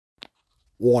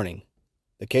Warning: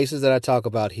 the cases that I talk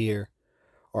about here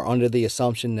are under the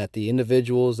assumption that the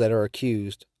individuals that are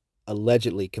accused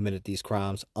allegedly committed these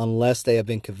crimes unless they have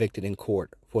been convicted in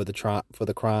court for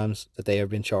the crimes that they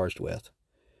have been charged with.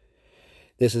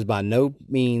 This is by no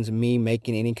means me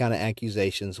making any kind of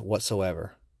accusations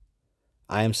whatsoever.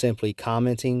 I am simply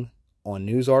commenting on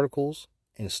news articles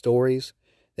and stories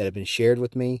that have been shared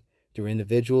with me through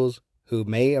individuals who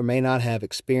may or may not have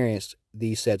experienced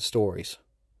these said stories.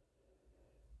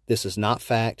 This is not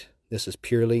fact. This is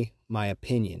purely my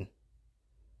opinion,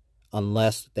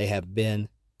 unless they have been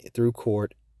through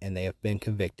court and they have been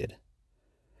convicted.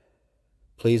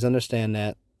 Please understand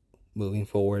that moving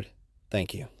forward.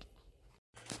 Thank you.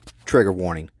 Trigger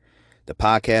warning. The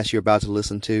podcast you're about to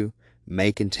listen to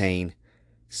may contain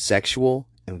sexual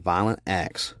and violent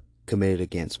acts committed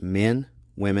against men,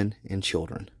 women, and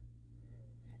children.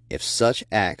 If such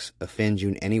acts offend you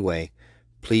in any way,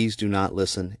 please do not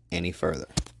listen any further.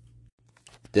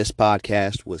 This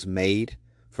podcast was made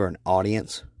for an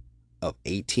audience of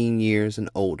 18 years and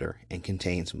older and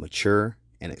contains mature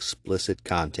and explicit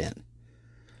content.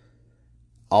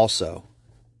 Also,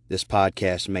 this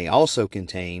podcast may also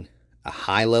contain a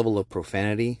high level of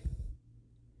profanity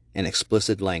and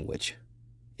explicit language.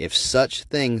 If such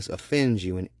things offend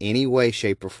you in any way,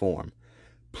 shape, or form,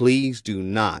 please do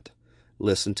not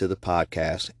listen to the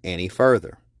podcast any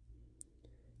further.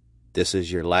 This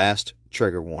is your last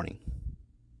trigger warning.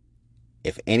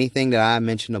 If anything that I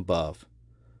mentioned above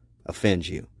offends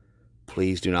you,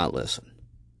 please do not listen.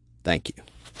 Thank you.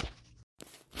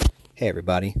 Hey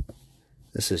everybody,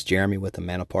 this is Jeremy with the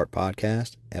Man Apart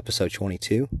Podcast, episode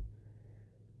 22,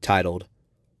 titled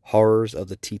Horrors of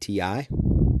the T.T.I,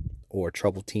 or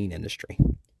Troubled Teen Industry.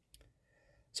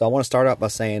 So I want to start out by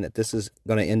saying that this is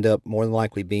going to end up more than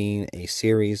likely being a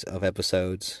series of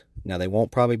episodes. Now they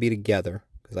won't probably be together,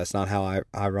 because that's not how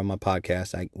I run my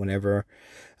podcast. Whenever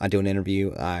I do an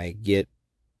interview, I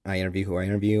interview who I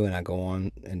interview, and I go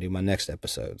on and do my next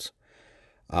episodes.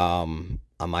 I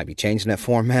might be changing that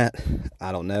format.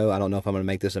 I don't know. I don't know if I'm going to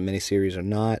make this a mini-series or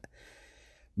not.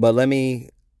 But let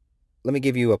me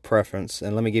give you a preference,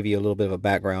 and let me give you a little bit of a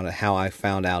background of how I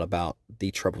found out about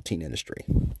the troubled teen industry.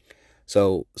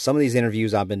 So some of these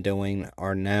interviews I've been doing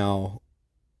are now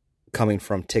coming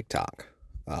from TikTok.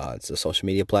 It's a social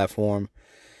media platform.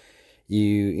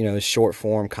 Short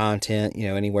form content,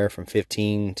 anywhere from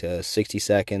 15 to 60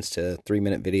 seconds to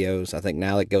 3-minute videos. I think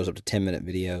now it goes up to 10-minute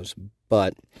videos,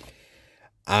 but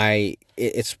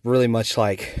it's really much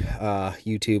like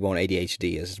YouTube on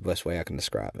ADHD is the best way I can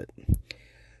describe it.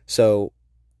 So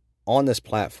on this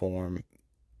platform,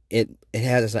 it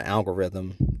has an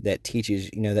algorithm that teaches,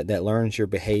 that learns your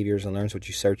behaviors and learns what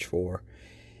you search for.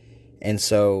 And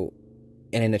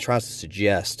then it tries to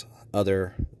suggest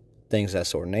other things of that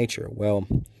sort of nature. Well,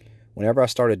 whenever I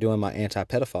started doing my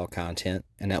anti-pedophile content,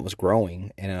 and that was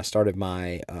growing, and I started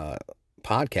my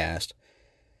podcast,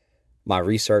 my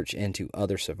research into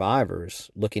other survivors,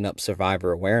 looking up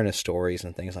survivor awareness stories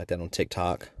and things like that on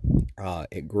TikTok,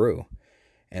 it grew.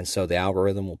 And so the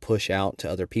algorithm will push out to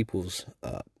other people's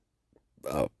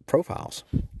profiles.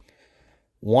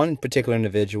 One particular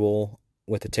individual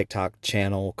with a TikTok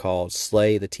channel called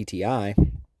Slay the T.T.I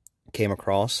came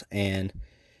across,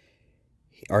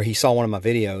 he saw one of my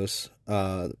videos,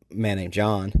 a man named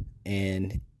John,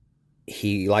 and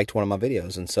he liked one of my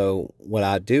videos. And so what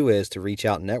I do is, to reach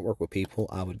out and network with people,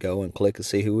 I would go and click to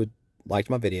see who would like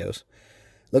my videos,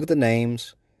 look at the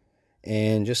names,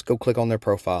 and just go click on their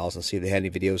profiles and see if they had any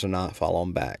videos or not, follow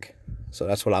them back. So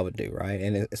that's what I would do, right?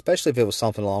 And especially if it was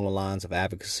something along the lines of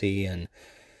advocacy and,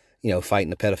 fighting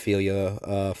the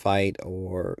pedophilia fight,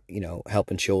 or,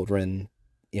 helping children,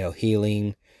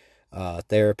 healing,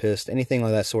 therapist, anything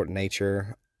like that sort of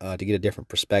nature, to get a different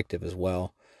perspective as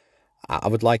well. I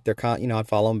would like their I'd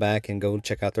follow them back and go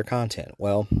check out their content.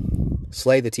 Well,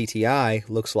 Slay the T.T.I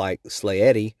looks like Slay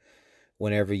Eddie.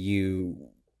 Whenever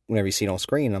you see it on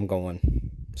screen, I'm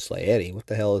going, Slay Eddie, what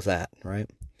the hell is that, right?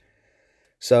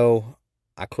 So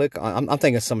I click on, I'm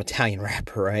thinking some Italian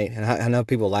rapper, right? And I know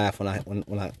people laugh when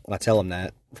I tell them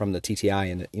that, from the T.T.I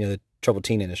and the troubled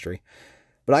teen industry.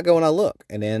 But I go and I look,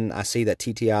 and then I see that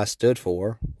T.T.I stood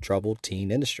for Troubled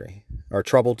Teen Industry,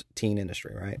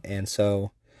 right? And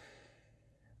so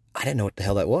I didn't know what the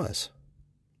hell that was.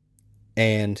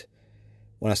 And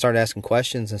when I started asking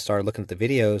questions and started looking at the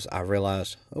videos, I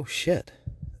realized, oh shit,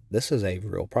 this is a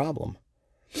real problem.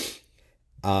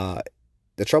 The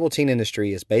troubled teen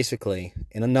industry is basically,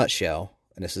 in a nutshell,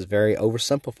 and this is a very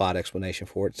oversimplified explanation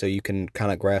for it, so you can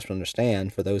kind of grasp and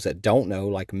understand, for those that don't know,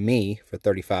 like me, for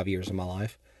 35 years of my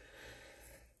life,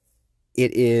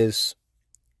 it is,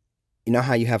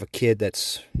 how you have a kid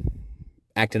that's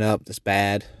acting up that's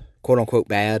bad, quote unquote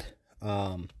bad.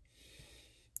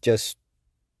 Just,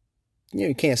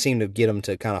 you can't seem to get them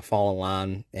to kind of fall in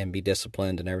line and be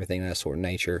disciplined and everything of that sort of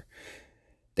nature.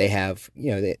 They have,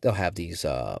 they'll have these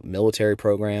military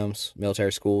programs,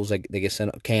 military schools. They get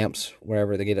sent camps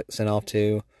wherever they get sent off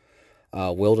to,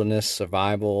 wilderness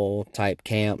survival type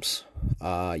camps.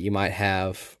 You might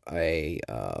have a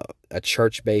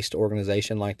church-based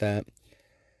organization like that.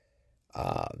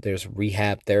 There's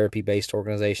rehab therapy-based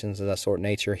organizations of that sort of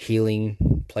nature,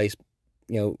 healing place,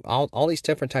 all these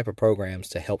different type of programs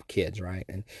to help kids, right?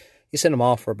 And you send them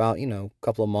off for about, a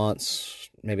couple of months,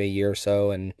 maybe a year or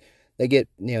so, and they get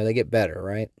better,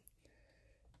 right?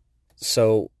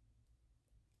 So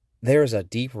there's a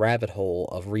deep rabbit hole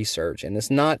of research, and it's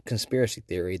not conspiracy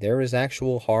theory. There is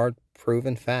actual hard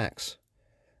proven facts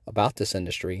about this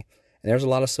industry. And there's a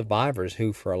lot of survivors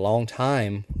who for a long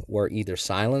time were either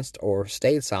silenced or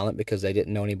stayed silent because they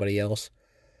didn't know anybody else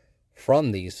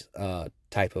from these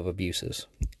type of abuses.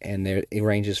 And it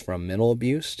ranges from mental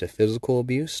abuse to physical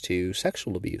abuse to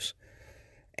sexual abuse.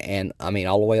 And I mean,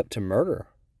 all the way up to murder.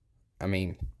 I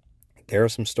mean, there are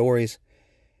some stories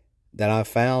that I've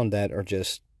found that are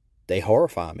just, they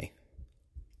horrify me.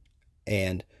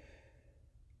 And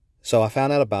so I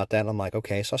found out about that, and I'm like,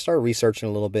 okay. So I started researching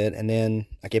a little bit, and then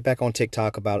I get back on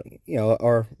TikTok about,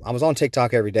 or I was on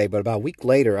TikTok every day, but about a week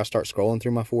later, I start scrolling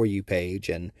through my For You page,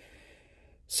 and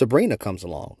Sabrina comes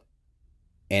along.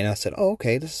 And I said, oh,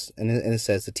 okay, and it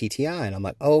says the T.T.I, and I'm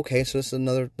like, oh, okay, so this is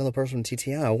another person from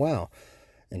T.T.I, oh, wow.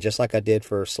 And just like I did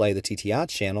for Slay the T.T.I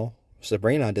channel,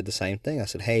 Sabrina, I did the same thing. I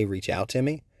said, hey, reach out to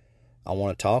me. I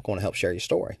want to talk. I want to help share your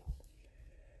story.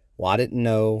 Well, I didn't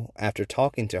know after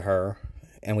talking to her,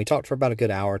 and we talked for about a good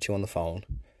hour or two on the phone.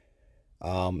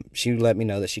 She let me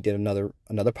know that she did another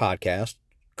podcast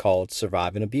called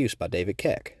Surviving Abuse by David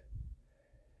Keck.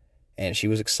 And she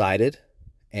was excited,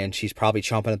 and she's probably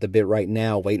chomping at the bit right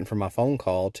now, waiting for my phone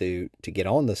call to get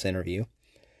on this interview.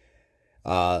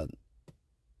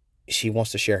 She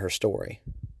wants to share her story.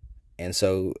 And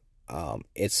so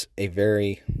it's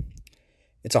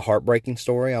a heartbreaking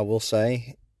story, I will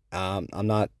say. I'm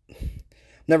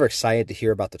never excited to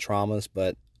hear about the traumas,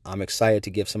 but I'm excited to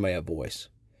give somebody a voice.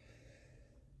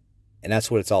 And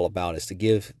that's what it's all about, is to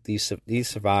give these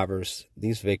survivors,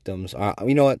 these victims,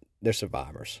 you know what? They're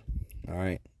survivors. All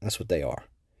right? That's what they are.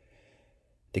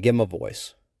 To give them a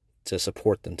voice, to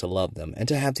support them, to love them, and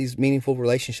to have these meaningful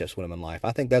relationships with them in life.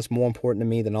 I think that's more important to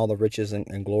me than all the riches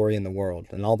and glory in the world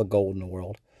and all the gold in the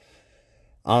world.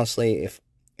 Honestly,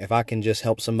 if I can just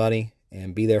help somebody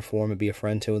and be there for them and be a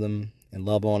friend to them and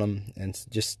love on them and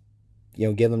just,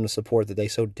 give them the support that they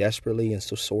so desperately and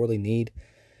so sorely need,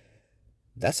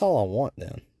 that's all I want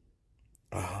then.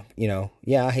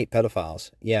 Yeah, I hate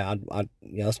pedophiles. Yeah,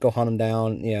 let's go hunt them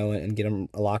down, and get them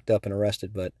locked up and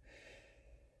arrested. But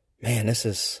man, this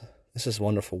is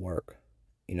wonderful work.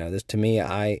 This, to me,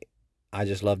 I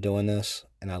just love doing this,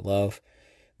 and I love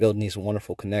building these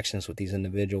wonderful connections with these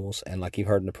individuals. And like you've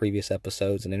heard in the previous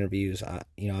episodes and interviews, I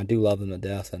do love them to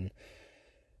death. And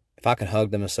if I could hug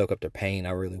them and soak up their pain,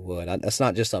 I really would. That's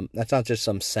not just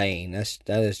some saying.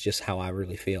 That is just how I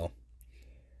really feel.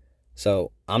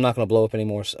 So I'm not going to blow up any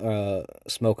more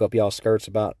smoke up y'all's skirts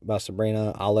about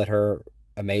Sabrina. I'll let her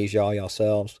amaze y'all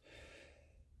yourselves.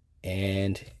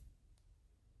 And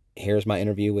here's my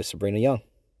interview with Sabrina Young.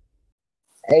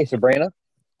 Hey, Sabrina.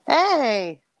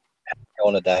 Hey. How you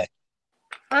doing today?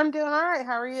 I'm doing all right.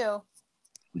 How are you?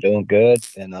 I'm doing good.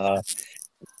 And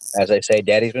as they say,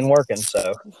 Daddy's been working,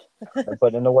 so I'm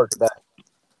putting in the work today.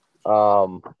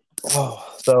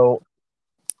 So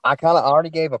I already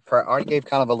gave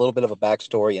kind of a little bit of a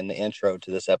backstory in the intro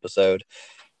to this episode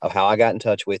of how I got in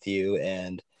touch with you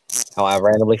and how I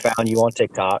randomly found you on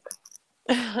TikTok,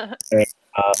 and,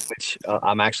 which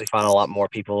I'm actually finding a lot more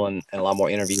people and a lot more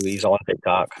interviewees on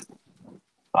TikTok.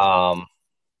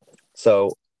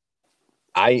 So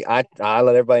I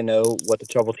let everybody know what the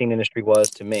trouble teen industry was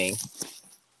to me.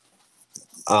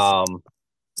 I'm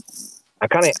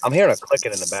hearing a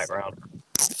clicking in the background.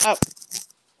 Oh.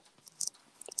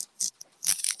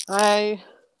 I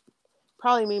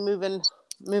probably me moving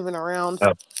around,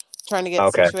 trying to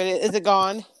get situated. Is it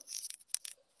gone?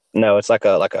 No, it's like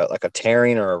a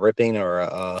tearing or a ripping or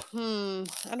a.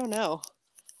 I don't know.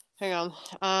 Hang on.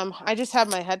 I just have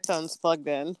my headphones plugged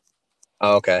in.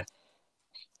 Oh, okay.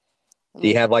 Do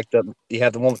you have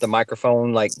the one with the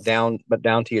microphone down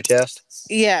to your chest?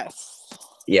 Yes.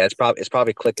 Yeah, it's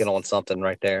probably clicking on something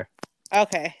right there.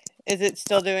 Okay. Is it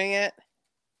still doing it?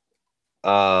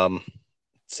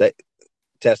 Say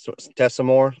test some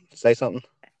more. Say something.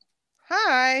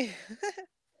 Hi.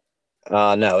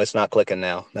 No, it's not clicking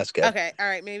now. That's good. Okay, all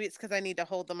right. Maybe it's because I need to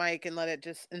hold the mic and let it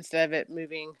just, instead of it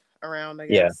moving around, I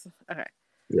Yeah. guess. Okay.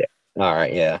 Yeah. All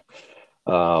right. Yeah.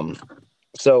 Um,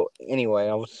 so anyway,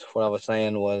 what I was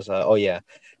saying was, oh yeah,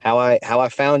 how I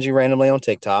found you randomly on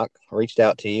TikTok, reached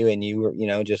out to you, and you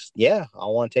were, just yeah, I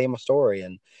want to tell you my story,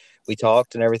 and we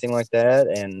talked and everything like that,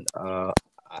 and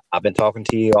I've been talking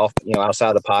to you off,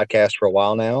 outside the podcast for a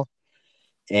while now,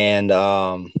 and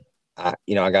I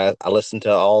listened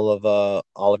to all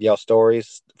of y'all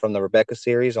stories from the Rebecca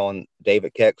series on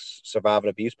David Keck's Survive and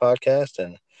Abuse podcast,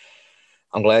 and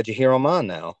I'm glad you're here on mine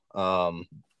now.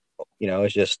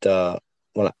 It's just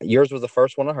yours was the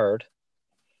first one I heard,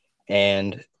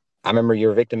 and I remember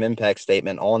your victim impact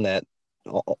statement on that.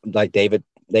 Like David.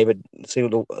 See, a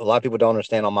lot of people don't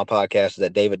understand on my podcast is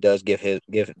that David does give his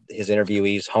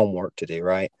interviewees homework to do,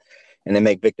 right? And they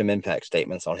make victim impact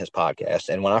statements on his podcast.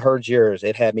 And when I heard yours,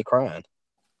 it had me crying.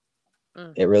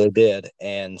 It really did.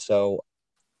 And so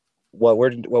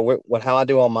how I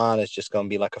do on mine is just going to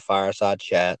be like a fireside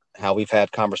chat. How we've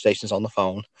had conversations on the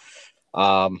phone.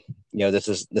 This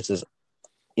is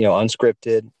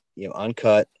unscripted,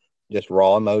 uncut, just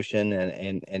raw emotion,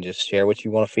 and just share what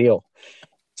you want to feel.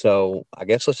 So I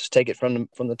guess let's just take it from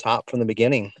the top, from the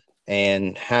beginning.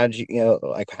 And how did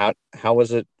how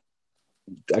was it?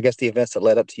 I guess the events that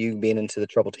led up to you being into the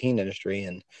troubled teen industry,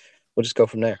 and we'll just go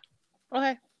from there.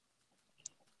 Okay.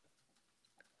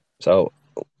 So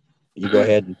you go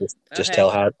ahead and just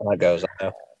tell how it goes. I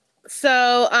know.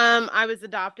 So, I was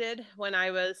adopted when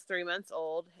I was 3 months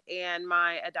old, and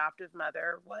my adoptive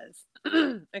mother was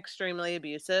extremely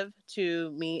abusive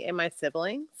to me and my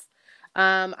siblings.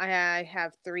 I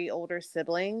have 3 older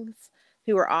siblings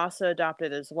who were also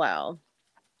adopted as well.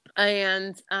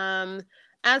 And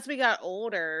as we got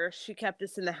older, she kept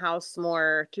us in the house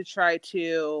more to try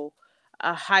to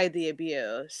hide the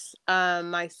abuse.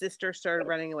 My sister started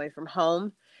running away from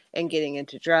home and getting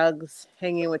into drugs,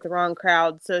 hanging with the wrong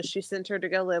crowd. So she sent her to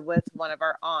go live with one of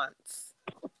our aunts.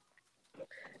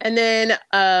 And then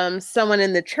someone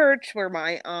in the church where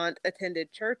my aunt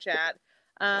attended church at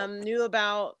knew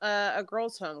about a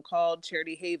girls' home called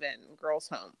Charity Haven Girls'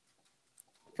 Home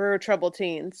for troubled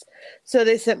teens. So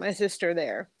they sent my sister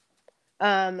there.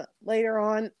 Later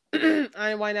on,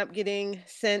 I wind up getting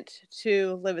sent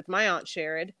to live with my Aunt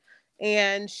Sherrod,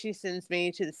 and she sends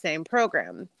me to the same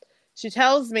program. She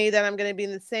tells me that I'm going to be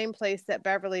in the same place that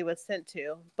Beverly was sent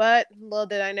to, but little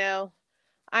did I know,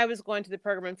 I was going to the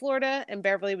program in Florida, and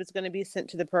Beverly was going to be sent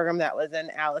to the program that was in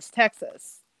Alice,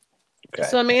 Texas. Okay.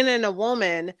 So a man and a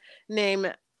woman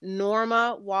named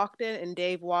Norma Walkden and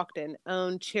Dave Walkden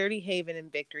owned Charity Haven and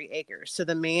Victory Acres. So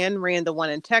the man ran the one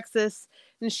in Texas,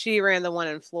 and she ran the one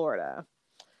in Florida.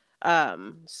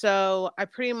 So I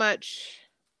pretty much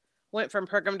went from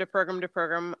program to program to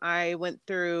program. I went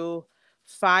through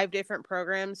 5 different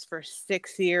programs for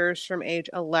 6 years from age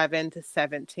 11 to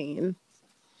 17.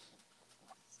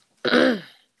 Are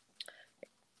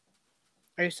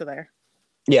you still there?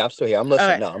 Yeah, I'm still here. I'm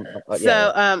listening. Okay.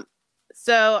 No,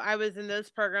 So I was in those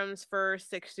programs for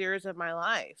 6 years of my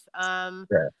life.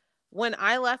 When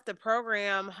I left the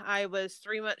program, I was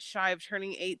 3 months shy of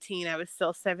turning 18. I was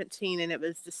still 17, and it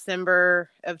was December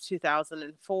of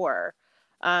 2004.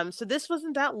 So this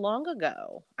wasn't that long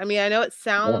ago. I mean, I know it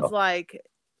sounds like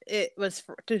it was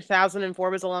 2004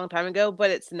 was a long time ago, but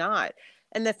it's not.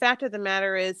 And the fact of the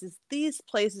matter is these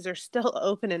places are still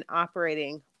open and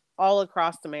operating all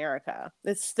across America.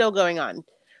 It's still going on.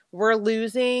 We're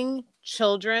losing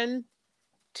children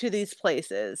to these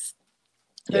places.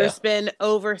 There's been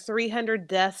over 300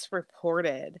 deaths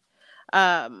reported.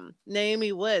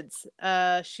 Naomi Woods,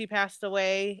 she passed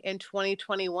away in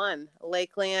 2021,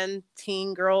 Lakeland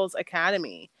Teen Girls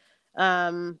Academy.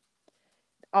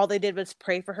 All they did was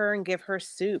pray for her and give her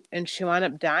soup, and she wound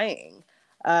up dying.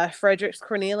 Fredericks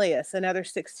Cornelius, another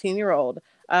 16-year-old,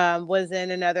 was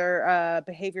in another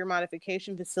behavior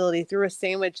modification facility. Through a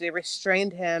sandwich, they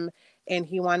restrained him, and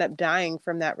he wound up dying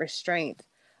from that restraint.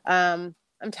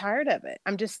 I'm tired of it.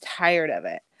 I'm just tired of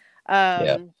it.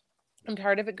 I'm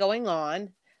tired of it going on.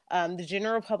 The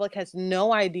general public has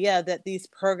no idea that these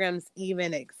programs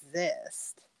even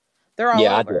exist. They're all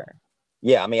over.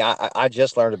 Yeah, I mean, I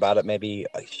just learned about it maybe,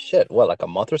 like a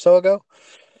month or so ago.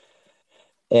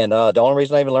 And the only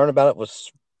reason I even learned about it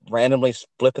was randomly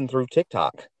flipping through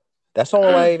TikTok. That's the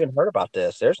only way I even heard about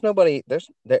this. There's not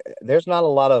a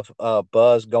lot of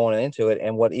buzz going into it.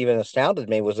 And what even astounded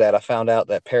me was that I found out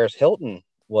that Paris Hilton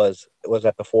was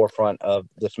at the forefront of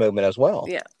this movement as well.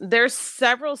 Yeah, there's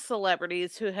several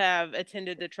celebrities who have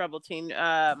attended the Trouble Teen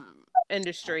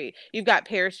industry. You've got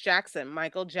Paris Jackson,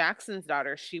 Michael Jackson's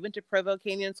daughter. She went to Provo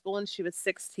Canyon School and she was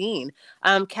 16.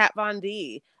 Kat Von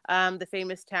D, the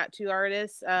famous tattoo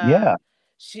artist. Yeah.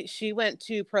 She went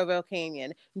to Provo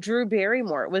Canyon. Drew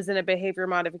Barrymore was in a behavior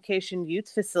modification youth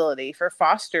facility for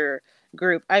foster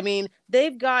group. I mean,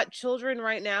 they've got children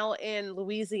right now in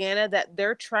Louisiana that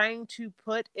they're trying to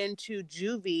put into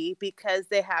juvie because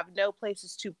they have no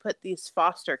places to put these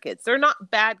foster kids. They're not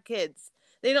bad kids.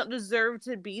 They don't deserve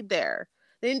to be there.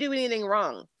 They didn't do anything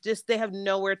wrong. Just they have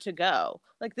nowhere to go.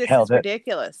 Like, this Hell, is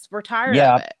ridiculous. We're tired of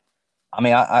yeah. it. I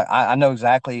mean, I know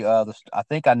exactly. I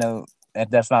think I know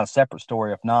that's not a separate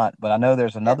story. If not, but I know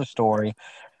there's another story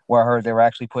where I heard they were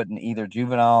actually putting either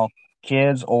juvenile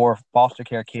kids or foster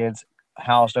care kids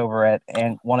housed over at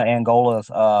one of Angola's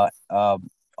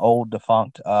old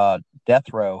defunct death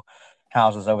row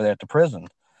houses over there at the prison.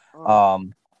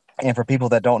 Um, and for people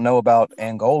that don't know about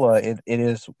Angola,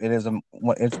 it's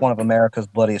one of America's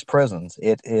bloodiest prisons.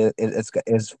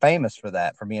 It's famous for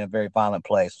that, for being a very violent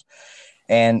place.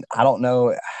 And I don't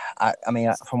know. I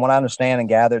mean, from what I understand and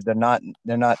gathered, they're not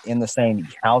in the same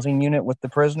housing unit with the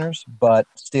prisoners, but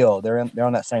still, they're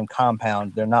on that same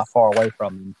compound. They're not far away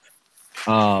from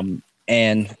them.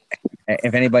 And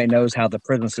if anybody knows how the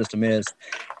prison system is,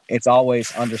 it's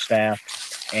always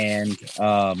understaffed and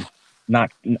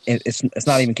it's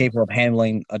not even capable of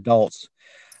handling adults,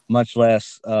 much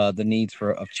less the needs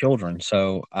of children.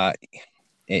 So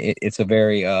it's a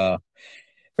very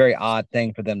very odd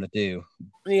thing for them to do.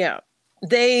 Yeah.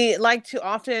 They like to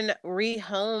often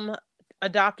rehome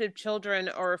adoptive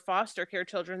children or foster care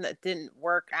children that didn't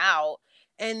work out,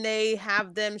 and they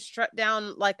have them strut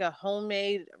down like a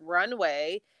homemade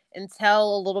runway and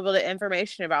tell a little bit of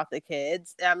information about the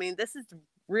kids. I mean, this is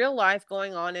real life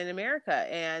going on in America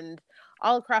and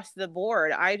all across the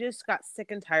board. I just got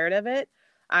sick and tired of it.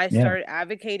 I started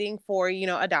advocating for,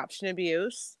 adoption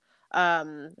abuse,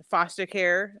 foster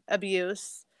care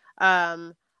abuse.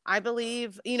 I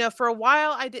believe, for a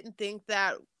while I didn't think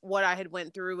that what I had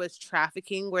went through was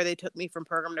trafficking, where they took me from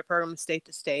program to program, state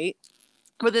to state.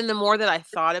 But then the more that I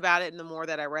thought about it and the more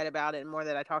that I read about it and more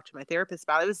that I talked to my therapist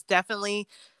about it, it was definitely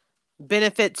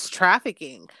benefits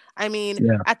trafficking. I mean,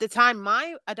 at the time,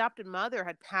 my adopted mother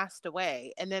had passed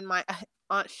away, and then my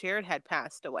Aunt Sharon had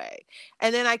passed away.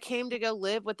 And then I came to go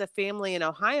live with a family in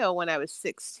Ohio when I was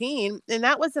 16, and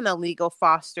that was an illegal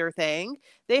foster thing.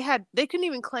 They couldn't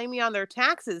even claim me on their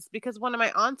taxes because one of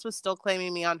my aunts was still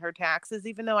claiming me on her taxes,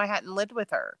 even though I hadn't lived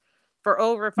with her for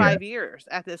over 5 years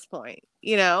at this point,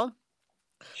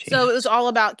 So it was all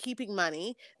about keeping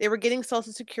money. They were getting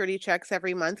Social Security checks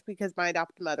every month because my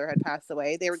adopted mother had passed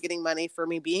away. They were getting money for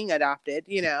me being adopted,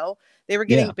 They were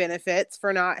getting benefits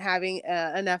for not having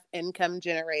enough income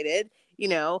generated.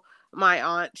 My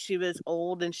aunt, she was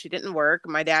old and she didn't work.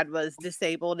 My dad was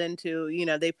disabled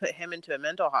they put him into a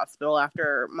mental hospital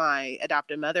after my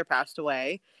adopted mother passed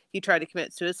away. He tried to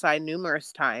commit suicide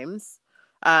numerous times.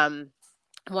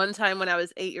 One time when I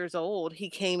was 8 years old, he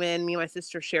came in, me and my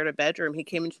sister shared a bedroom. He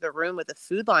came into the room with a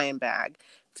Food Lion bag.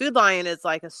 Food Lion is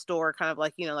like a store, kind of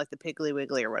like, like the Piggly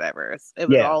Wiggly or whatever. It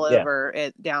was all over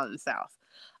it down in the South.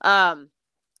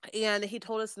 And he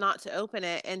told us not to open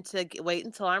it and to wait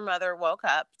until our mother woke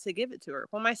up to give it to her.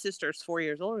 Well, my sister's 4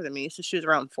 years older than me, so she was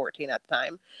around 14 at the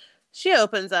time. She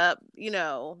opens up,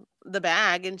 the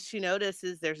bag, and she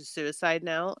notices there's a suicide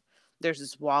note. There's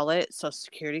his wallet, Social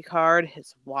Security card,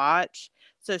 his watch.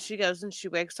 So she goes and she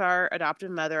wakes our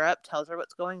adoptive mother up, tells her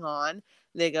what's going on.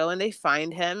 They go and they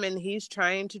find him, and he's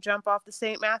trying to jump off the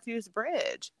St. Matthews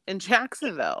Bridge in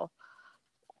Jacksonville.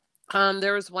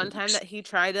 There was one time that he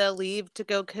tried to leave to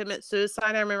go commit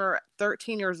suicide. I remember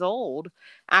 13 years old,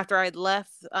 after I'd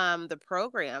left the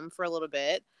program for a little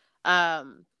bit,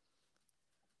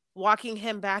 walking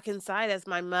him back inside as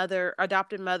my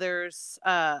adopted mother's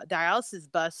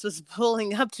dialysis bus was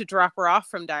pulling up to drop her off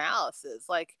from dialysis.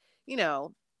 Like,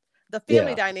 the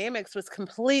family dynamics was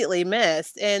completely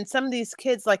missed. And some of these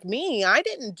kids like me, I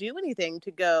didn't do anything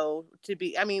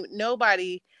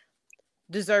nobody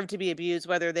deserved to be abused,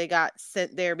 whether they got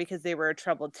sent there because they were a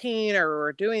troubled teen or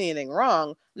were doing anything wrong.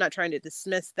 I'm not trying to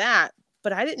dismiss that,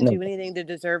 but I didn't do anything to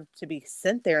deserve to be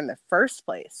sent there in the first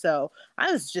place. So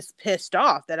I was just pissed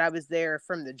off that I was there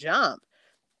from the jump.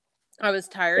 I was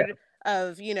tired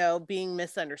of, being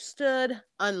misunderstood,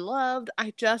 unloved.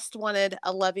 I just wanted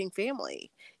a loving family.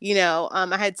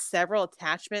 I had several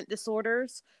attachment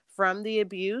disorders from the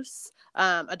abuse.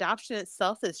 Adoption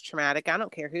itself is traumatic. I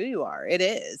don't care who you are. It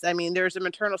is. I mean, there's a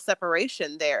maternal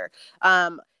separation there.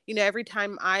 Every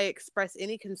time I express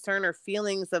any concern or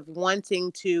feelings of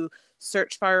wanting to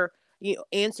search for,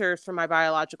 answers from my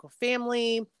biological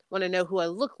family want to know who I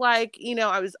look like.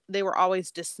 They were always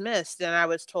dismissed, and I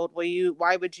was told, well,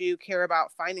 why would you care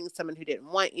about finding someone who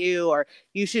didn't want you, or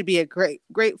you should be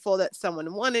grateful that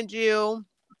someone wanted you.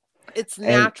 It's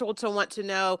natural to want to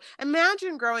know.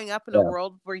 Imagine growing up in a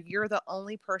world where you're the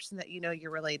only person that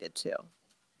you're related to.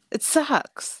 It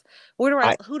sucks. Who do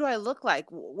I look like?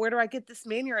 Where do I get this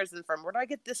mannerism from? Where do I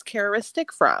get this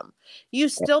characteristic from? You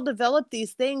still develop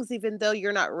these things even though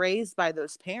you're not raised by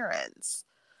those parents.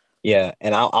 Yeah,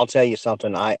 and I'll tell you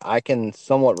something. I can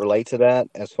somewhat relate to that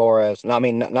as far as, I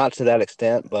mean, not to that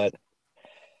extent, but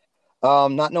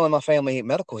not knowing my family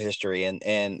medical history and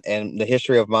the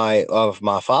history of my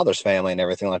father's family and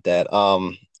everything like that.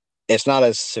 It's not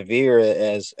as severe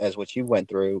as what you went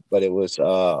through, but it was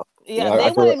yeah,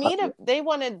 they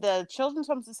wanted the Children's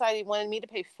Home Society wanted me to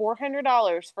pay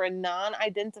 $400 for a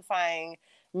non-identifying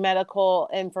medical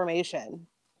information.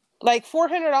 Like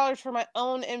 $400 for my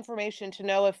own information to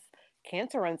know if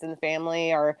cancer runs in the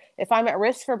family or if I'm at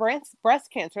risk for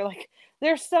breast cancer. Like,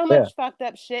 there's so much fucked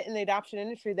up shit in the adoption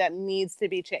industry that needs to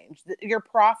be changed. You're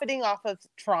profiting off of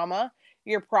trauma.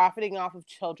 You're profiting off of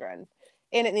children,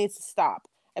 and it needs to stop.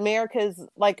 America's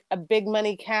like a big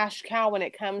money cash cow when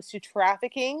it comes to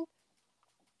trafficking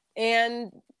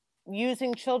and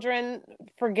using children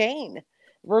for gain,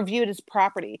 reviewed as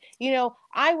property.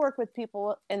 I work with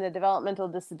people in the developmental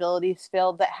disabilities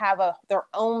field that have their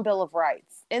own Bill of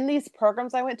Rights. In these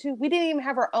programs I went to, we didn't even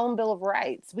have our own Bill of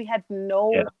Rights. We had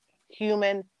no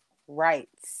human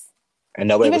rights. And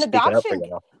nobody was speaking up for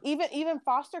you. Even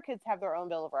foster kids have their own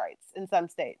Bill of Rights in some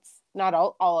states. Not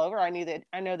all over. I know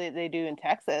that they do in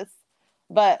Texas,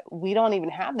 but we don't even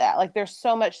have that. Like, there's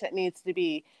so much that needs to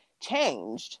be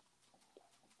changed.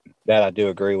 That I do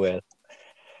agree with.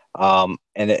 And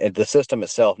the system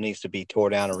itself needs to be tore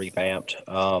down and revamped.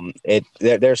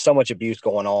 There's so much abuse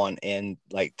going on in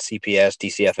like CPS,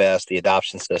 DCFS, the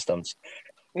adoption systems.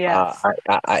 Yes.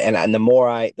 And the more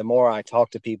I talk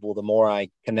to people, the more I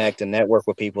connect and network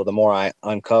with people, the more I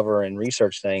uncover and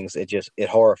research things. It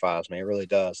horrifies me. It really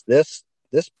does. This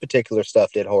particular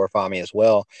stuff did horrify me as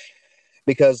well,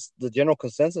 because the general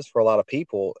consensus for a lot of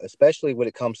people, especially when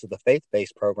it comes to the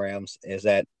faith-based programs, is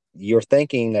that you're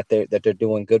thinking that they're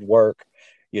doing good work.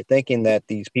 You're thinking that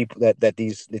these people that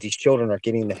these children are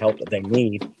getting the help that they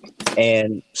need.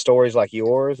 And stories like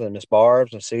yours and Miss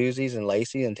Barb's and Susie's and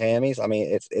Lacey and Tammy's, I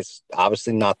mean, it's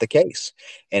obviously not the case,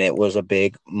 and it was a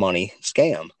big money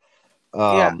scam.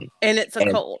 And it's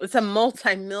a cult. It's a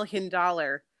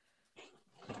multi-million-dollar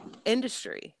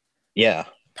industry. Yeah,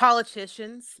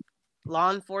 politicians,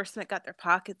 law enforcement got their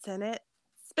pockets in it.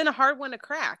 It's been a hard one to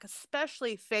crack,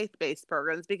 especially faith-based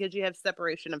programs, because you have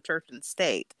separation of church and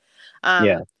state.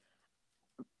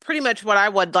 Pretty much what I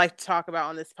would like to talk about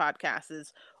on this podcast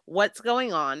is what's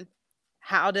going on,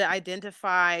 how to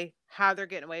identify how they're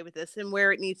getting away with this, and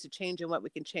where it needs to change and what we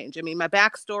can change. I mean, my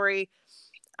backstory,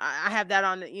 I have that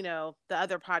on, the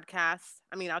other podcasts.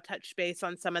 I mean, I'll touch base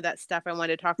on some of that stuff. I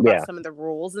wanted to talk about some of the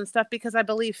rules and stuff, because I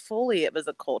believe fully it was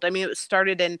a cult. I mean, it was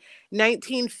started in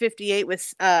 1958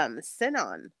 with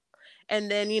Sinon. And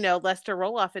then, Lester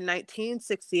Roloff in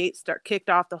 1968 kicked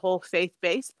off the whole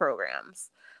faith-based programs.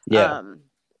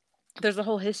 There's a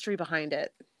whole history behind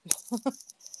it.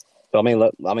 So, I mean,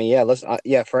 let's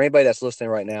for anybody that's listening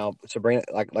right now, Sabrina,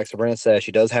 like Sabrina says,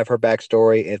 she does have her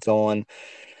backstory. It's on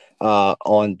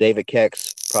David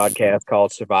Keck's podcast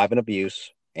called Surviving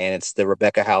Abuse, and it's the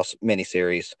Rebecca House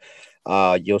miniseries.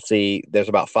 You'll see there's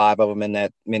about 5 of them in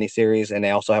that miniseries, and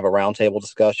they also have a roundtable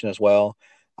discussion as well.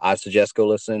 I suggest go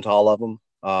listening to all of them.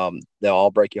 They'll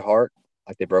all break your heart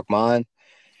like they broke mine.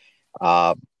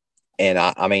 And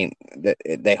I mean,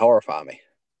 they horrify me.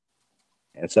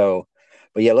 And so,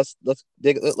 but yeah, let's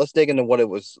dig into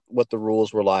what the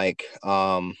rules were like.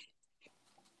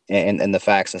 And the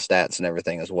facts and stats and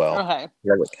everything as well. Okay.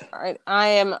 All right. I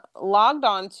am logged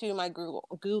on to my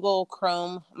Google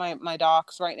Chrome, my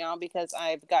docs right now, because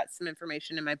I've got some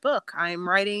information in my book. I'm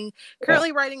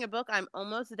currently writing a book. I'm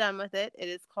almost done with it. It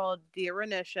is called Dear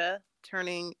Renisha,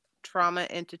 Turning Trauma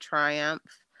into Triumph.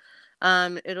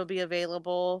 It'll be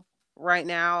available right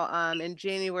now in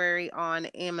January on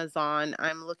Amazon.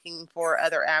 I'm looking for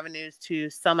other avenues to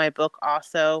sell my book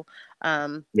also.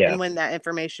 And when that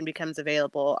information becomes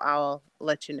available, I'll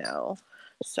let you know.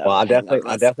 So, well, I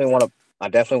definitely want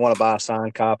to buy a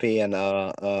signed copy, and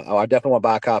I definitely want to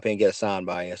buy a copy and get it signed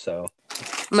by you. So,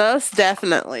 most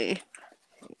definitely.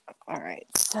 All right,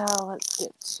 so let's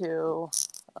get to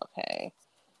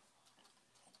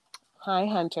Hi,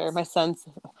 Hunter. My son's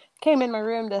came in my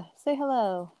room to say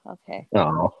hello. Okay.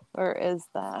 Oh. Where is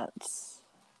that?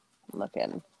 I'm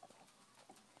looking.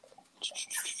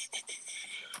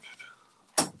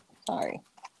 Sorry.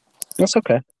 That's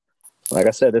okay. Like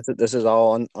I said, this is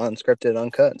all unscripted,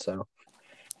 uncut, so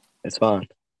it's fine.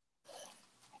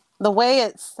 The way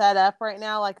it's set up right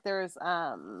now, like there's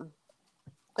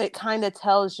it kind of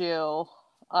tells you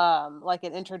like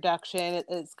an introduction.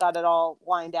 It's got it all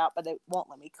lined out, but it won't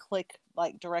let me click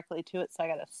like directly to it, so I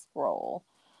gotta scroll.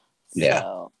 Yeah.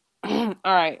 So all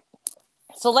right.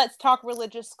 So let's talk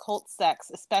religious cult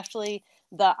sects, especially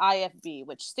the IFB,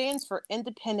 which stands for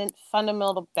Independent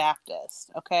Fundamental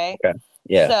Baptist. Okay. Okay.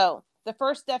 Yeah. So the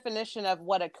first definition of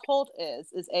what a cult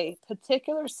is a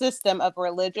particular system of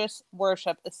religious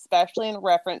worship, especially in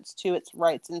reference to its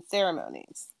rites and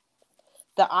ceremonies.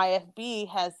 The IFB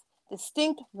has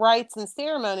distinct rites and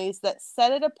ceremonies that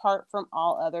set it apart from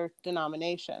all other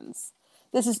denominations.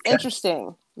 This is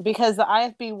interesting because the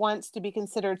IFB wants to be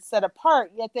considered set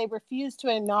apart, yet they refuse to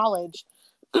acknowledge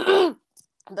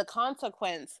the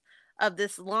consequence of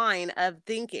this line of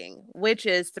thinking, which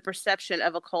is the perception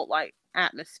of a cult-like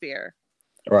atmosphere.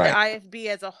 Right. The IFB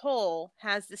as a whole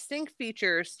has distinct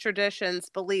features, traditions,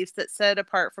 beliefs that set it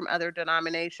apart from other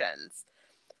denominations.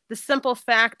 The simple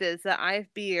fact is that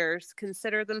IFBers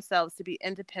consider themselves to be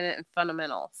independent and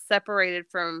fundamental, separated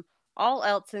from all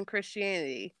else in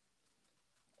Christianity.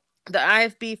 The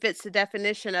IFB fits the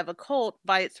definition of a cult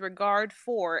by its regard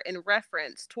for and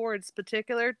reference towards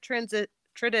particular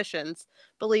traditions,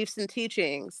 beliefs, and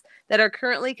teachings that are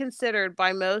currently considered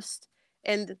by most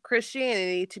in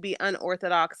Christianity to be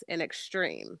unorthodox and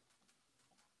extreme.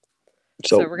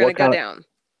 So we're going to go down.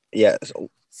 Yeah.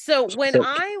 So when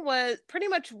I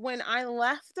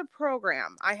left the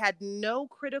program, I had no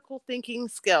critical thinking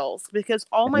skills because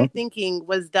all my thinking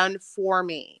was done for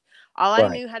me. All I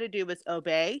knew how to do was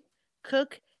obey,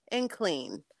 cook, and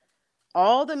clean.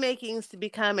 All the makings to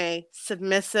become a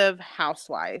submissive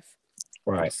housewife.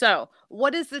 Right. So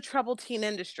what is the troubled teen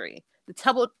industry?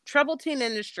 The troubled teen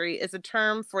industry is a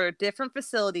term for different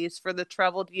facilities for the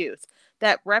troubled youth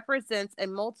that represents a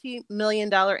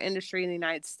multi-million-dollar industry in the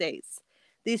United States.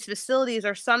 These facilities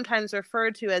are sometimes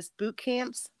referred to as boot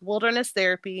camps, wilderness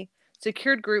therapy,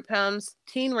 secured group homes,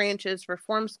 teen ranches,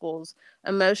 reform schools,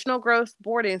 emotional growth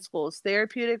boarding schools,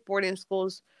 therapeutic boarding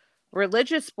schools,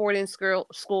 religious boarding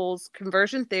schools,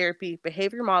 conversion therapy,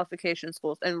 behavior modification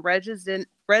schools, and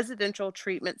residential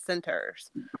treatment centers.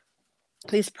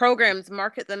 These programs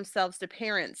market themselves to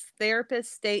parents, therapists,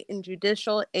 state and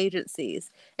judicial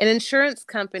agencies, and insurance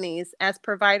companies as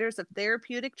providers of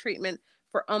therapeutic treatment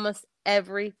for almost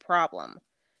every problem.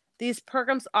 These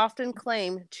programs often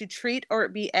claim to treat or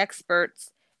be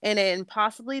experts in an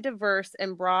impossibly diverse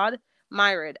and broad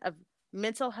myriad of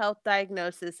mental health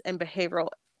diagnosis and behavioral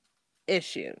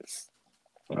issues.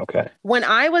 Okay. When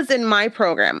I was in my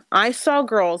program, I saw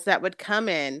girls that would come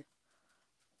in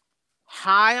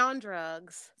high on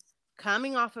drugs,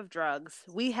 coming off of drugs.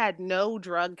 We had no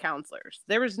drug counselors.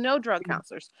 There was no drug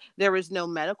counselors. There was no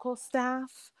medical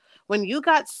staff. When you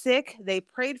got sick, they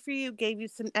prayed for you, gave you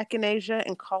some echinacea,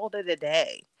 and called it a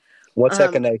day. What's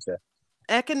echinacea?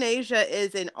 Echinacea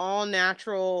is an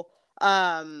all-natural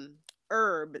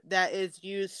herb that is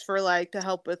used for like to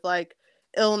help with like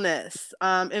illness,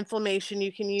 inflammation.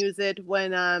 You can use it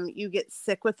when you get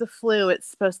sick with the flu.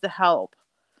 It's supposed to help.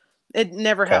 It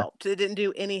never helped. It didn't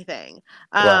do anything.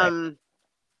 Right.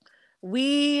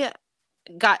 We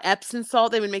got Epsom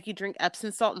salt. They would make you drink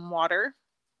Epsom salt and water.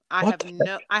 I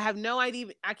have no idea.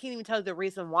 I can't even tell you the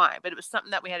reason why, but it was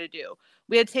something that we had to do.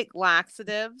 We had to take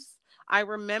laxatives. I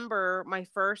remember my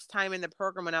first time in the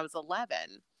program when I was 11.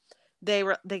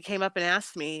 They came up and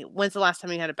asked me, when's the last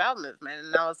time you had a bowel movement?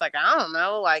 And I was like, I don't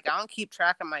know. Like, I don't keep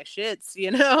track of my shits,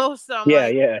 you know? So I'm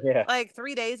yeah. Like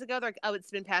 3 days ago, they're like, oh, it's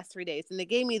been past 3 days. And they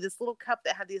gave me this little cup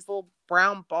that had these little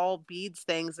brown ball beads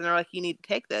things. And they're like, you need to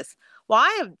take this. Well,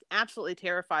 I am absolutely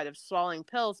terrified of swallowing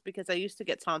pills because I used to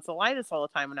get tonsillitis all the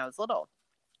time when I was little.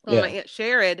 Well, my Aunt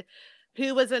Sherrod,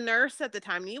 who was a nurse at the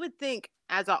time, and you would think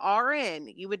as a RN,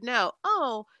 you would know,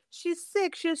 oh, she's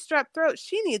sick. She has strep throat.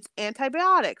 She needs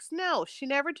antibiotics. No, she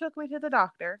never took me to the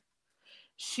doctor.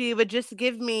 She would just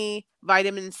give me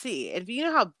vitamin C. And if you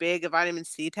know how big a vitamin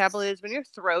C tablet is, when your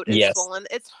throat is swollen,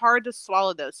 it's hard to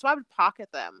swallow those. So I would pocket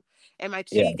them in my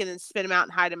cheek and then spit them out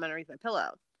and hide them underneath my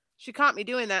pillow. She caught me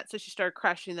doing that, so she started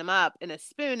crushing them up in a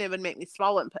spoon and would make me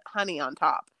swallow it and put honey on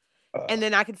top. And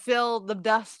then I could feel the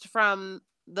dust from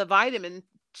the vitamin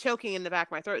choking in the back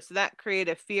of my throat. So that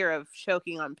created a fear of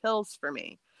choking on pills for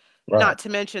me. Right. Not to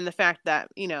mention the fact that,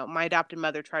 you know, my adopted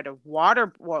mother tried to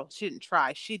she didn't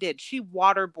try. She did. She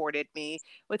waterboarded me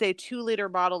with a 2-liter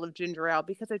bottle of ginger ale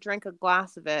because I drank a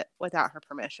glass of it without her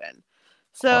permission.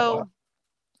 So,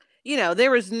 you know,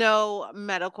 there was no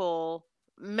medical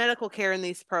medical care in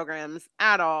these programs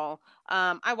at all.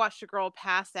 I watched a girl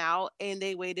pass out, and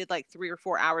they waited like 3 or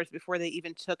 4 hours before they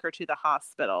even took her to the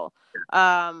hospital.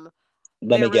 Let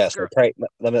me There was guess. They girl. prayed.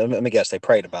 Let me guess. They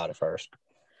prayed about it first.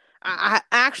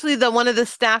 Actually, the one of the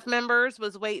staff members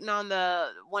was waiting on the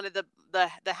one of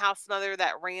the house mother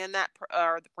that ran that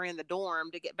or ran the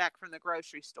dorm to get back from the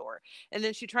grocery store, and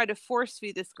then she tried to force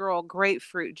feed this girl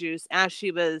grapefruit juice as she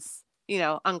was,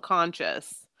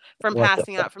 unconscious from What the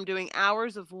passing out from doing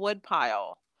hours of wood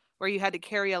pile, where you had to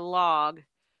carry a log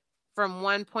from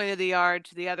one point of the yard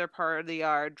to the other part of the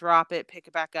yard, drop it, pick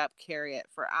it back up, carry it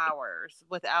for hours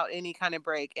without any kind of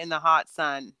break in the hot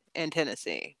sun in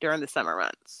Tennessee during the summer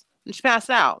months. And she passed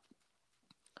out.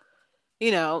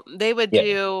 They would Yeah.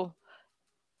 do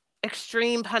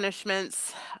extreme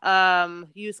punishments,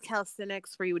 use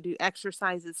calisthenics where you would do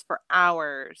exercises for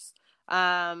hours,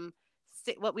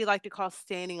 what we like to call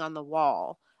standing on the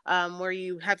wall, where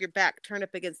you have your back turned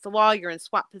up against the wall, you're in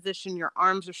squat position, your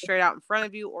arms are straight out in front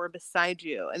of you or beside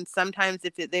you. And sometimes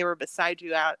if they were beside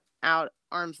you out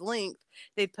arm's length,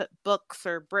 they'd put books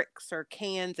or bricks or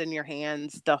cans in your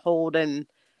hands to hold and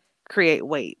create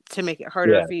weight to make it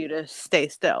harder Yeah. for you to stay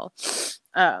still.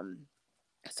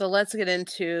 So let's get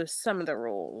into some of the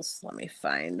rules. Let me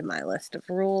find my list of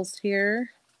rules here.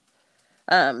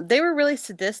 They were really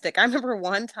sadistic. I remember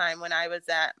one time when I was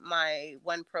at my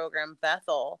one program,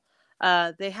 Bethel,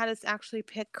 they had us actually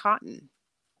pick cotton.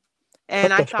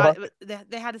 And What I the thought fuck?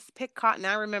 they had us pick cotton.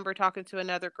 I remember talking to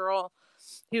another girl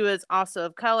who was also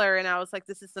of color, and I was like,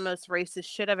 this is the most racist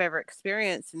shit I've ever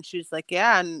experienced. And she was like,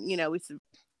 yeah. And, we said,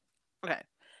 okay.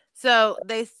 So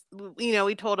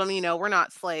we told them, we're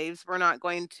not slaves. We're not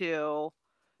going to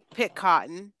pick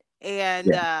cotton.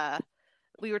 And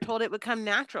we were told it would come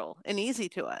natural and easy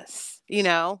to us,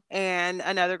 and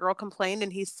another girl complained,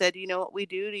 and he said, you know what we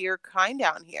do to your kind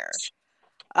down here?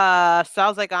 So I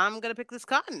was like, I'm going to pick this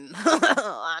cotton.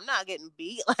 I'm not getting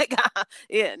beat. Like,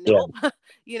 yeah, Yeah.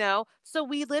 nope. So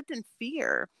we lived in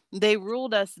fear. They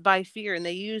ruled us by fear, and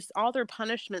they used all their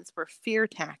punishments for fear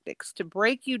tactics to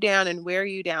break you down and wear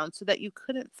you down so that you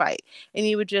couldn't fight and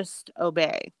you would just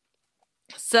obey.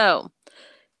 So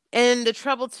in the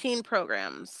troubled teen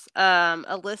programs,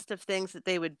 a list of things that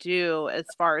they would do as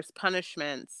far as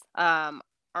punishments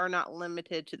are not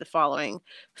limited to the following: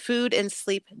 food and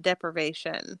sleep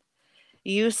deprivation,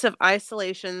 use of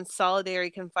isolation, solitary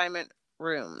confinement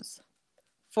rooms,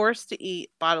 forced to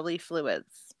eat bodily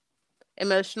fluids,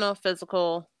 emotional,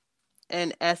 physical,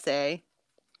 and essay,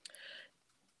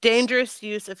 dangerous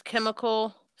use of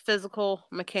chemical, physical,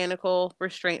 mechanical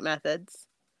restraint methods,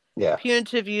 Yeah.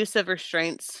 punitive use of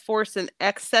restraints, force and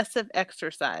excessive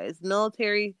exercise,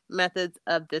 military methods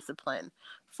of discipline,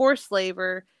 forced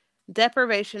labor,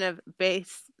 deprivation of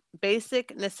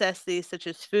basic necessities such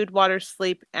as food, water,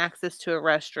 sleep, access to a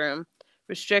restroom,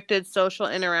 restricted social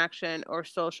interaction or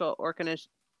social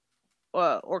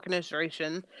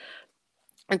organization,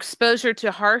 exposure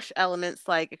to harsh elements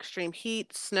like extreme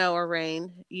heat, snow, or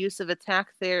rain, use of attack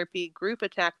therapy, group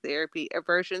attack therapy,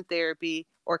 aversion therapy,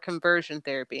 or conversion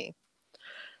therapy.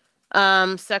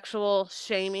 Sexual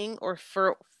shaming or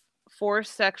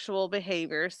forced sexual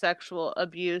behavior, sexual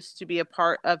abuse to be a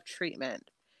part of treatment.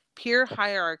 Peer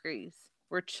hierarchies,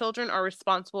 where children are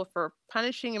responsible for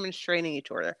punishing and restraining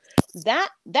each other.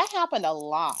 That happened a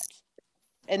lot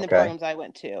in the Okay. programs I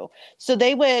went to. So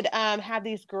they would have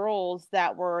these girls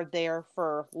that were there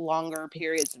for longer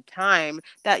periods of time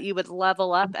that you would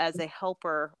level up as a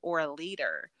helper or a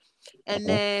leader. And Mhm.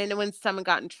 then when someone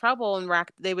got in trouble and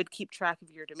they would keep track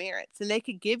of your demerits, and they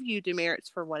could give you demerits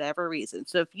for whatever reason.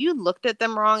 So if you looked at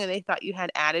them wrong and they thought you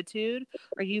had attitude,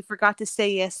 or you forgot to say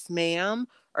yes, ma'am,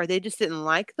 or they just didn't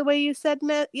like the way you said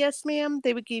yes, ma'am,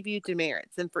 they would give you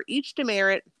demerits. And for each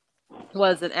demerit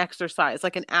was an exercise,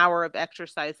 like an hour of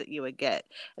exercise that you would get.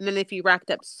 And then if you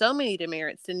racked up so many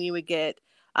demerits, then you would get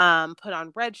put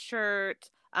on red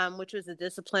shirt, which was a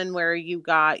discipline where you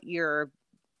got your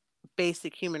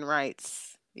basic human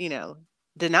rights,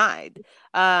 denied.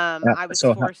 I was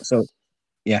So forced.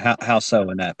 yeah. How so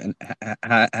in that? And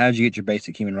how did you get your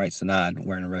basic human rights denied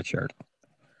wearing a red shirt?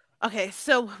 Okay,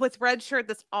 so with red shirt,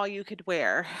 that's all you could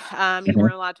wear. You Hmm.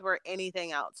 weren't allowed to wear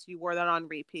anything else. You wore that on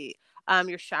repeat.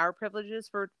 Your shower privileges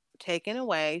were taken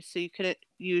away, so you couldn't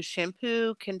use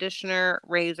shampoo, conditioner,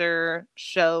 razor,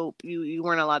 soap. You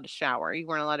weren't allowed to shower. You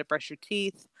weren't allowed to brush your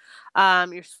teeth.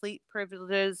 Your sleep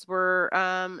privileges were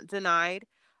denied.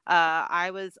 I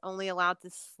was only allowed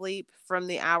to sleep from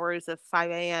the hours of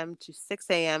 5 a.m. to 6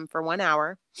 a.m. for 1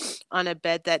 hour on a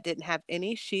bed that didn't have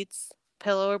any sheets,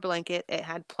 pillow, or blanket. It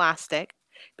had plastic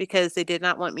because they did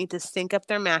not want me to stink up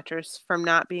their mattress from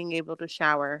not being able to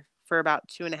shower for about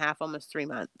 2.5, almost 3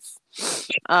 months.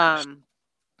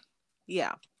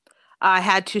 Yeah. I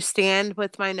had to stand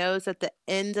with my nose at the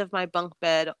end of my bunk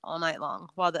bed all night long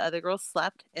while the other girls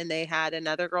slept, and they had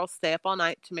another girl stay up all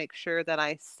night to make sure that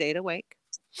I stayed awake.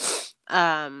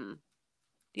 Um,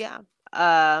 yeah.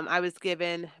 I was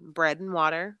given bread and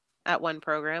water at one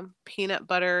program, peanut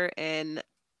butter and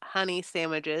honey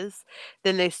sandwiches.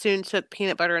 Then they soon took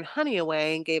peanut butter and honey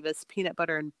away and gave us peanut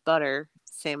butter and butter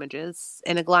sandwiches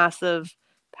and a glass of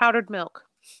powdered milk.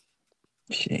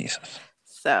 Jesus.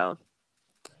 So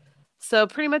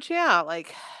pretty much, yeah,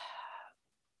 like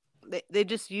they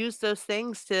just use those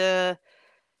things to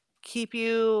keep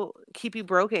you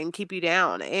broken, keep you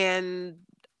down. And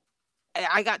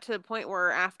I got to the point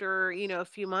where after, a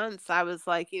few months, I was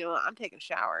like, I'm taking a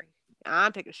shower.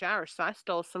 I'm taking a shower. So I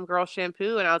stole some girl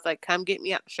shampoo and I was like, come get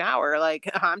me out the shower.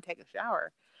 Like, I'm taking a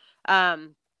shower.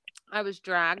 I was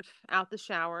dragged out the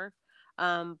shower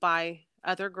by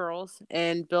other girls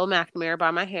and Bill McNamara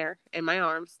by my hair and my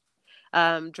arms,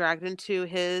 dragged into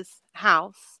his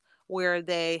house where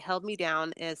they held me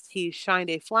down as he shined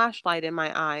a flashlight in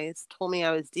my eyes, told me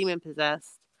I was demon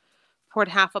possessed, poured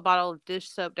half a bottle of dish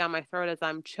soap down my throat as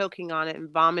I'm choking on it and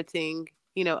vomiting,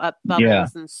 up Yeah.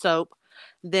 bubbles and soap.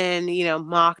 Then,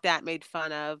 mocked at, made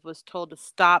fun of, was told to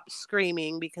stop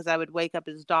screaming because I would wake up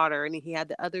his daughter. And he had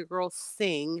the other girls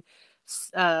sing,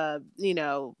 songs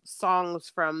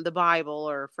from the Bible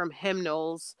or from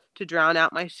hymnals to drown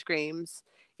out my screams.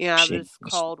 I was Jesus.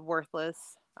 called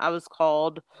worthless. I was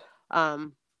called,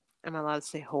 am I allowed to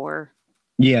say whore?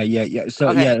 Yeah. So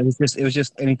Okay. yeah, it was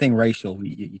just anything racial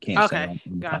you can't say Okay. on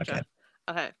the podcast. Gotcha.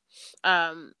 Okay.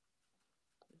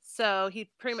 So he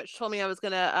pretty much told me I was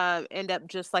going to end up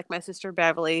just like my sister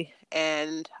Beverly.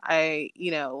 And I,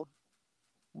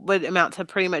 would amount to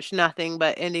pretty much nothing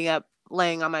but ending up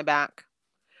laying on my back.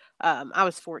 I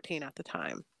was 14 at the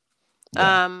time.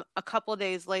 Yeah. A couple of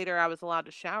days later, I was allowed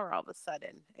to shower all of a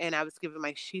sudden. And I was given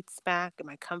my sheets back and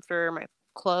my comforter, my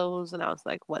clothes. And I was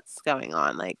like, what's going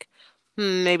on? Like,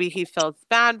 maybe he felt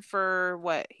bad for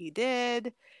what he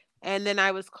did. And then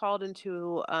I was called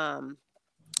into,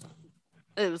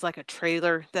 it was like a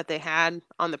trailer that they had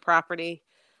on the property.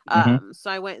 Mm-hmm.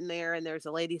 So I went in there and there's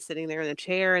a lady sitting there in a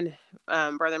chair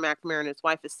and Brother McNamara and his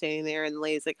wife is standing there and the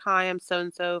lady's like, hi, I'm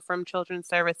so-and-so from Children's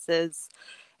Services.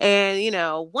 And,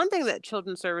 one thing that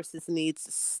Children's Services needs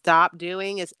to stop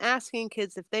doing is asking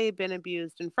kids if they've been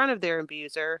abused in front of their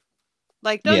abuser.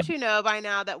 Like, Yeah. don't you know by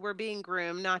now that we're being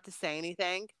groomed not to say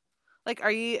anything? Like,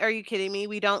 are you kidding me?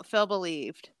 We don't feel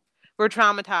believed. We're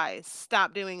traumatized.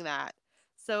 Stop doing that.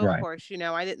 So of Right. course,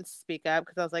 I didn't speak up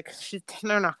because I was like,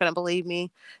 they're not going to believe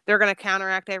me. They're going to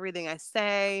counteract everything I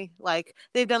say. Like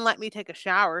they've done let me take a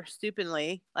shower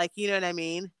stupidly. Like, you know what I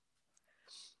mean?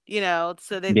 So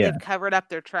Yeah. they've covered up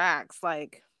their tracks.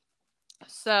 Like,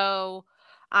 so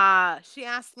she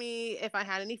asked me if I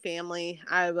had any family.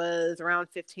 I was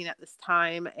around 15 at this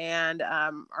time and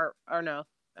or no,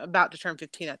 about to turn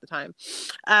 15 at the time.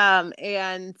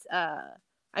 And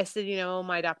I said,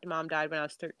 my adopted mom died when I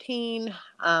was 13.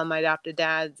 My adopted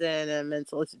dad's in a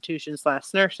mental institution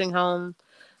 / nursing home.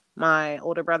 My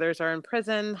older brothers are in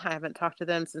prison. I haven't talked to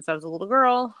them since I was a little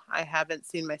girl. I haven't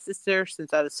seen my sister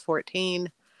since I was 14.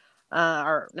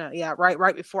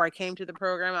 Right before I came to the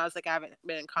program, I was like, I haven't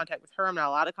been in contact with her. I'm not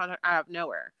allowed to contact. I have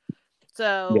nowhere. Yeah.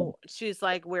 So she's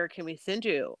like, where can we send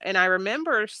you? And I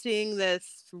remember seeing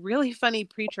this really funny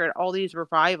preacher at all these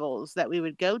revivals that we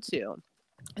would go to.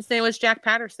 His name was Jack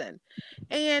Patterson.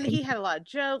 And he had a lot of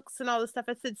jokes and all this stuff.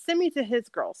 I said, send me to his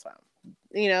girls' home.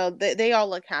 They all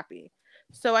look happy.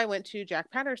 So I went to Jack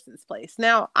Patterson's place.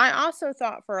 Now, I also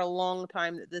thought for a long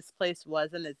time that this place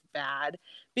wasn't as bad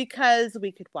because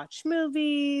we could watch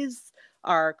movies,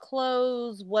 our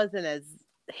clothes wasn't as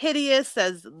hideous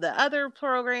as the other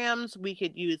programs. We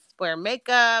could wear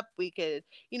makeup, we could,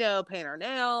 paint our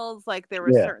nails, like there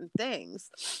were Yeah. certain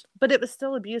things. But it was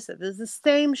still abusive. It was the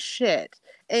same shit.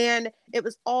 And it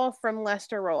was all from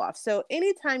Lester Roloff. So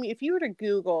anytime, if you were to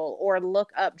Google or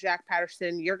look up Jack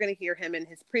Patterson, you're going to hear him in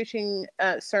his preaching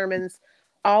sermons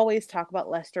always talk about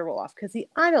Lester Roloff because he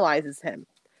idolizes him.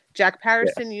 Jack Yeah.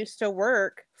 Patterson used to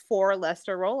work for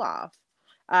Lester Roloff.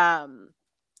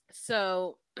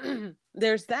 So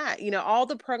there's that. All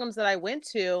the programs that I went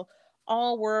to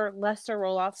all were Lester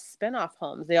Roloff spinoff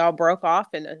homes. They all broke off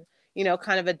and,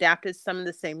 kind of adapted some of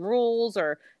the same rules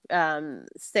or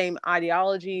same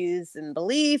ideologies and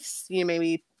beliefs.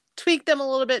 Maybe tweaked them a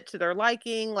little bit to their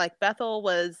liking. Like Bethel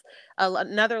was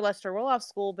another Lester Roloff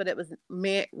school, but it was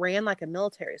ran like a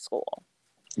military school.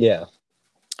 Yeah.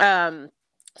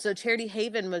 So Charity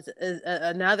Haven was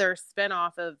another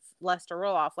spinoff of Lester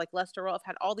Roloff. Like Lester Roloff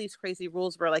had all these crazy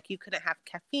rules where like you couldn't have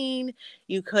caffeine,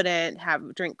 you couldn't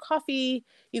drink coffee,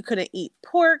 you couldn't eat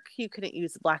pork, you couldn't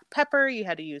use black pepper, you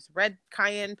had to use red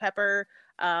cayenne pepper.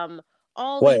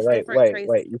 All these different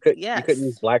crazy. You couldn't use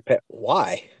Yes. black pepper.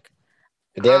 Why?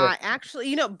 Did they ever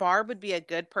Actually, Barb would be a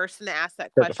good person to ask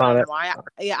that have to question find on it? why.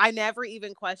 I never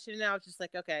even questioned it. I was just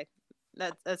like, okay,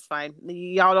 that's fine.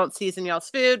 Y'all don't season y'all's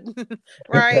food,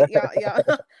 right?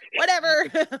 Y'all, whatever.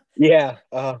 Yeah.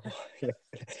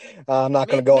 I'm not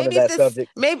going to go into that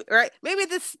subject. Maybe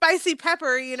this spicy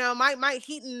pepper, might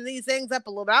heaten these things up a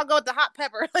little bit. I'll go with the hot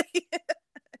pepper.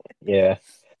 Yeah.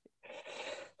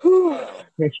 So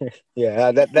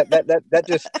Yeah, that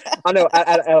just, I know,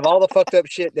 out of all the fucked up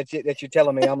shit that you're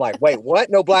telling me, I'm like, wait,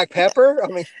 what? No black pepper? I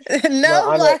mean,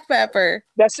 no I know black pepper.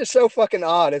 that's just so fucking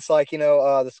odd. It's like,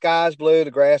 the sky's blue,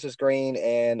 the grass is green,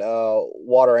 and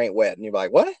water ain't wet, and you're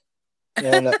like, what?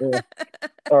 And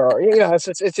or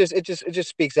it just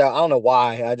speaks out. I don't know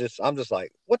why. I'm just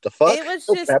like, what the fuck? No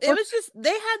It pepper? was just they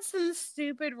had some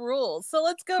stupid rules. So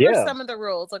let's go over Yeah, some of the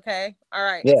rules, okay? All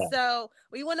right. yeah, So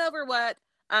we went over what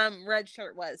red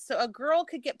shirt was. So a girl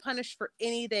could get punished for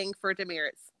anything for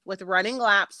demerits, with running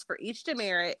laps for each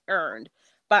demerit earned,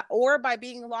 or by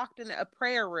being locked in a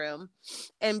prayer room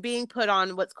and being put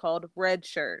on what's called red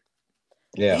shirt.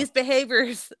 yeah, These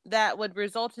behaviors that would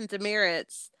result in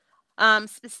demerits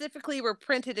specifically were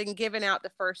printed and given out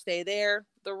the first day there.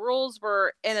 The rules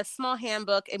were in a small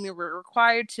handbook, and we were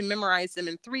required to memorize them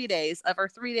in 3 days of our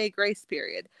 3-day grace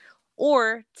period,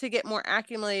 or to get more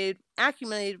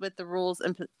accumulated with the rules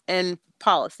and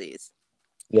policies.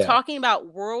 yeah. Talking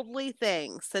about worldly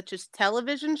things such as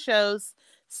television shows,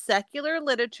 secular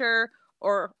literature,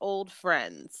 or old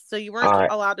friends. So you All weren't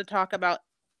right, allowed to talk about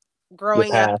the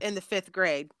growing up past. in the 5th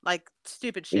grade, like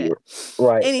stupid You're shit,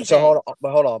 right. So anything.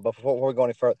 hold on, before we go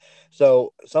any further.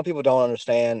 So some people don't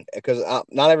understand because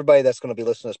not everybody that's going to be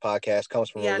listening to this podcast comes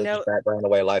from a Yeah, religious no, background, the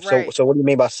way of life. So right. what do you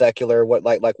mean by secular? What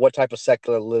like what type of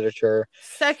secular literature?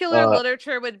 Secular Uh,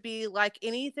 literature would be like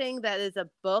anything that is a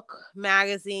book,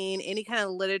 magazine, any kind of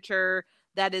literature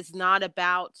that is not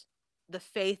about the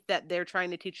faith that they're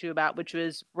trying to teach you about, which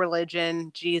was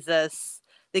religion, Jesus,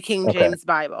 the King okay. James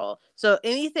Bible. So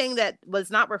anything that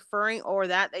was not referring or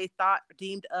that they thought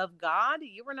deemed of God,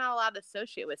 you were not allowed to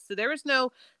associate with. So there was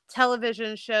no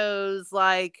television shows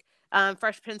like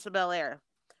Fresh Prince of Bel Air.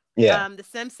 Yeah. The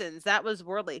Simpsons, that was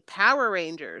worldly. Power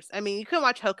Rangers. I mean, you can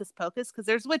watch Hocus Pocus because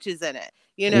there's witches in it.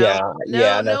 Yeah.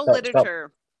 Yeah. I know. No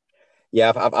literature.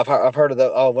 Yeah, I've heard of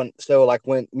the like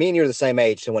when me and you are the same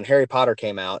age, so when Harry Potter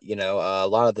came out, a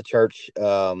lot of the church,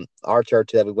 our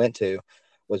church that we went to,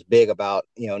 was big about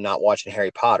not watching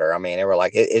Harry Potter. I mean, they were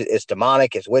like, it's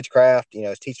demonic, it's witchcraft,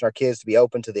 it's teaching our kids to be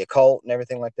open to the occult and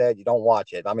everything like that. You don't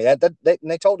watch it. I mean,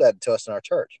 they told that to us in our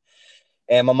church,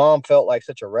 and my mom felt like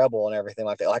such a rebel and everything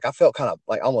like that. Like I felt kind of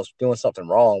like almost doing something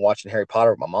wrong watching Harry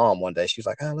Potter with my mom one day. She was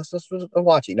like, oh, let's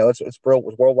watch it. It's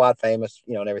worldwide famous,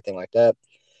 and everything like that.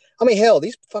 I mean, hell,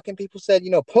 these fucking people said,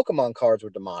 Pokemon cards were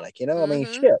demonic. I mean,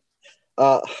 Mm-hmm. shit.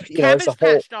 It's a Cabbage whole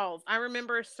Patch Dolls. I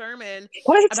remember a sermon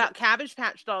what? about Cabbage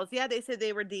Patch Dolls. Yeah, they said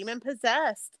they were demon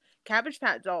possessed Cabbage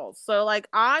Patch Dolls. So, like,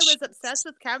 I was obsessed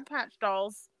with Cabbage Patch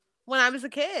Dolls when I was a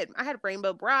kid. I had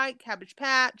Rainbow Bright, Cabbage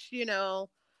Patch, Yeah,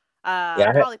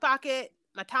 Polly Pocket,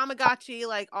 my Tamagotchi.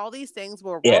 Like, all these things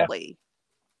were yeah. worldly.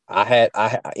 I had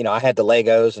the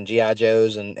Legos and GI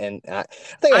Joes I think I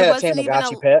I had a wasn't even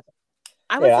Tamagotchi a pet.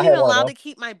 I Yeah, I wasn't had even one of allowed those. to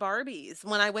keep my Barbies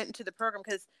when I went into the program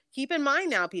because keep in mind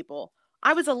now, people,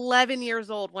 I was 11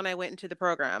 years old when I went into the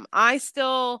program. I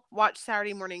still watch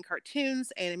Saturday morning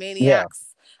cartoons, Yeah,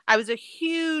 Animaniacs. I was a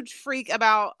huge freak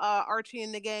about Archie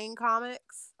and the Gang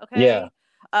comics. yeah.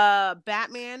 Okay.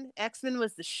 Batman, X-Men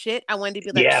was the shit. I wanted to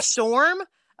be like Yes. Storm.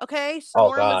 Okay. Oh Storm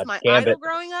was God, my idol Gambit.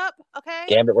 growing up. Okay.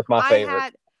 Gambit was my I favorite.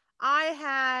 had I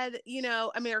had,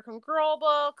 American Girl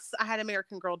books. I had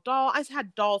American Girl doll. I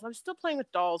had dolls. I was still playing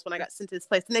with dolls when I got sent to this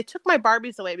place. And they took my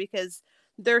Barbies away because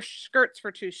their skirts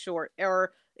were too short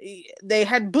or they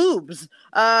had boobs.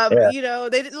 Yeah.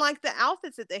 They didn't like the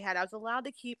outfits that they had. I was allowed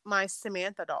to keep my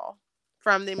Samantha doll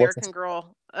from the What's this? American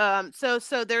Girl.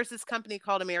 So there's this company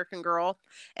called American Girl,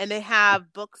 and they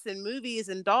have books and movies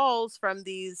and dolls from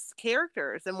these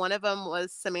characters. And one of them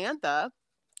was Samantha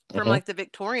from Hmm. like the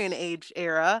Victorian age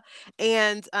era.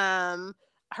 And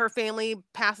her family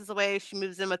passes away. She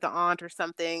moves in with the aunt or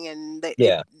something, and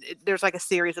Yeah. there's like a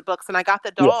series of books. And I got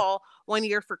the Yeah. doll one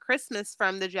year for Christmas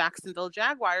from the Jacksonville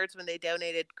Jaguars when they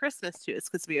donated Christmas to us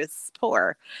because we was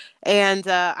poor. And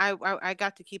I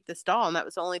got to keep this doll, and that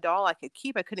was the only doll I could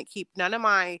keep. I couldn't keep none of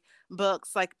my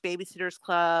books like Babysitter's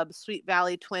Club, Sweet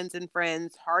Valley Twins and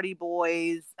Friends, Hardy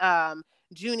Boys,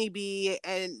 Junie B,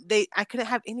 and I couldn't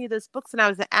have any of those books, and I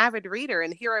was an avid reader,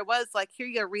 and here I was like, here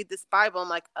you go, read this Bible. I'm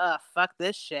like, fuck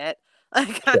this shit.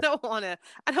 Like, I don't want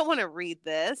to read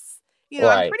this. I'm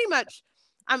Right. pretty much,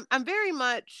 I'm very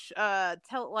much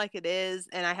tell it like it is,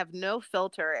 and I have no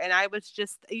filter. And I was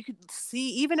just, you could see,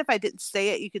 even if I didn't say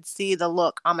it, you could see the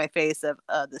look on my face of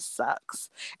this sucks.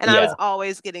 And I was Yeah.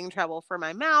 always getting trouble for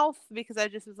my mouth because I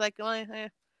just was like, well,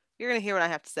 you're gonna hear what I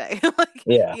have to say. Like,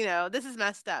 Yeah. this is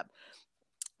messed up.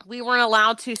 We weren't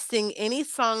allowed to sing any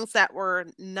songs that were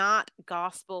not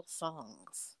gospel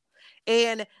songs.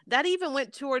 And that even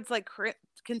went towards like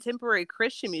contemporary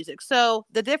Christian music. So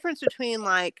the difference between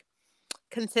like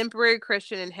contemporary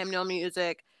Christian and hymnal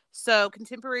music. So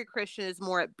contemporary Christian is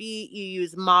more upbeat. You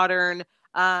use modern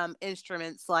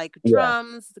instruments like Yeah.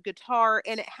 drums, the guitar,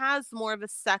 and it has more of a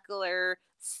secular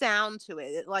sound to it.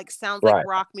 It like sounds like Right.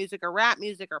 rock music or rap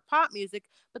music or pop music,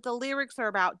 but the lyrics are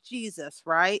about Jesus,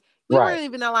 right? We Right. weren't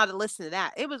even allowed to listen to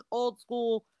that. It was old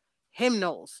school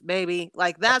hymnals, baby.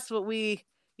 Like that's what we,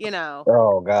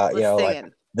 Oh God. was Like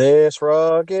singing. this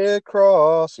rugged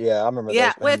cross. Yeah, I remember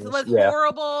Yeah, those with hymns. with Yeah.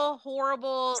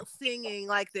 horrible singing.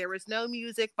 Like there was no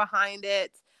music behind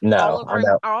it. No, I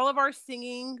know. All of our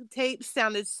singing tapes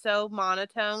sounded so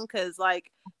monotone because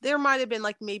like there might have been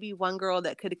like maybe one girl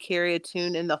that could carry a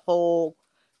tune in the whole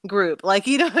group. Like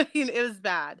it was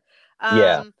bad.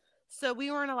 Yeah. So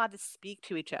we weren't allowed to speak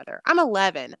to each other. I'm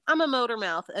 11. I'm a motor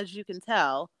mouth, as you can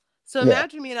tell. So Yeah.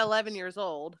 imagine me at 11 years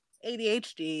old,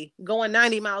 ADHD, going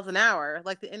 90 miles an hour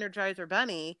like the Energizer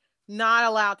Bunny, not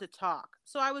allowed to talk.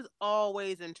 So I was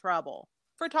always in trouble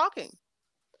for talking.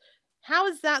 How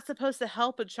is that supposed to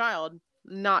help a child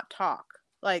not talk?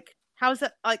 Like, how is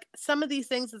that? Like, some of these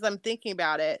things, as I'm thinking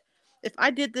about it, if I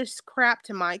did this crap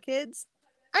to my kids,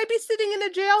 I'd be sitting in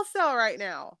a jail cell right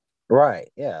now.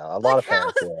 Right. Yeah. A lot Like, of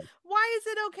parents. Yeah. why is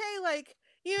it okay? Like,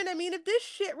 you know what I mean? If this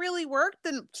shit really worked,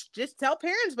 then just tell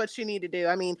parents what you need to do.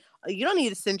 I mean, you don't need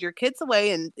to send your kids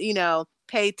away and,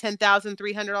 pay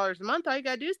 $10,300 a month. All you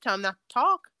got to do is tell them not to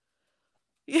talk.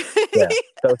 Yeah.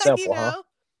 So you simple, huh? know?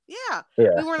 Yeah. We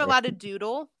Yeah. weren't allowed to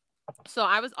doodle. So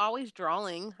I was always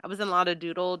drawing. I was in a lot of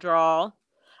doodle, draw,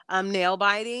 nail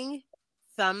biting,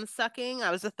 thumb sucking.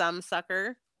 I was a thumb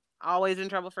sucker. Always in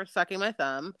trouble for sucking my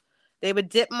thumb. They would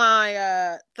dip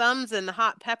my thumbs in the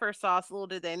hot pepper sauce. Little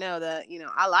did they know that,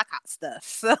 I like hot stuff.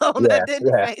 So Yeah. that didn't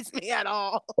Yeah. faze me at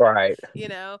all. Right. You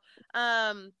know?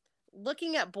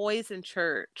 Looking at boys in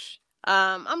church.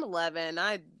 I'm 11.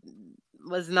 I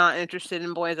was not interested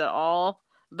in boys at all.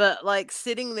 But like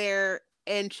sitting there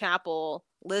in chapel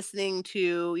listening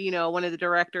to, one of the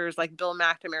directors like Bill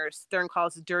McNamara Stern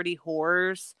calls dirty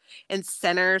whores and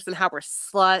sinners and how we're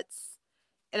sluts.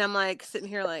 And I'm like sitting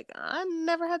here like I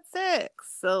never had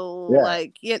sex. So Yeah.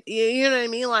 like you know what I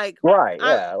mean? Like Right.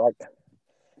 I Yeah. Like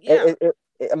yeah.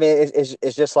 I mean,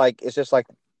 it's just like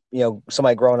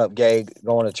somebody growing up gay,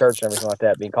 going to church and everything like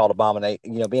that, being called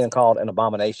abomination. Being called an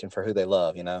abomination for who they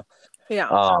love. Yeah.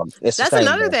 It's the That's same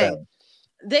another damn thing. thing.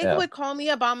 They Yeah. would call me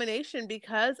abomination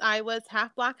because I was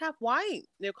half black, half white.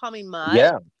 They would call me mutt,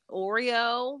 Yeah.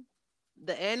 Oreo,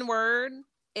 the N word,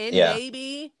 N Yeah.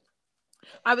 baby.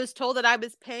 I was told that I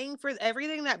was paying for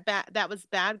everything that was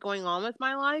bad going on with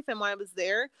my life, and why I was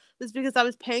there was because I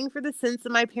was paying for the sins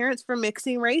of my parents for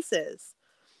mixing races.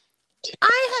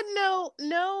 I had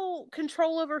no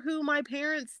control over who my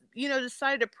parents,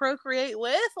 decided to procreate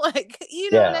with. Like,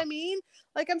 you know what Yeah. I mean?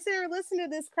 Like, I'm sitting here listening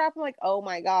to this crap. I'm like, oh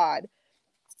my God.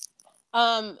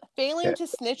 Failing Yeah. to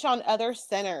snitch on other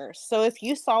sinners. So if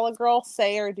you saw a girl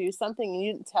say or do something and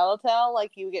you didn't tell,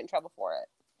 like you would get in trouble for it.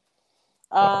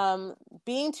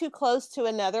 Being too close to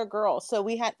another girl. So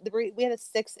we had a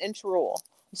 6-inch rule.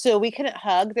 So we couldn't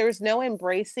hug. There was no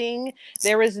embracing.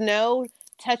 There was no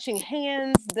touching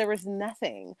hands. There was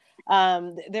nothing.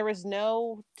 There was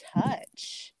no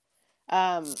touch.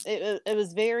 It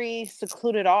was very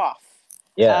secluded off.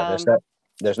 Yeah. There's no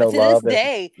To this love. There's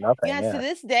day, nothing. yeah, to Yeah.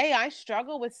 this day, I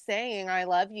struggle with saying I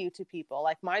love you to people.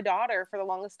 Like my daughter, for the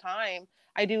longest time,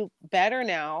 I do better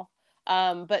now.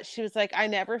 But she was like, I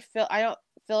don't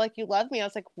feel like you love me. I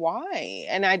was like, why?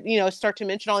 And I, start to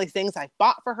mention all these things I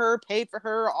bought for her, paid for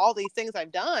her, all these things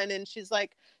I've done. And she's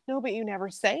like, no, but you never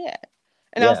say it.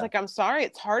 And I was Yeah. like, I'm sorry.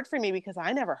 It's hard for me because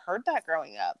I never heard that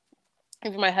growing up.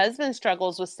 Even my husband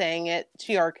struggles with saying it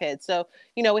to our kids. So,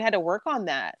 we had to work on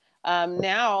that.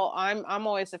 Now I'm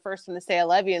always the first one to say I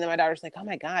love you, and then my daughter's like, "Oh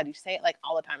my God, you say it like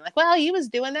all the time." I'm like, well, he was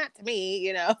doing that to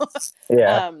me.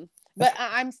 Yeah. But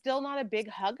I'm still not a big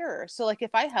hugger. So like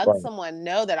if I hug Right. someone,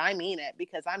 know that I mean it,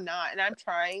 because I'm not, and I'm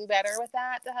trying better with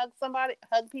that, to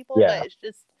hug people, but Yeah. it's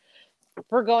just,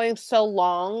 we're going so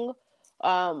long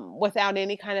without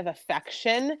any kind of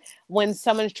affection. When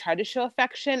someone's tried to show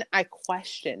affection, I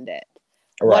questioned it.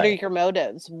 What are Right. your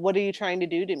motives? What are you trying to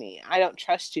do to me? I don't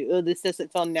trust you. Oh, this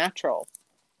doesn't feel natural.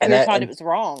 And We were that taught it was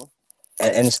wrong.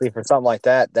 and see, for something like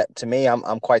that, that to me,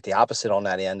 I'm quite the opposite on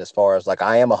that end, as far as like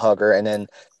I am a hugger, and then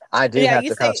I do Yeah, have you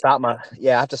to kind of say, stop I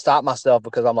have to stop myself,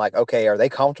 because I'm like, okay, are they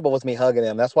comfortable with me hugging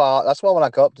them? That's why when I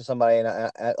go up to somebody, and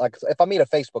like if I meet a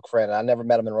Facebook friend and I never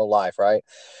met them in real life, right?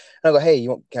 And I go, hey, you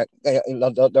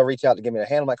want? They'll reach out to give me a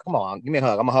hand. I'm like, come on, give me a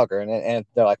hug. I'm a hugger, and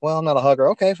they're like, well, I'm not a hugger.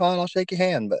 Okay, fine, I'll shake your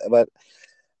hand, but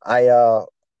I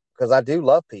because I do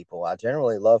love people. I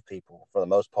generally love people for the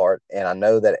most part, and I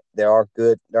know that there are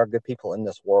good people in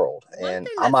this world, one and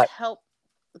thing I that's might helped.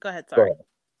 Go ahead, go sorry. ahead.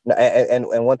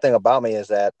 No, and one thing about me is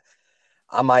that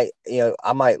I might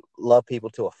love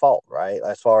people to a fault, right?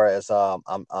 As far as I'm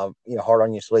hard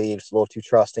on your sleeves, a little too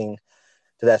trusting,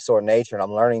 to that sort of nature, and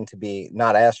I'm learning to be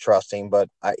not as trusting, but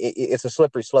it's a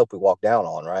slippery slope we walk down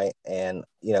on, right? And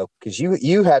because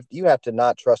you have to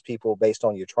not trust people based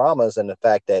on your traumas and the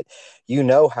fact that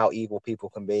how evil people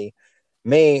can be.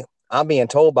 Me, I'm being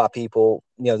told by people,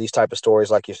 these type of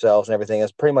stories like yourselves and everything,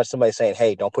 is pretty much somebody saying,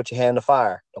 hey, don't put your hand in the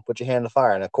fire, don't put your hand in the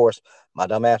fire. And of course, my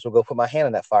dumb ass will go put my hand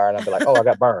in that fire, and I'll be like, oh, I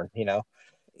got burned. So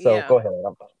Yeah. go ahead.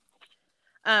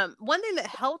 One thing that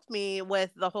helped me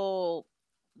with the whole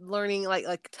learning,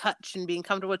 like touch and being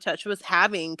comfortable with touch, was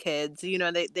having kids.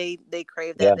 They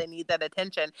crave that, Yeah. they need that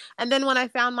attention. And then when I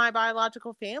found my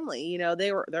biological family,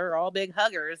 they're all big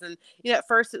huggers. And at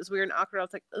first it was weird and awkward. I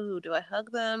was like, oh, do I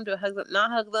hug them, do I hug them, not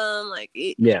hug them, like,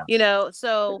 Yeah.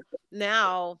 so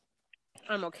now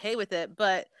I'm okay with it.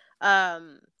 But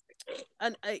um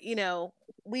and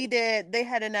they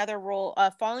had another rule: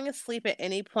 falling asleep at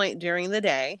any point during the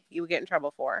day you would get in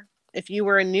trouble for. If you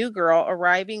were a new girl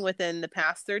arriving within the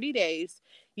past 30 days,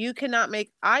 you cannot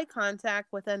make eye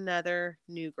contact with another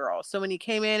new girl. So when you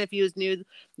came in, if you was new,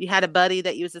 you had a buddy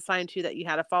that you was assigned to that you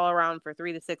had to follow around for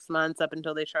 3 to 6 months up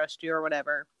until they trust you or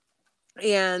whatever.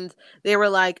 And they were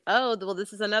like, oh, well,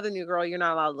 this is another new girl, you're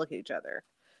not allowed to look at each other.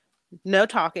 No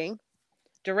talking.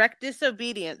 Direct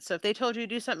disobedience. So if they told you to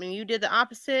do something and you did the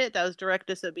opposite, that was direct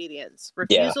disobedience. Yeah.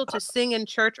 Refusal to sing in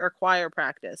church or choir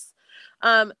practice.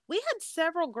 We had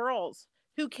several girls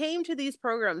who came to these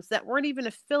programs that weren't even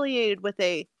affiliated with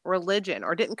a religion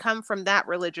or didn't come from that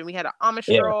religion. We had an Amish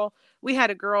Yeah. girl. We had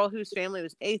a girl whose family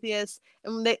was atheist,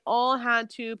 and they all had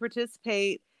to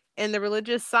participate in the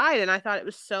religious side. And I thought it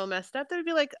was so messed up. There'd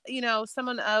be like,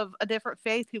 someone of a different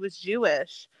faith who was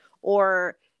Jewish,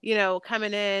 or,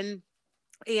 coming in,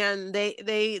 and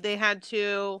they had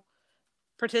to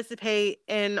participate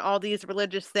in all these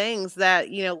religious things that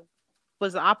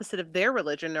was the opposite of their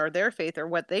religion or their faith or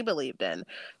what they believed in.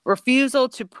 Refusal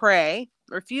to pray,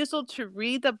 refusal to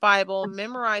read the Bible,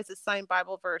 memorize assigned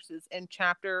Bible verses and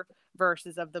chapter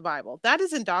verses of the Bible. That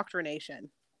is indoctrination.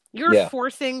 You're Yeah.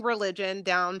 forcing religion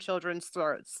down children's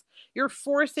throats. You're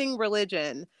forcing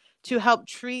religion to help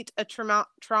treat a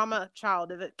trauma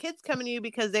child. If a kid's coming to you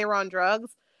because they were on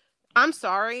drugs, I'm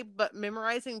sorry, but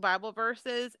memorizing Bible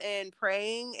verses and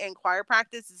praying and choir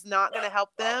practice is not going to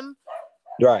help them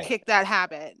Right. kick that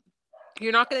habit.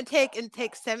 You're not going to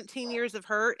take 17 years of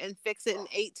hurt and fix it in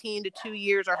 18 to 2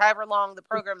 years or however long the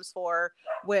program's for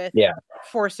with Yeah.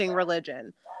 forcing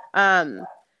religion. Um,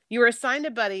 you were assigned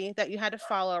a buddy that you had to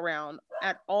follow around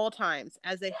at all times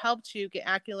as they helped you get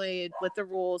acclimated with the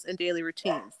rules and daily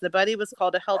routines. The buddy was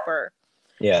called a helper.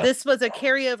 Yeah. This was a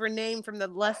carryover name from the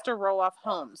Lester Roloff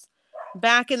homes.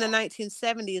 Back in the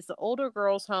 1970s, the older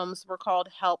girls' homes were called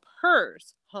Help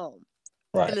Hers Home.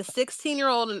 Right. And the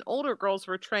 16-year-old and older girls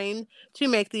were trained to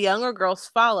make the younger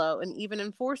girls follow and even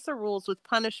enforce the rules with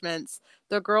punishments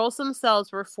the girls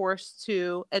themselves were forced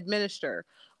to administer.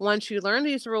 Once you learn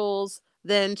these rules,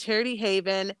 then Charity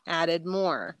Haven added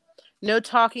more. No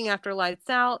talking after lights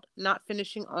out, not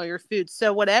finishing all your food.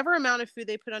 So whatever amount of food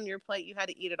they put on your plate, you had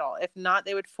to eat it all. If not,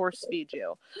 they would force feed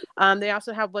you. They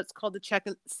also have what's called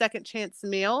the second chance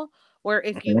meal, where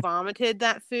if you Mhm. vomited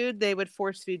that food, they would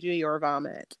force feed you your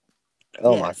vomit.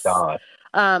 Oh my Yes. God.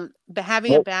 But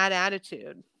having a Well, bad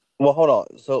attitude. well, hold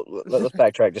on. So let's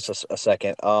backtrack just a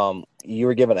second. You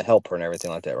were given a helper and everything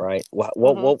like that, right? What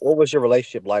what Mm-hmm. what, what was your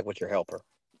relationship like with your helper?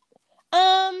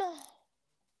 Um,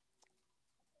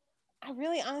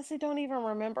 really honestly don't even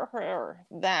remember her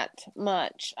that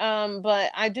much.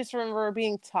 But I just remember her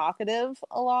being talkative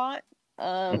a lot.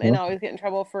 And Mm-hmm. always get in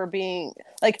trouble for being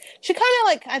like, she kind of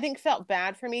like, I think felt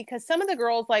bad for me because some of the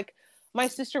girls, like my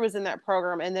sister was in that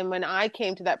program. And then when I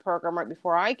came to that program right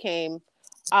before I came,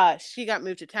 she got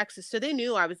moved to Texas. So they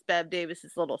knew I was Bev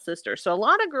Davis's little sister. So a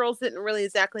lot of girls didn't really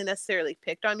exactly necessarily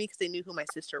picked on me because they knew who my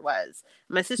sister was.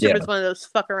 My sister Yeah. was one of those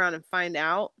fuck around and find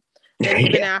out that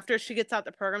even after she gets out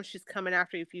the program, she's coming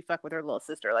after you if you fuck with her little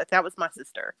sister. Like that was my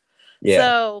sister. Yeah.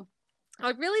 So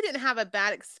I really didn't have a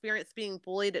bad experience being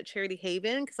bullied at Charity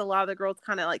Haven because a lot of the girls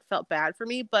kind of like felt bad for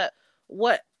me. But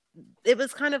what it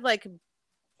was kind of like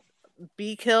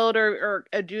be killed or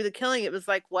do the killing. It was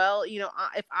like, well,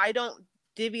 if I don't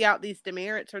divvy out these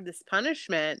demerits or this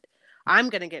punishment, I'm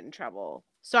going to get in trouble.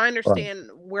 So I Right. understand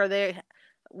where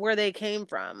they came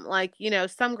from. Like,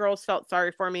 some girls felt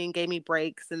sorry for me and gave me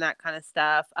breaks and that kind of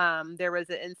stuff. There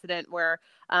was an incident where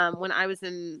when I was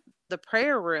in the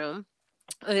prayer room,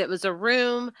 it was a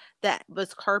room that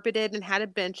was carpeted and had a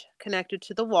bench connected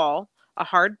to the wall, a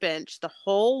hard bench. The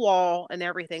whole wall and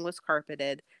everything was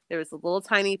carpeted. There was a little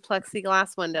tiny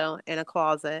plexiglass window and a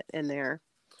closet in there.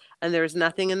 And there was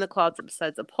nothing in the closet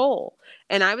besides a pole.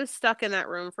 And I was stuck in that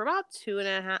room for about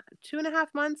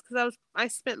 2.5 months because I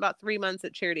spent about 3 months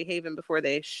at Charity Haven before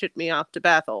they shipped me off to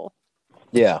Bethel.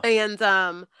 Yeah. And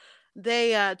I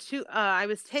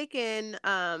was taken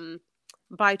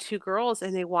by two girls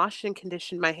and they washed and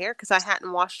conditioned my hair because I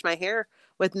hadn't washed my hair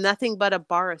with nothing but a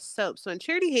bar of soap. So in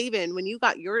Charity Haven, when you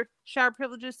got your shower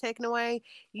privileges taken away,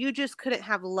 you just couldn't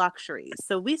have luxuries.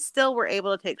 So we still were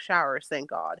able to take showers, thank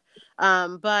God.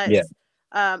 But Yeah.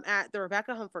 at the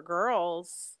Rebecca Home for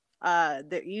Girls,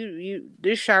 that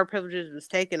this shower privileges was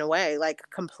taken away, like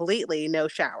completely no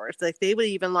showers. Like they would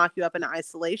even lock you up in an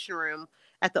isolation room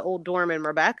at the old dorm in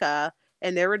Rebecca,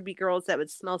 and there would be girls that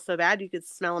would smell so bad you could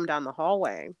smell them down the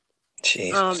hallway.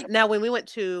 Jesus. Now when we went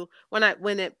to when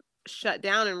it shut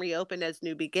down and reopened as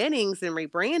New Beginnings and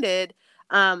rebranded,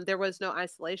 there was no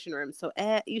isolation room, so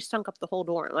you stunk up the whole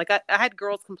dorm. Like I had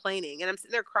girls complaining, and I'm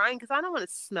sitting there crying because I don't want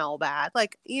to smell bad.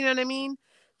 Like you know what I mean?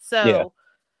 Yeah. So,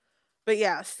 but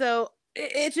yeah, so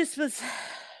it just was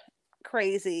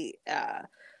crazy.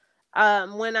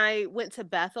 When I went to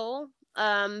Bethel,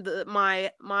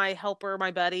 my helper,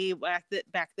 my buddy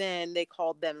back then, they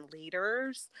called them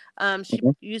leaders. She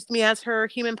Mhm. used me as her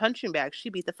human punching bag. She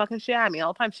beat the fucking shit out of me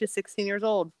all the time. She was 16 years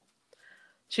old.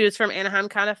 She was from Anaheim,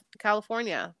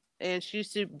 California, and she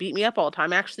used to beat me up all the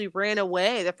time. I actually ran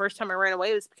away. The first time I ran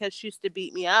away was because she used to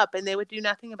beat me up, and they would do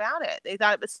nothing about it. They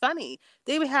thought it was funny.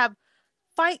 They would have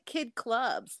fight kid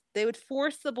clubs. They would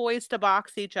force the boys to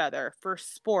box each other for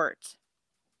sport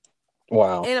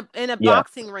Wow. in a Yeah.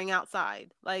 boxing ring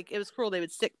outside. Like it was cruel. They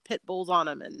would stick pit bulls on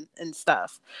them and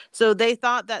stuff. So they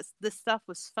thought that this stuff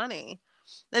was funny.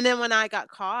 And then when I got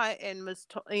caught and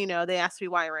they asked me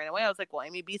why I ran away. I was like, well,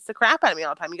 Amy beats the crap out of me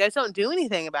all the time. You guys don't do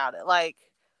anything about it. Like,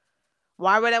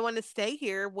 why would I want to stay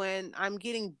here when I'm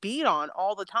getting beat on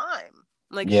all the time?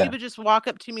 Like she Yeah. would just walk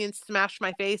up to me and smash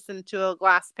my face into a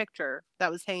glass picture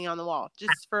that was hanging on the wall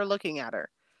just for looking at her.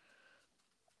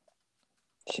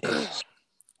 Jesus.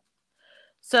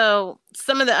 So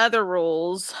some of the other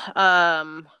rules,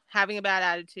 having a bad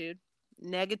attitude,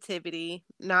 negativity,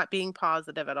 not being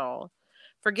positive at all,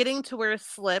 forgetting to wear a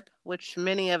slip, which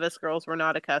many of us girls were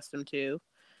not accustomed to.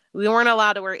 We weren't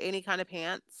allowed to wear any kind of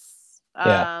pants.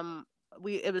 Yeah.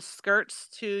 It was skirts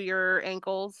to your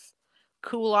ankles,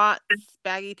 culottes,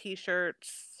 baggy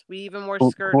t-shirts. We even wore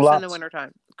skirts in the Culottes.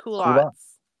 wintertime. Culottes.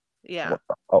 Culottes. Yeah. What?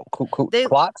 Oh, They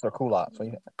clots or culottes?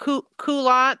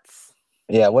 culottes.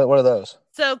 Yeah. What are those?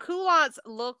 So culottes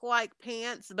look like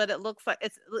pants, but it looks like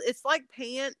it's like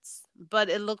pants, but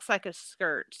it looks like a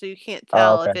skirt. So you can't Oh,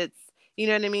 tell okay. if it's you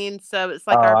know what I mean? So it's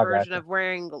like Oh, our I got version you. of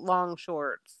wearing long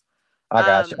shorts. I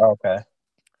got you. Um Okay.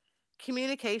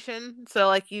 Communication. So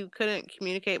like you couldn't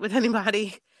communicate with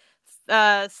anybody.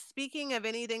 Speaking of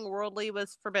anything worldly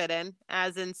was forbidden,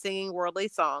 as in singing worldly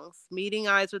songs. Meeting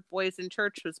eyes with boys in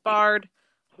church was barred.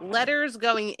 Letters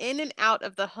going in and out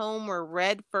of the home were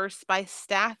read first by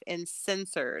staff and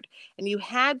censored. And you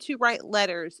had to write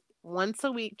letters once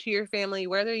a week to your family,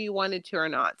 whether you wanted to or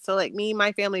not. So, like me,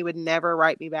 my family would never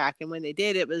write me back. And when they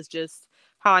did, it was just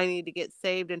how I needed to get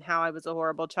saved and how I was a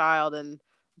horrible child and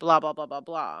blah, blah, blah, blah,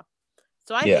 blah.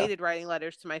 So I Yeah. hated writing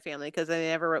letters to my family because they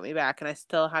never wrote me back and I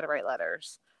still had to write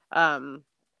letters. Um,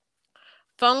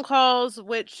 Phone calls,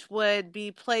 which would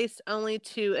be placed only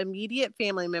to immediate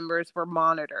family members, were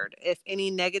monitored. If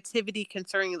any negativity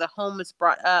concerning the home was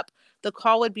brought up, the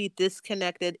call would be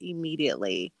disconnected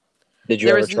immediately. Did you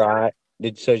There ever was try?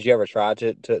 Did you ever try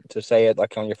to say it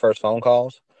like on your first phone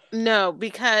calls? No,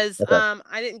 because Okay.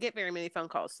 I didn't get very many phone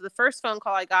calls. So the first phone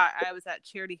call I got, I was at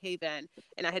Charity Haven,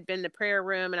 and I had been in the prayer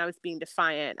room, and I was being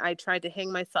defiant. I tried to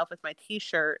hang myself with my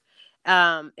T-shirt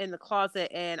in the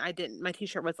closet, and I didn't. My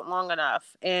T-shirt wasn't long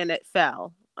enough, and it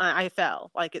fell. I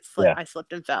fell, like it slipped. Yeah. I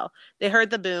slipped and fell. They heard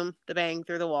the boom, the bang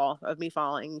through the wall of me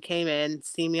falling. Came in,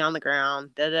 see me on the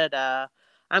ground. Da da da.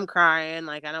 I'm crying,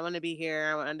 like I don't want to be here.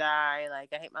 I want to die. Like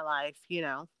I hate my life.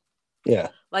 Yeah.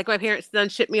 Like my parents done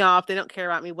ship me off. They don't care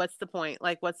about me. What's the point?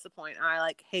 Like, what's the point?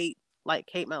 I hate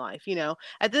my life.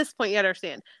 At this point, you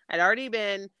understand. I'd already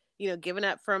been, given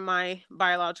up from my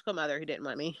biological mother who didn't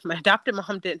want me. My adopted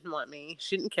mom didn't want me.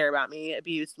 She didn't care about me,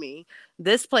 abused me.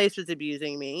 This place was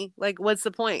abusing me. Like, what's the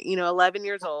point? 11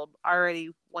 years old, already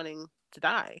wanting to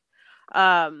die.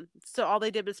 So all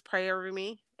they did was pray over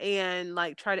me and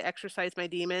like try to exorcise my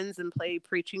demons and play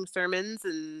preaching sermons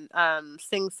and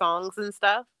sing songs and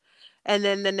stuff. And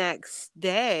then the next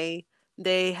day,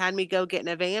 they had me go get in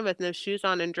a van with no shoes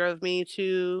on and drove me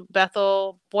to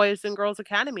Bethel Boys and Girls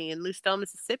Academy in Lucedale,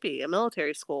 Mississippi, a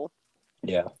military school.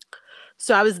 Yeah.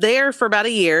 So I was there for about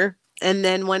a year. And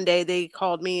then one day they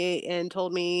called me and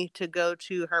told me to go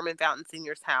to Herman Fountain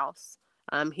Sr.'s house.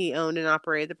 He owned and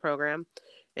operated the program.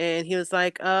 And he was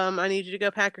like, I need you to go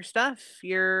pack your stuff.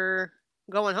 You're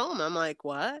going home. I'm like,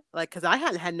 what? Like, because I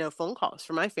hadn't had no phone calls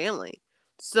from my family.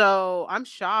 So I'm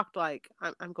shocked. Like,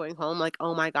 I'm going home. Like,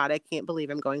 oh my God, I can't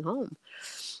believe I'm going home.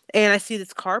 And I see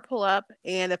this car pull up,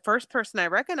 and the first person I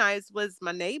recognized was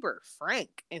my neighbor,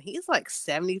 Frank. And he's like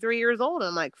 73 years old.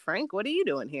 I'm like, Frank, what are you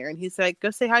doing here? And he's like,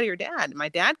 go say hi to your dad. And my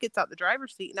dad gets out the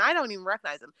driver's seat, and I don't even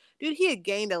recognize him. Dude, he had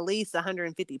gained at least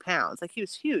 150 pounds. Like, he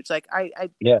was huge. Like, I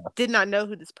Yeah. did not know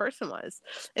who this person was.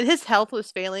 And his health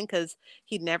was failing because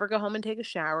he'd never go home and take a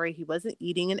shower. He wasn't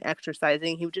eating and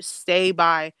exercising. He would just stay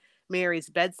by Mary's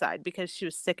bedside because she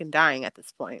was sick and dying at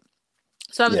this point.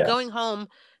 So I was Yeah. going home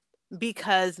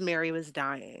because Mary was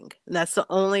dying. And that's the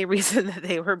only reason that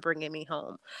they were bringing me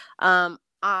home.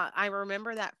 I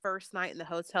remember that first night in the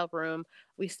hotel room.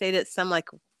 We stayed at some like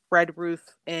Red Roof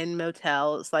Inn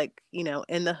motel. It's like,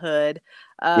 in the hood.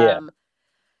 Yeah.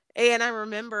 And I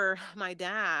remember my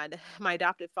dad, my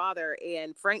adopted father,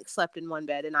 and Frank slept in one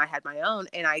bed and I had my own.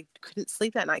 And I couldn't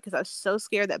sleep that night because I was so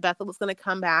scared that Bethel was going to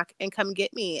come back and come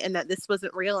get me and that this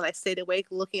wasn't real. And I stayed awake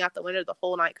looking out the window the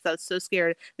whole night because I was so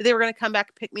scared that they were going to come back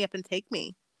and pick me up and take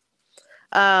me.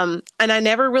 And I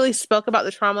never really spoke about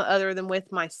the trauma other than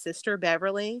with my sister,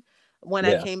 Beverly, when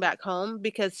I Yeah. came back home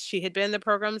because she had been in the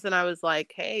programs and I was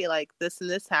like, hey, like this and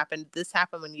this happened. This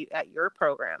happened when you at your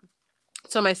program.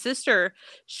 So my sister,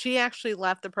 she actually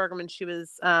left the program and she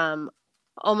was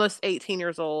almost 18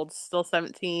 years old, still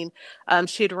 17.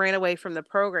 She had ran away from the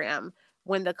program.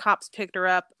 When the cops picked her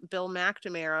up, Bill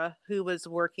McNamara, who was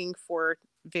working for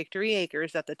Victory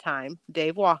Acres at the time,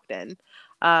 Dave walked in,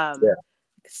 Yeah.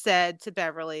 said to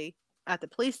Beverly at the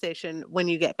police station, when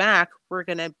you get back, we're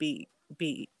going to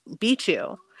beat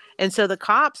you. And so the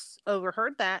cops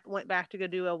overheard that, went back to go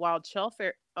do a child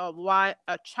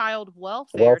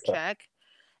welfare Welfare. check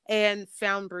and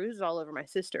found bruises all over my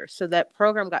sister. So that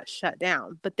program got shut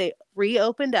down, but they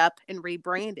reopened up and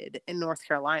rebranded in North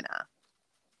Carolina,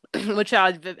 which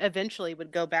I eventually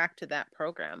would go back to that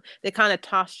program. They kind of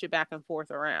tossed you back and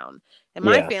forth around. And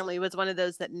my Yeah. family was one of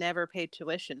those that never paid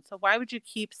tuition. So why would you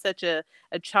keep such a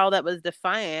child that was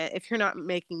defiant if you're not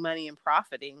making money and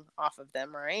profiting off of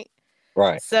them, right?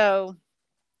 Right. So,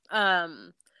 How,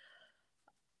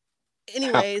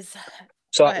 anyways,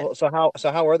 go ahead. so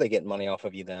how are they getting money off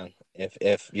of you then?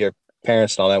 If your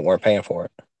parents and all that weren't paying for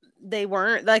it? They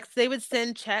weren't like they would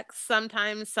send checks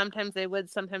sometimes they would,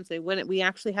 sometimes they wouldn't. We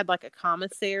actually had like a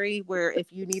commissary where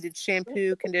if you needed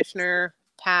shampoo, conditioner,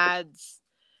 pads,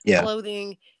 Yeah.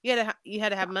 clothing, you had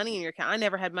to have money in your account. I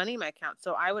never had money in my account,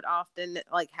 so I would often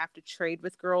like have to trade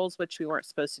with girls, which we weren't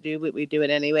supposed to do, but we do it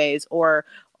anyways. Or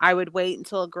I would wait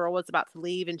until a girl was about to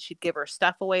leave and she'd give her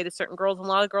stuff away to certain girls, and a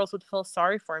lot of girls would feel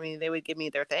sorry for me. They would give me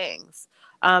their things.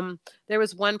 There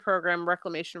was one program,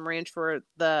 Reclamation Ranch, for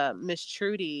the Miss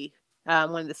Trudy.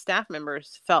 One of the staff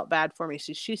members felt bad for me.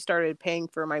 She started paying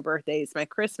for my birthdays, my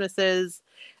Christmases,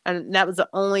 and that was the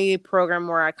only program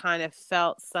where I kind of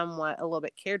felt somewhat a little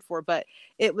bit cared for. But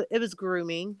it was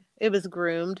grooming. It was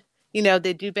groomed.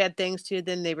 They do bad things to you,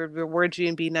 then they would reward you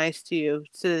and be nice to you,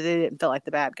 so that they didn't feel like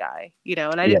the bad guy. And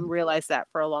I Yeah. didn't realize that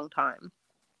for a long time.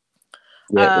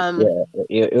 Yeah. Um,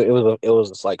 Yeah. It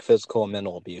was like physical and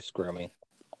mental abuse, grooming.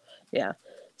 Yeah.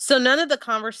 So none of the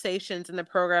conversations in the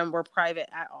program were private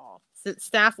at all. Since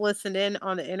staff listened in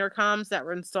on the intercoms that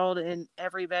were installed in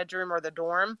every bedroom or the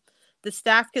dorm, the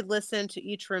staff could listen to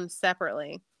each room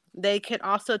separately. They could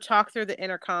also talk through the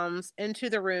intercoms into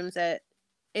the rooms at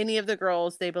any of the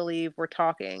girls they believe were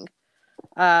talking.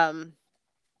 I'm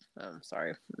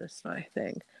sorry, missed my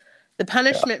thing. The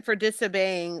punishment for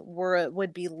disobeying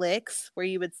would be licks, where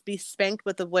you would be spanked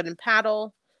with a wooden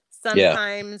paddle. Yeah.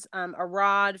 Sometimes a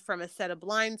rod from a set of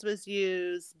blinds was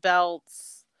used,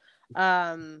 belts,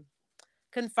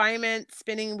 confinement,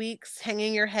 spending weeks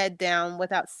hanging your head down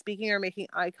without speaking or making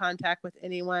eye contact with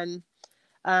anyone.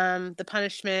 The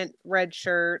punishment, red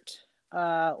shirt,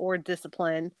 or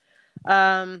discipline.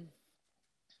 Um,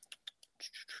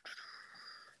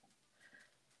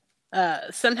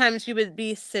 Sometimes you would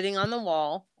be sitting on the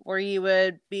wall, or you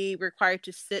would be required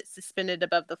to sit suspended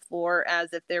above the floor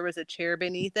as if there was a chair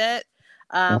beneath it,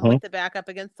 Mm-hmm. with the back up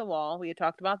against the wall. We had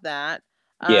talked about that.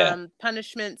 Yeah.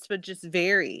 Punishments would just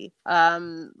vary.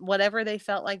 Whatever they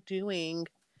felt like doing,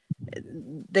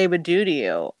 they would do to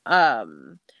you.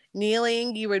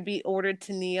 Kneeling, you would be ordered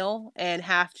to kneel and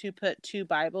have to put 2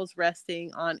 Bibles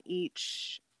resting on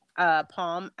each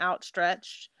palm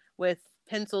outstretched with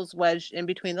pencils wedged in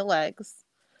between the legs.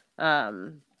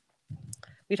 Um,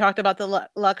 we talked about the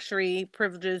luxury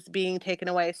privileges being taken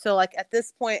away. So, like at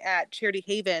this point at Charity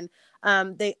Haven,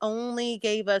 they only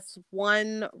gave us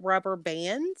 1 rubber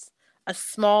band, a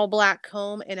small black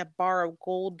comb, and a bar of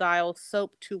gold dial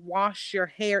soap to wash your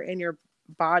hair and your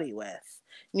body with.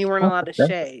 And you weren't allowed to Okay.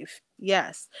 shave.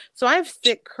 Yes. So I have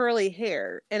thick curly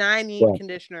hair and I need Right.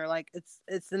 conditioner. Like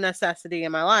it's a necessity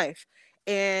in my life.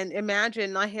 And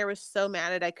imagine my hair was so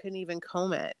matted I couldn't even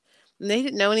comb it. And they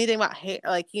didn't know anything about hair.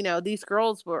 Like, these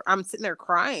girls I'm sitting there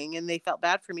crying and they felt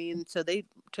bad for me. And so they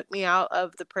took me out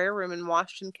of the prayer room and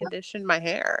washed and conditioned my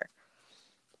hair.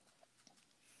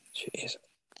 Jeez.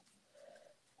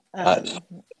 Um,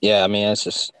 Yeah, I mean, it's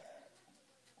just,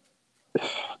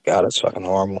 God, it's fucking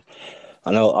horrible.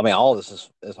 I know. I mean, all of this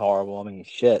is horrible. I mean,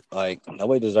 shit. Like,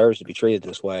 nobody deserves to be treated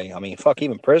this way. I mean, fuck,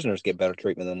 even prisoners get better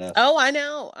treatment than this. oh, I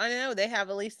know. They have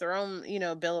at least their own,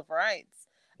 Bill of Rights.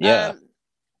 Yeah.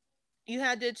 You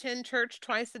had to attend church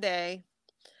twice a day.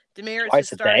 Demerits would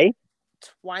Twice a start day?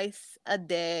 twice a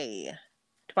day.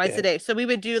 Twice a Yeah. day. So we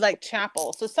would do like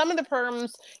chapel. So some of the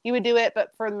programs you would do it,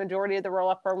 but for the majority of the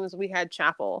roll-up programs, we had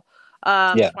chapel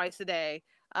Yeah. twice a day.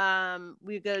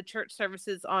 We go to church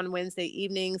services on Wednesday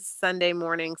evenings, Sunday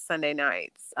mornings, Sunday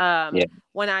nights. Yeah.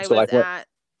 When I So was like what? at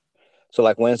So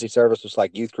like Wednesday service was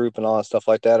like youth group and all that stuff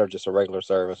like that, or just a regular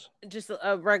service? just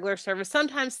a regular service,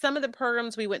 sometimes some of the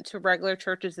programs we went to regular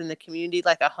churches in the community,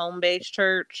 like a home-based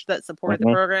church that supported the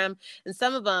Mm-hmm. program, and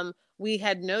some of them we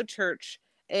had no church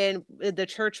and the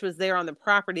church was there on the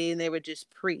property and they would just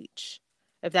preach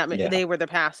if Yeah. they were the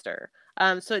pastor.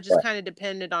 So it just Right. kind of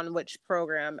depended on which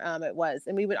program it was.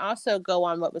 And we would also go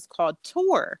on what was called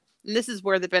tour, and this is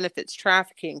where the benefits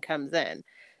trafficking comes in.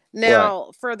 Right.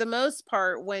 Now, for the most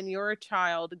part, when you're a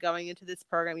child going into this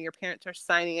program, your parents are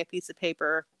signing a piece of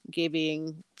paper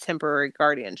giving temporary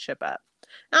guardianship up.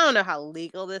 I don't know how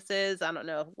legal this is. I don't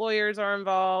know if lawyers are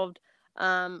involved,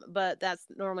 but that's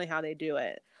normally how they do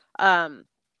it. Um,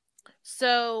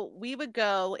 so we would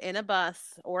go in a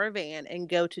bus or a van and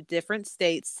go to different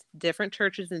states, different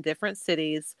churches in different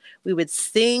cities. We would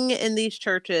sing in these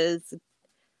churches,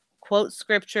 quote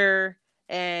scripture,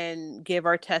 and give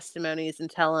our testimonies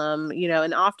and tell them,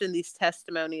 and often these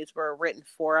testimonies were written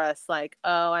for us, like,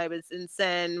 oh, I was in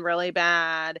sin really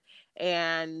bad,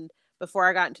 and before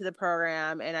I got into the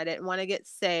program and I didn't want to get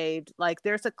saved. Like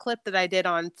there's a clip that I did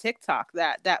on TikTok,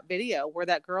 that video where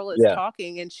that girl is Yeah.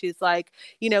 talking and she's like,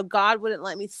 God wouldn't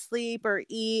let me sleep or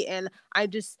eat, and I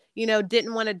just,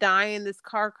 didn't want to die in this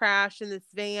car crash in this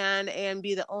van and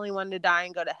be the only one to die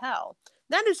and go to hell.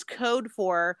 That is code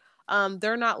for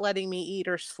they're not letting me eat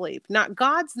or sleep.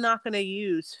 God's not going to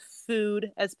use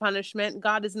food as punishment.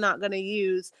 God is not going to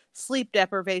use sleep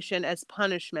deprivation as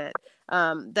punishment.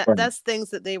 Right. That's things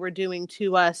that they were doing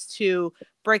to us to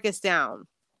break us down.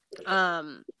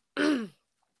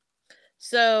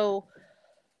 So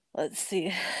let's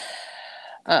see.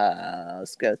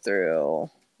 Let's go through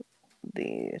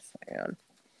these.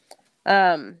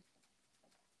 The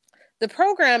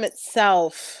program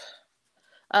itself,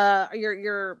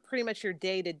 your pretty much your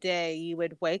day to day, you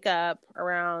would wake up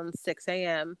around 6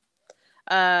 a.m.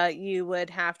 You would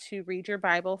have to read your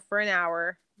Bible for an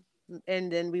hour,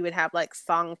 and then we would have like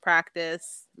song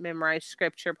practice, memorize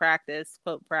scripture practice,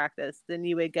 quote practice. Then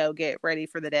you would go get ready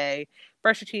for the day,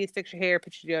 brush your teeth, fix your hair,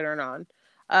 put your deodorant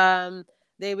on.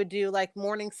 They would do like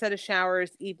morning set of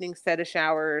showers, evening set of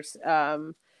showers.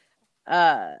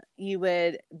 You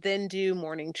would then do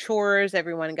morning chores.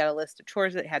 Everyone got a list of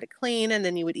chores that they had to clean, and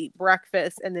then you would eat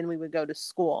breakfast, and then we would go to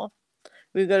school.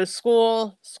 We would go to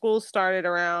school. School started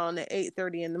around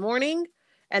 8:30 in the morning,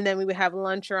 And then we would have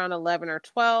lunch around 11 or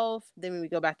 12. Then we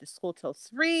would go back to school till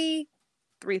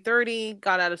 3:30,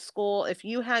 got out of school. If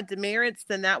you had demerits,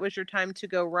 then that was your time to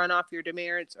go run off your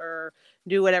demerits or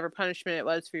do whatever punishment it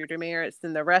was for your demerits.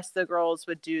 Then the rest of the girls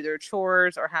would do their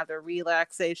chores or have their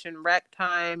relaxation rec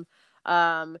time.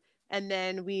 And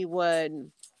then we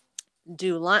would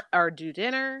do lunch or do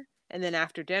dinner. And then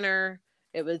after dinner,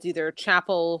 it was either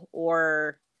chapel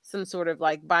or some sort of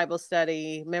like Bible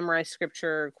study, memorize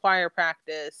scripture, choir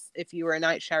practice. If you were a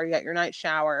night shower, you got your night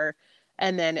shower.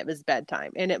 And then it was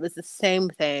bedtime. And it was the same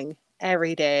thing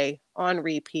every day on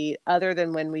repeat, other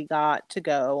than when we got to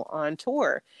go on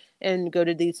tour and go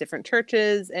to these different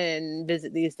churches and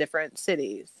visit these different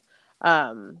cities.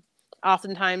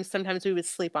 Sometimes we would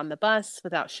sleep on the bus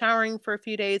without showering for a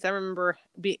few days. I remember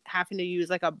having to use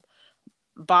like a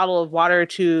bottle of water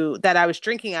that I was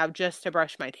drinking out of just to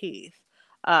brush my teeth.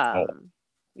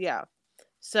 Yeah.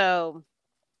 So,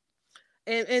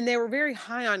 and they were very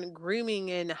high on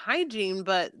grooming and hygiene,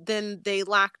 but then we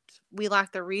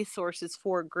lacked the resources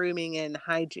for grooming and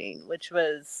hygiene, which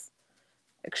was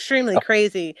extremely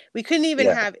crazy. We couldn't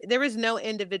even there was no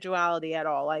individuality at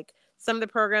all. Like some of the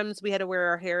programs, we had to wear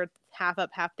our hair half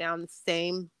up, half down, the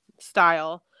same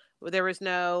style. There was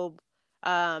no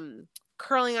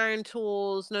curling iron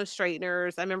tools, no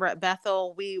straighteners. I remember at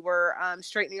Bethel, we were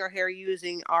straightening our hair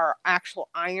using our actual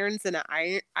irons and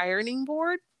an ironing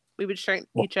board. We would straighten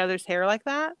each other's hair like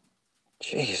that.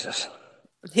 Jesus.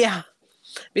 Yeah.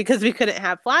 Because we couldn't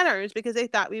have flat irons because they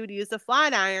thought we would use the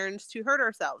flat irons to hurt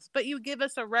ourselves. But you give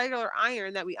us a regular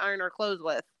iron that we iron our clothes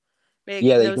with. You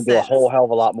can do a whole hell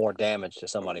of a lot more damage to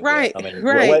somebody with. I mean,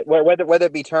 whether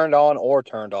it be turned on or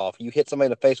turned off, you hit somebody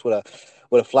in the face with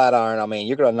a flat iron. I mean,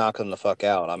 you're gonna knock them the fuck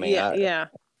out. I mean, yeah.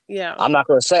 I'm not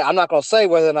gonna say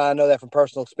whether or not I know that from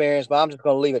personal experience, but I'm just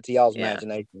gonna leave it to y'all's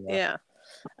imagination. Yeah.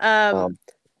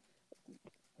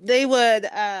 They would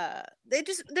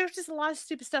there's just a lot of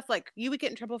stupid stuff. Like you would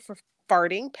get in trouble for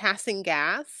farting, passing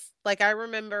gas. Like I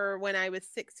remember when I was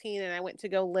 16 and I went to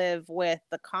go live with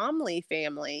the Comley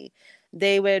family,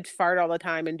 they would fart all the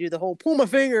time and do the whole pull my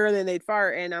finger and then they'd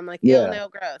fart. And I'm like, ew, no,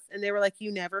 gross. And they were like,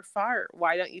 you never fart.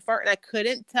 Why don't you fart? And I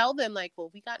couldn't tell them like,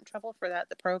 well, we got in trouble for that at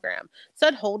the program. So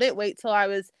I'd hold it, wait till I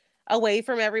was away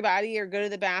from everybody or go to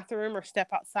the bathroom or step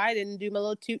outside and do my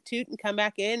little toot toot and come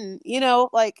back in. And,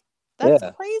 like, that's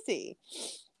crazy.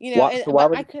 Why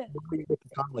would you with the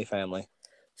Conley family?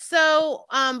 So,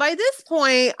 by this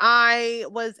point, I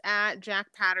was at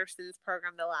Jack Patterson's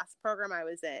program, the last program I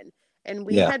was in, and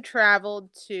we had traveled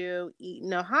to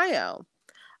Eaton, Ohio,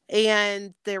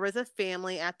 and there was a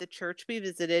family at the church we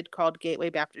visited called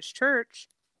Gateway Baptist Church,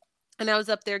 and I was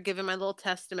up there giving my little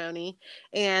testimony,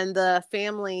 and the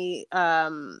family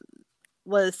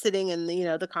was sitting in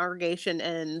the congregation,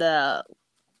 and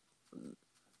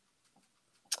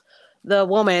the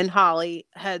woman, Holly,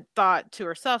 had thought to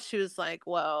herself, she was like,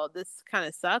 well, this kind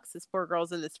of sucks. This poor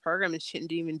girl's in this program and she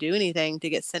didn't even do anything to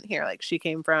get sent here. Like she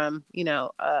came from, a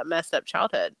messed up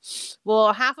childhood.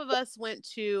 Well, half of us went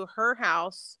to her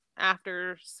house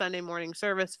after Sunday morning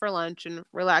service for lunch and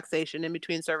relaxation in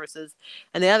between services.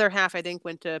 And the other half, I think,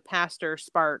 went to Pastor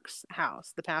Sparks'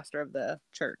 house, the pastor of the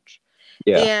church.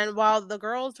 Yeah. And while the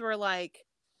girls were like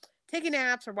taking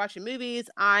naps or watching movies,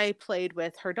 I played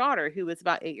with her daughter, who was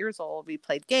about 8 years old. We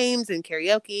played games and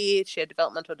karaoke. She had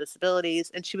developmental disabilities,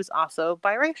 and she was also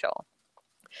biracial.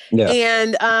 Yeah.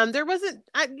 And there wasn't,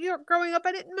 growing up,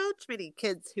 I didn't know too many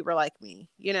kids who were like me,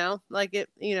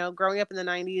 growing up in the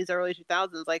 90s, early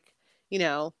 2000s,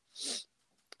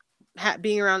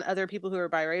 being around other people who were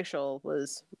biracial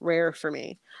was rare for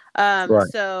me. Right.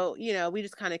 So, we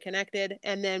just kind of connected,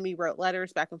 and then we wrote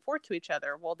letters back and forth to each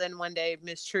other. Well, then one day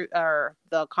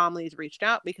the Comleys reached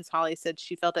out because Holly said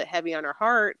she felt it heavy on her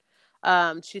heart.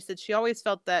 She said she always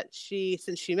felt that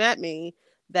since she met me,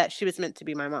 that she was meant to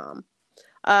be my mom.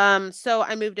 So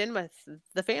I moved in with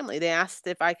the family. They asked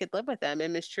if I could live with them,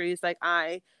 and Miss Tree's like,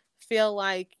 I feel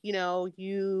like,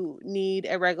 you need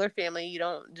a regular family. You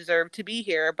don't deserve to be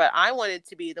here, but I wanted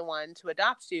to be the one to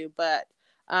adopt you. But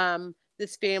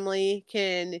this family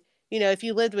can, if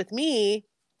you lived with me,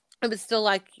 it was still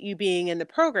like you being in the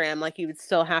program. Like you would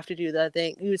still have to do the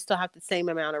thing. You would still have the same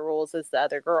amount of rules as the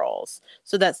other girls.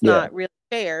 So that's not really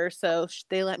fair. So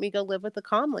they let me go live with the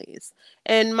Conleys.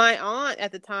 And my aunt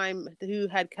at the time, who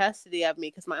had custody of me,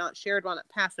 because my aunt Sharon wound up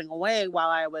passing away while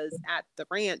I was at the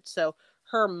ranch. So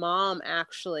her mom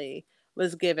actually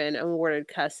was given and awarded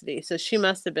custody. So she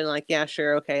must have been like, yeah,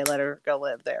 sure. Okay. Let her go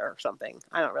live there or something.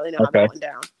 I don't really know how that went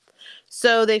down.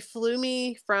 So they flew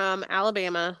me from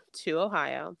Alabama to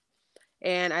Ohio,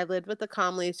 and I lived with the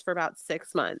Comleys for about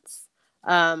 6 months.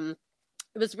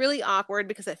 It was really awkward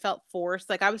because it felt forced.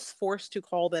 Like I was forced to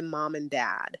call them mom and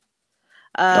dad.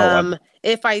 Oh, wow.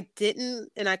 If I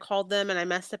didn't and I called them and I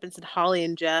messed up and said Holly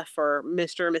and Jeff or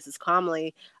Mr. and Mrs.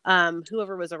 Comley,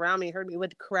 whoever was around me heard me,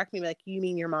 would correct me like, you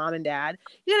mean your mom and dad?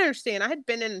 You gotta understand, I had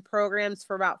been in programs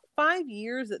for about 5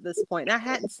 years at this point, and I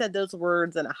hadn't said those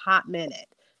words in a hot minute.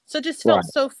 So it just felt Right.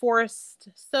 so forced,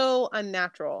 so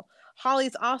unnatural.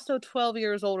 Holly's also 12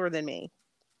 years older than me.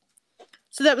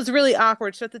 So that was really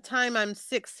awkward. So at the time I'm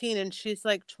 16 and she's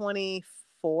like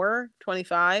 24,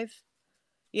 25.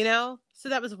 So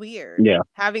that was weird Yeah.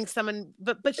 having someone,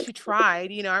 but she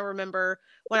tried. I remember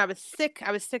when I was sick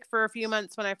for a few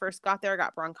months when I first got there. I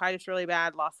got bronchitis really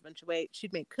bad, lost a bunch of weight.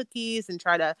 She'd make cookies and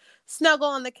try to snuggle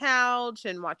on the couch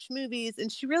and watch movies,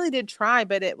 and she really did try,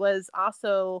 but it was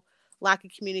also lack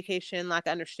of communication, lack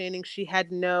of understanding. She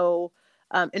had no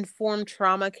informed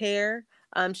trauma care.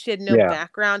 She had no Yeah.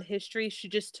 background history. She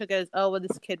just took it as, oh, well,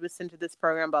 this kid was sent to this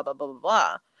program, blah blah blah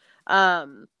blah blah.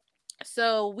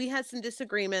 So we had some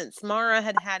disagreements. Mara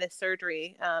had a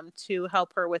surgery to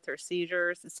help her with her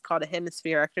seizures. It's called a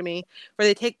hemispherectomy, where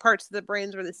they take parts of the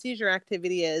brains where the seizure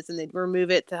activity is and they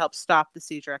remove it to help stop the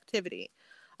seizure activity.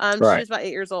 She Right. was about 8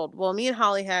 years old. Well, me and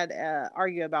Holly had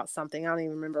argue about something. I don't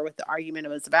even remember what the argument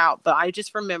was about, but I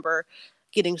just remember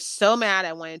getting so mad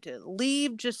I wanted to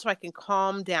leave just so I can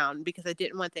calm down because I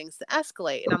didn't want things to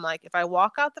escalate. And I'm like, if I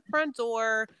walk out the front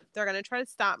door, they're going to try to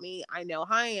stop me. I know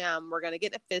how I am. We're going to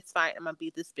get in a fist fight. I'm going to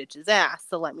beat this bitch's ass.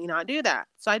 So let me not do that.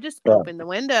 So I just Right. opened the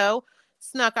window,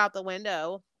 snuck out the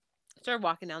window, started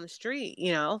walking down the street,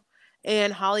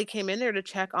 And Holly came in there to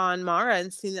check on Mara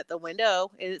and seen that the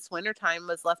window in its wintertime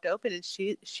was left open, and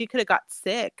she could have got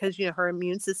sick because her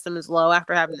immune system is low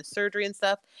after having the surgery and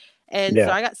stuff. And so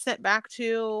Yeah. I got sent back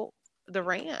to the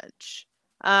ranch.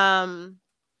 Now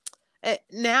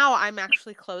I'm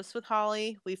actually close with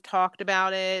Holly. We've talked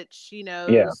about it. She Yeah.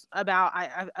 knows about.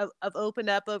 I've opened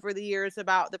up over the years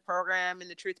about the program and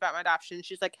the truth about my adoption.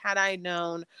 She's like, had I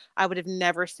known, I would have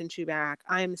never sent you back.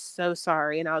 I am so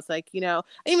sorry. And I was like, I didn't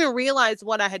even realize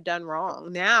what I had done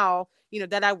wrong. Now,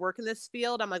 that I work in this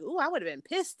field, I'm like, ooh, I would have been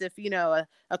pissed if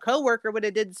a coworker would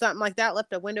have did something like that,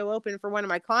 left a window open for one of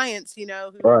my clients.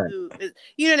 Right. Who is,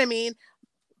 you know what I mean?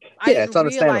 I Yeah. It's didn't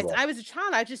realize understandable. I was a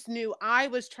child. I just knew I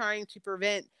was trying to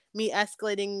prevent me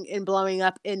escalating and blowing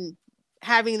up and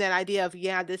having that idea of,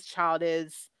 yeah, this child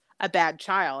is a bad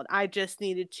child. I just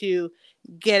needed to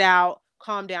get out,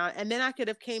 calm down. And then I could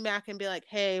have came back and be like,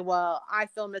 hey, well, I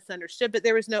feel misunderstood, but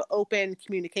there was no open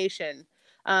communication.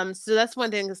 So that's one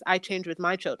thing I changed with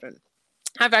my children.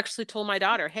 I've actually told my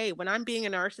daughter, hey, when I'm being a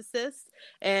narcissist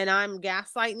and I'm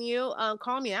gaslighting you,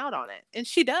 call me out on it. And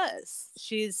she does.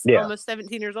 She's Yeah. almost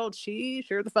 17 years old. She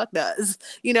sure the fuck does,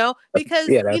 because,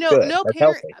 Yeah. That's good. no That's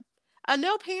parent, healthy.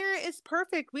 no parent is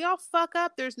perfect. We all fuck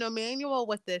up. There's no manual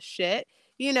with this shit,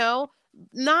 you know,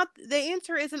 not the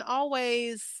answer isn't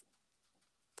always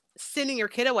sending your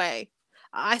kid away.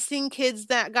 I seen kids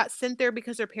that got sent there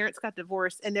because their parents got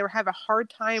divorced and they were having a hard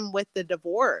time with the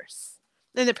divorce.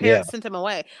 And the Yeah. parents sent them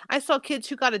away. I saw kids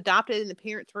who got adopted and the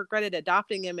parents regretted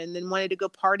adopting them and then wanted to go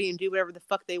party and do whatever the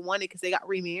fuck they wanted because they got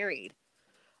remarried.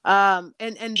 And they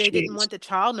didn't Jeez. want the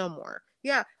child no more.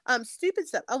 Yeah. Stupid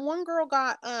stuff. One girl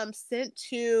got sent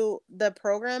to the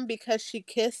program because she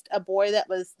kissed a boy that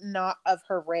was not of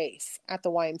her race at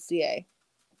the YMCA.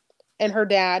 And her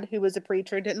dad, who was a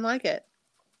preacher, didn't like it.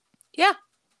 Yeah.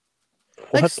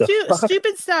 Like What the fuck?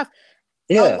 stupid stuff.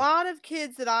 A Yeah. lot of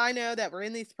kids that I know that were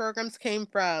in these programs came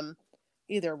from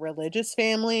either religious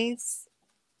families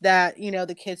that,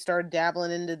 the kids started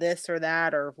dabbling into this or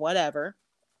that or whatever,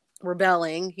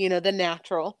 rebelling, the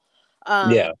natural.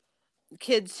 Yeah.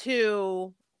 Kids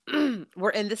who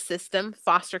were in the system,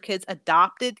 foster kids,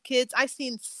 adopted kids. I've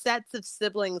seen sets of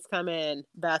siblings come in,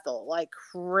 Bethel, like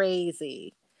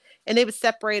crazy. And they would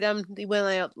separate them. They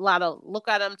wouldn't allow to look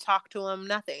at them, talk to them,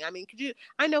 nothing. I mean,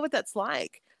 I know what that's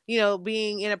like.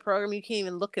 Being in a program, you can't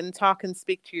even look and talk and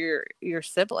speak to your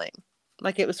sibling.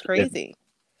 Like, it was crazy.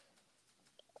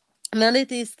 None of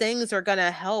these things are going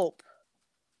to help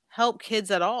kids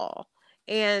at all.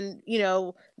 And,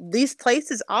 these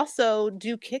places also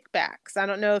do kickbacks. I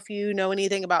don't know if you know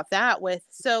anything about that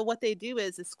so what they do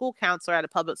is a school counselor at a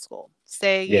public school.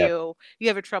 Say Yeah. you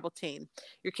have a troubled teen.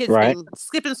 Your kid's Right. been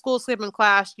skipping school, skipping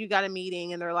class. You got a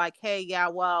meeting and they're like, hey, yeah,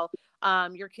 well,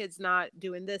 your kid's not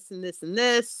doing this and this and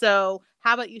this. So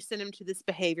how about you send him to this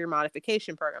behavior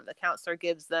modification program? The counselor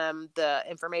gives them the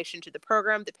information to the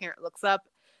program. The parent looks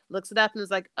it up and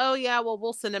is like, oh yeah, well,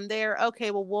 we'll send him there.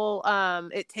 Okay, well,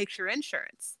 it takes your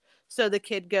insurance. So the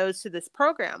kid goes to this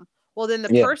program. Well, then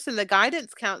the Yeah. person, the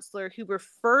guidance counselor who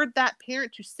referred that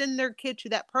parent to send their kid to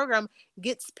that program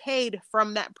gets paid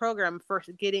from that program for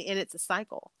getting, and it's a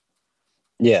cycle.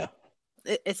 Yeah.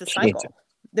 It's a Jeez. cycle.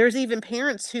 There's even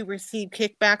parents who receive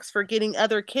kickbacks for getting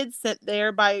other kids sent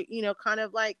there by, kind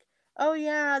of like, oh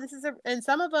yeah, this is and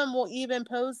some of them will even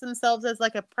pose themselves as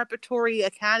like a preparatory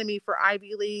academy for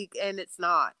Ivy League, and it's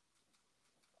not.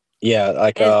 Yeah,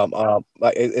 And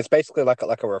like it's basically like a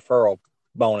referral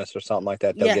bonus or something like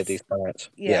that. They'll get yes, these parents.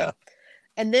 yeah. Yeah.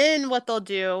 And then what they'll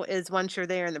do is once you're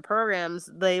there in the programs,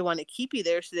 they want to keep you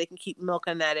there so they can keep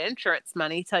milking that insurance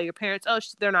money. Tell your parents, oh,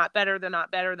 they're not better, they're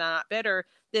not better, they're not better.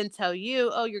 Then tell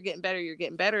you, oh, you're getting better, you're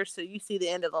getting better. So you see the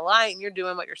end of the light and you're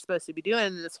doing what you're supposed to be doing.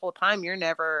 And this whole time, you're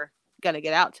never going to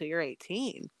get out till you're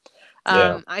 18.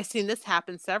 Yeah. I've seen this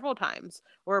happen several times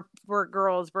where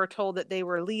girls were told that they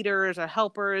were leaders or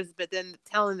helpers, but then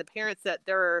telling the parents that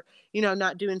they're,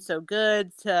 not doing so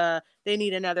good. They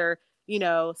need another,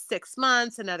 6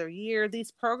 months, another year.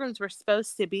 These programs were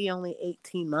supposed to be only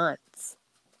 18 months.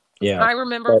 Yeah. I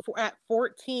remember at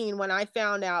 14 when I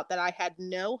found out that I had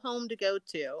no home to go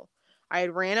to. I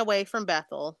had ran away from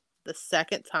Bethel the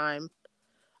second time.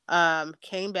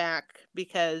 Came back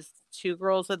because 2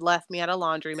 girls had left me at a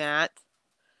laundromat.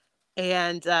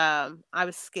 And I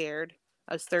was scared.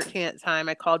 I was 13 at the time.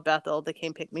 I called Bethel. They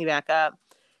came pick me back up.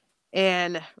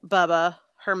 And Bubba,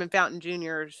 Herman Fountain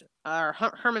Jr.'s, or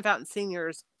Herman Fountain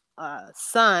Sr.'s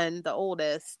son, the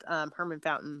oldest, Herman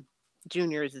Fountain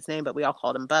Jr. is his name, but we all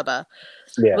called him Bubba,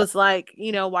 Yeah. was like,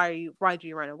 why'd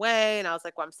you run away? And I was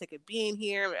like, well, I'm sick of being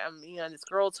here. I'm, in this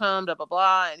girl's home, blah, blah,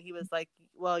 blah. And he was like,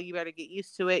 well, you better get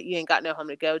used to it. You ain't got no home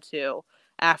to go to.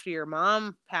 After your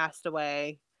mom passed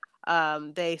away,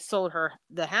 they sold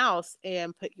the house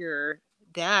and put your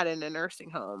dad in a nursing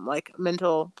home, like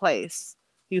mental place.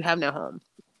 You have no home.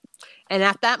 And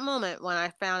at that moment, when I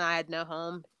found I had no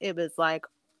home, it was like,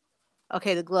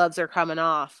 okay, the gloves are coming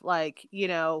off. Like,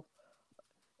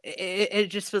 it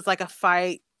just was like a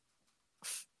fight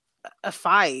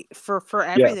for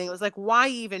everything. It was like, why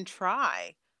even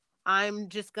try? I'm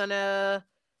just gonna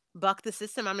buck the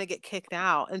system. I'm gonna get kicked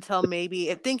out until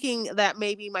maybe thinking that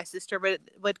maybe my sister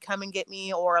would come and get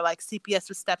me, or like CPS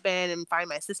would step in and find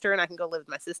my sister and I can go live with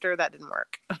my sister. That didn't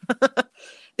work.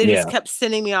 They just kept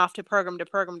sending me off to program to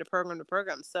program to program to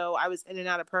program. So I was in and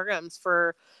out of programs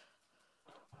for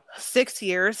 6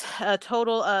 years, a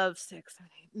total of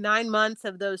 9 months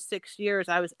of those 6 years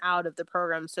I was out of the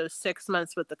program. So 6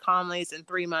 months with the Conleys and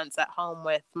 3 months at home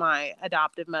with my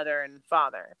adoptive mother and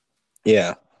father.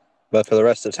 Yeah. But for the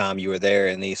rest of the time, you were there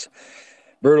in these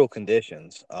brutal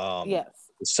conditions. Yes.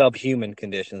 Subhuman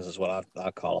conditions is what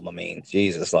I call them. I mean,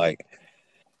 Jesus, like,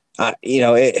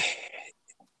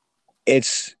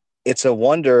 it's a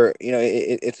wonder.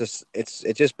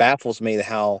 It just baffles me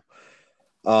how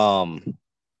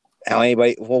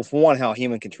anybody, well, for one, how a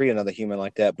human can treat another human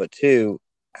like that, but two,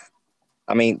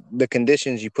 I mean, the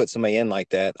conditions you put somebody in like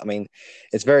that. I mean,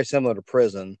 it's very similar to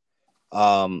prison.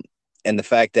 And the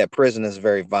fact that prison is a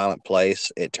very violent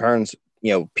place, it turns,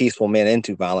 peaceful men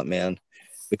into violent men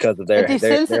because of It their yeah,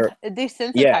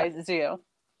 desensitizes you.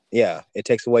 yeah, it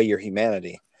takes away your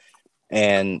humanity.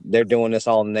 And they're doing this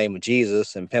all in the name of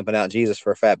Jesus and pimping out Jesus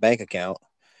for a fat bank account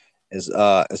is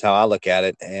how I look at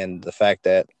it. And the fact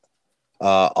that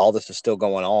all this is still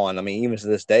going on. I mean, even to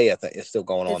this day, I think it's still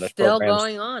going on. It's There's still programs.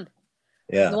 going on.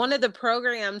 Yeah. One of the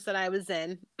programs that I was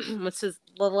in, which is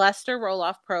the Lester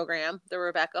Roloff program, the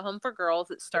Rebecca Home for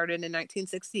Girls, it started in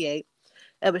 1968.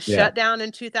 It was shut down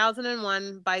in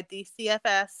 2001 by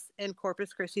DCFS in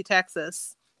Corpus Christi,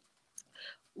 Texas.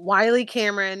 Wiley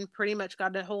Cameron pretty much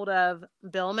got a hold of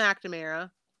Bill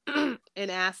McNamara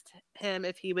and asked him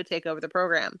if he would take over the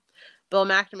program. Bill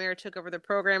McNamara took over the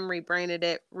program, rebranded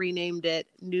it, renamed it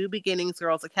New Beginnings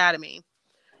Girls Academy.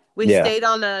 We stayed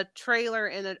on a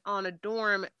trailer on a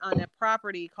dorm on a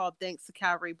property called Thanks to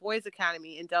Calvary Boys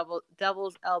Academy in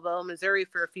Devil's Elbow, Missouri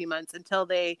for a few months until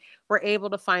they were able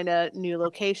to find a new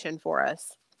location for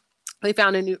us. They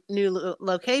found a new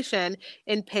location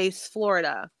in Pace,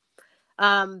 Florida.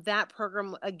 That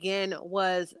program again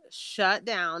was shut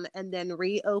down and then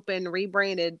reopened,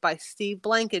 rebranded by Steve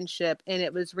Blankenship, and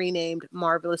it was renamed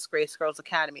Marvelous Grace Girls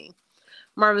Academy.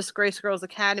 Marvelous Grace Girls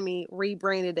Academy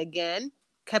rebranded again,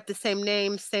 kept the same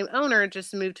name, same owner,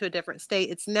 just moved to a different state.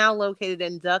 It's now located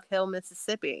in Duck Hill,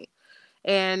 Mississippi.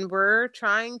 And we're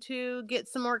trying to get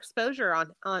some more exposure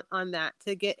on that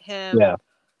to get him,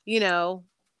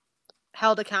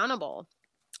 held accountable.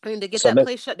 I mean, to get that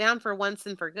place shut down for once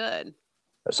and for good.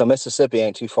 So Mississippi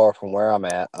ain't too far from where I'm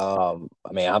at. I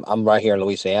mean, I'm right here in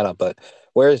Louisiana, but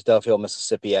where is Dove Hill,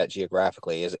 Mississippi at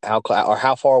geographically? Is it or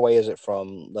how far away is it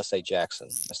from, let's say, Jackson,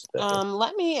 Mississippi?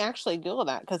 Let me actually Google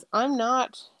that because I'm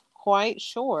not quite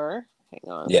sure.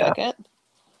 Hang on a Yeah, second.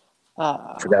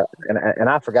 forgot, and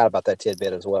I forgot about that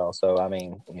tidbit as well. So I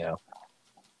mean,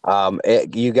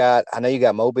 you got, I know you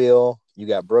got Mobile, you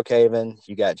got Brookhaven,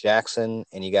 you got Jackson,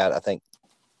 and you got, I think,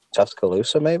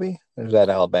 Tuscaloosa, maybe? Or is that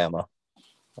Alabama?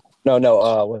 No,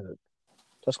 no. What is it?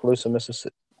 Tuscaloosa,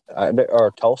 Mississippi,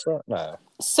 or Tulsa? No.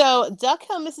 So Duck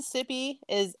Hill, Mississippi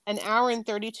is an hour and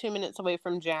 32 minutes away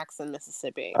from Jackson,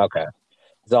 Mississippi. Okay.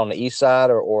 Is it on the east side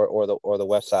or the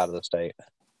west side of the state?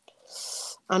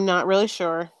 I'm not really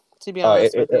sure, to be Oh,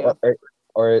 honest with you.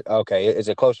 Okay. Is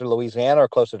it closer to Louisiana or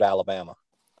closer to Alabama?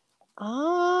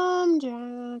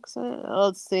 Jackson.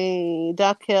 Let's see.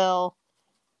 Duck Hill.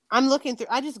 I'm looking through.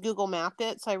 I just Google mapped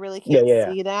it, so I really Yeah, can't yeah,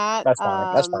 yeah. see that. That's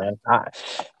fine. That's fine.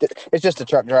 It's just a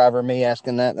truck driver, me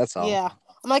asking that. That's all. Yeah.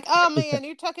 I'm like, oh man,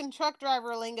 you're talking truck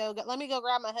driver lingo. Let me go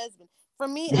grab my husband. For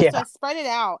me, so Yeah. I spread it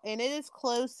out, and it is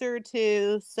closer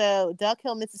to. So Duck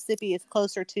Hill, Mississippi is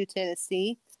closer to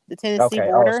Tennessee, the Tennessee Okay. Oh,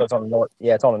 so border. it's on the north.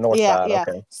 Yeah, it's on the north Yeah, side. yeah.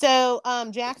 Okay. So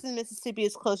Jackson, Mississippi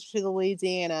is closer to the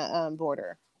Louisiana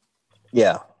border.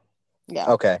 Yeah.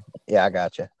 Yeah. Okay. Yeah, I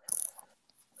got you.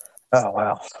 Oh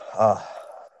wow. Uh,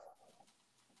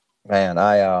 Man,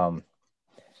 I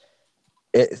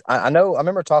know. I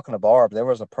remember talking to Barb. There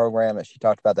was a program that she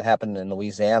talked about that happened in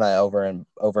Louisiana over in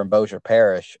Bossier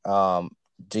Parish.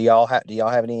 Do y'all have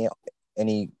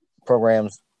any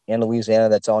programs in Louisiana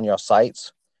that's on your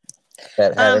sites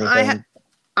that have anything?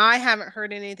 I haven't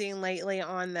heard anything lately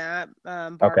on that.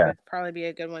 Barb Okay, would probably be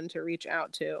a good one to reach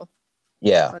out to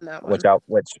yeah. on that Which one.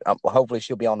 hopefully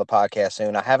she'll be on the podcast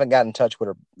soon. I haven't gotten in touch with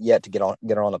her yet to get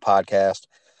her on the podcast.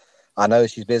 I know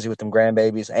she's busy with them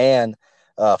grandbabies and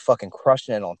fucking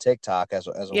crushing it on TikTok as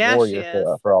a Yeah, she warrior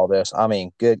is. for all this. I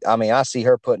mean, good. I mean, I see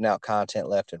her putting out content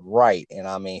left and right, and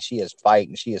I mean, she is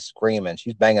fighting, she is screaming,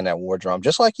 she's banging that war drum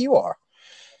just like you are.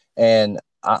 And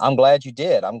I'm glad you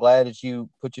did. I'm glad that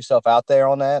you put yourself out there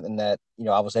on that, and that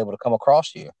I was able to come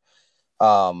across you.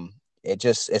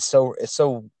 It's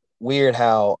so weird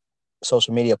how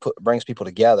social media brings people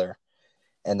together,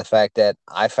 and the fact that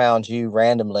I found you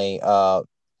randomly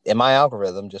in my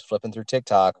algorithm just flipping through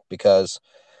TikTok because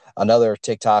another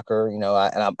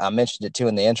TikToker, I mentioned it too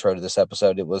in the intro to this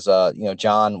episode. It was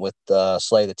John with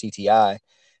Slay the T.T.I.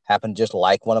 happened to just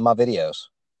like one of my videos,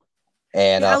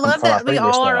 and Yeah, I from love my that we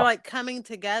previous all are channel. like coming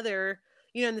together,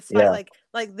 in this fight. Yeah,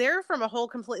 Like they're from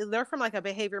they're from like a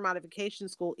behavior modification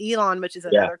school, Elon, which is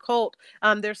yeah, another cult.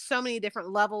 There's so many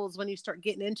different levels when you start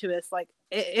getting into this. Like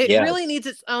it yeah, really needs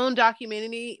its own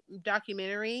documentary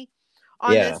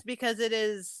on yeah. this because it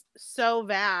is so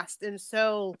vast and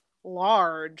so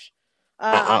large.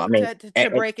 I mean, To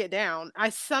break it down, I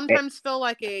sometimes feel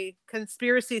like a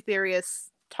conspiracy theorist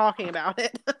talking about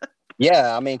it.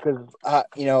 yeah, I mean, because I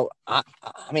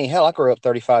mean, hell, I grew up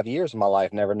 35 years of my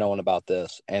life never knowing about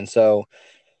this, and so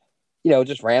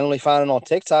just randomly finding on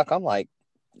TikTok, I'm like,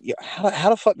 yeah, how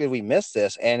the fuck did we miss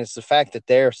this? And it's the fact that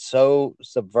they're so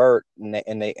subvert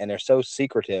and they're so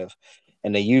secretive,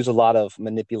 and they use a lot of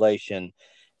manipulation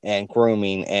and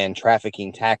grooming and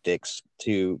trafficking tactics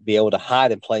to be able to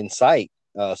hide in plain sight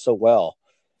so well.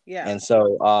 Yeah. And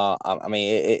so, I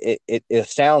mean, it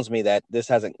astounds me that this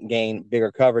hasn't gained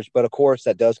bigger coverage. But of course,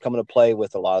 that does come into play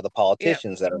with a lot of the Yeah,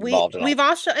 politicians that are involved in all. we've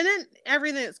also, and then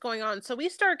everything that's going on. So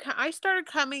I started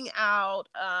coming out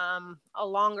a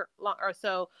longer or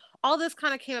so. All this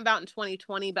kind of came about in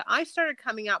 2020, but I started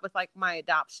coming out with like my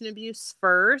adoption abuse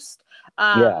first.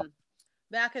 Yeah,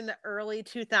 Back in the early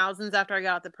 2000s after I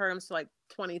got out the program, so like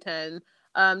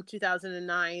 2010,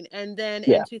 2009, and then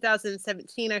yeah, in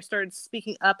 2017 I started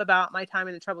speaking up about my time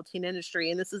in the troubled teen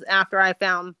industry, and this is after I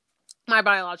found my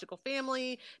biological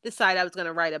family, decided I was going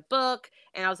to write a book,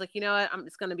 and I was like, you know what, I'm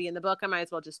just going to be in the book, I might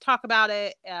as well just talk about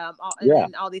it. And yeah,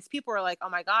 then all these people were like, oh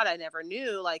my god, I never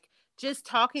knew, like, just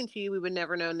talking to you, we would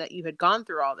never known that you had gone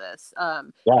through all this.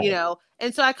 right,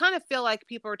 And so I kind of feel like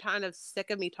people are kind of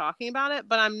sick of me talking about it,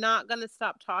 but I'm not going to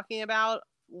stop talking about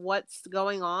what's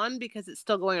going on because it's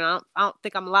still going on. I don't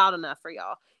think I'm loud enough for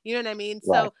y'all. You know what I mean?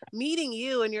 right, So meeting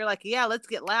you and you're like, yeah, let's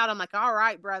get loud. I'm like, all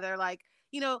right, brother. Like,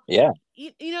 yeah.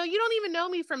 you don't even know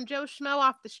me from Joe Schmo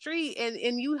off the street,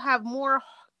 and you have more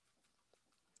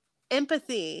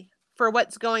empathy for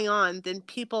what's going on than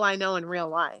people I know in real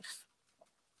life.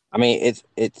 I mean,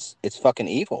 it's fucking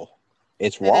evil.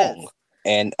 It's It wrong. is.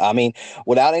 And I mean,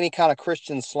 without any kind of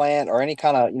Christian slant or any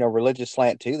kind of religious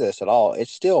slant to this at all,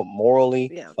 it's still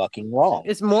morally Yeah. fucking wrong.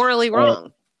 It's morally And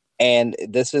wrong. and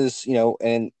this is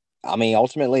and I mean,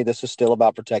 ultimately, this is still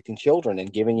about protecting children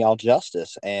and giving y'all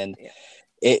justice, and Yeah.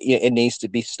 it needs to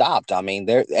be stopped. I mean,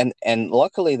 there and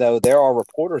luckily though, there are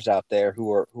reporters out there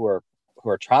who are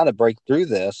trying to break through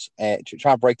this and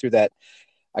try to break through that.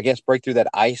 I guess break through that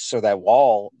ice or that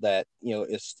wall that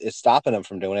is stopping them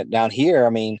from doing it. Down here, I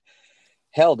mean,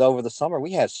 held over the summer,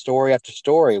 we had story after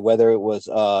story, whether it was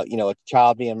a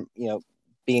child being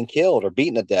being killed or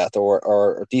beaten to death,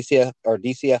 or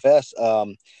DCFS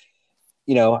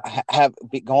have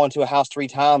gone to a house 3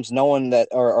 times knowing that,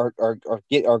 or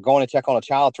going to check on a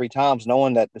child 3 times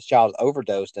knowing that this child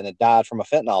overdosed and it died from a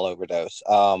fentanyl overdose.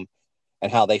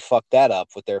 And how they fucked that up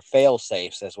with their fail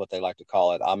safes, is what they like to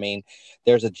call it. I mean,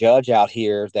 there's a judge out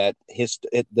here that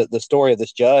the story of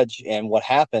this judge and what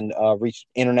happened reached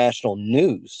international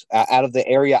news out of the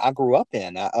area I grew up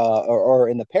in, or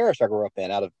in the parish I grew up in,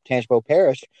 out of Tangipahoa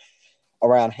Parish,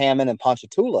 around Hammond and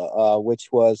Ponchatoula, which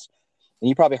was, and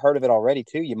you probably heard of it already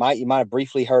too. You might have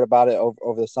briefly heard about it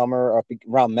over the summer, or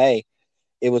around May.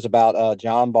 It was about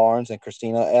John Barnes and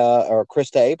Krista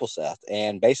Ableseth,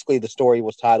 and basically the story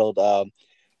was titled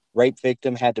 "Rape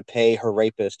Victim Had to Pay Her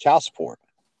Rapist Child Support."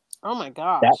 Oh my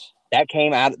That gosh. that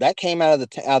came out of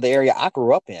the area I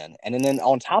grew up in, and then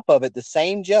on top of it, the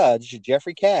same judge,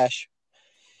 Jeffrey Cash,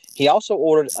 he also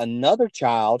ordered another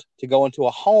child to go into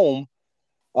a home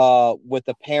with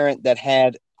a parent that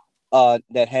had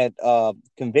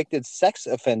convicted sex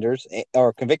offenders,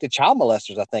 or convicted child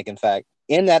molesters, I think, in fact,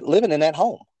 living in that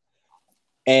home.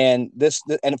 And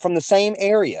from the same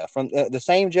area, from the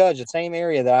same judge, the same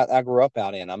area that I grew up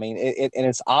out in. I mean, and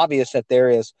it's obvious that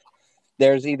there's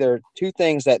either two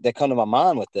things that come to my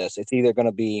mind with this. It's either going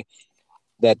to be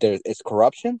that it's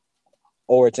corruption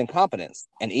or it's incompetence,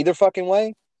 and either fucking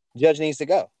way, judge needs to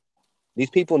go. These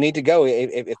people need to go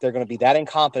if they're going to be that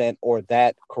incompetent or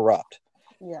that corrupt,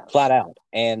 Yes. flat out.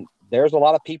 And there's a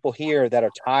lot of people here that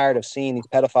are tired of seeing these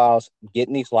pedophiles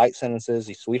getting these light sentences,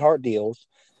 these sweetheart deals,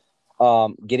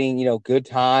 getting good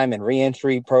time and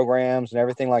reentry programs and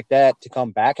everything like that, to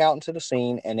come back out into the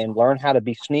scene and then learn how to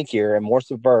be sneakier and more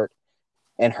subvert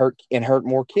and hurt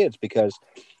more kids, because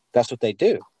that's what they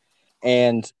do.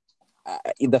 And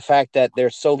the fact that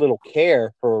there's so little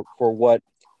care for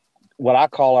what I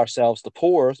call ourselves the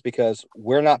poor's, because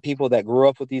we're not people that grew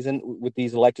up with these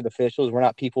elected officials. We're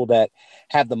not people that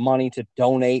have the money to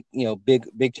donate,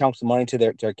 big chunks of money to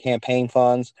their campaign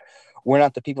funds. We're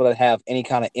not the people that have any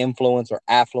kind of influence or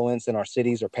affluence in our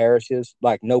cities or parishes,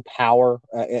 like no power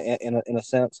in a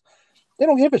sense. They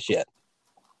don't give a shit.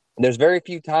 There's very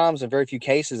few times and very few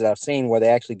cases that I've seen where they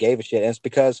actually gave a shit. And it's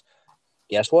because,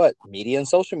 guess what? Media and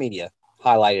social media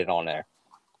highlighted on there.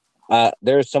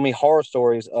 There's so many horror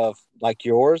stories of like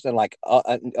yours and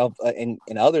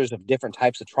and others of different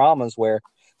types of traumas where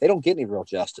they don't get any real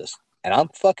justice, and I'm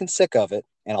fucking sick of it.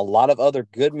 And a lot of other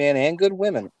good men and good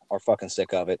women are fucking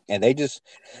sick of it, and they just,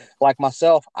 like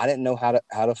myself, I didn't know how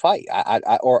to fight,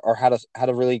 or how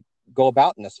to really go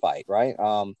about in this fight, right?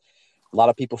 A lot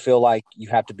of people feel like you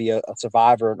have to be a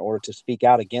survivor in order to speak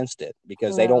out against it,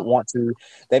 because No. they don't want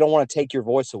to take your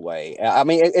voice away. I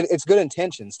mean, it's good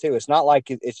intentions too. It's not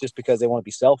like it's just because they want to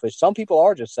be selfish. Some people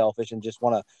are just selfish and just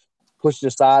want to push it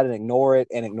aside and ignore it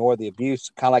and ignore the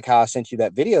abuse. Kind of like how I sent you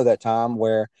that video that time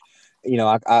where,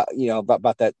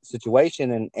 about that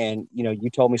situation. And, you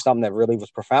told me something that really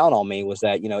was profound on me, was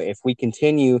that, if we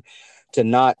continue to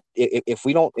not, if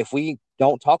we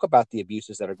don't talk about the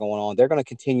abuses that are going on, they're going to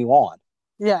continue on.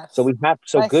 So Yes. so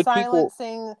By good people.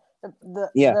 silencing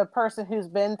Yeah. the person who's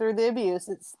been through the abuse,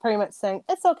 it's pretty much saying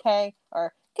it's okay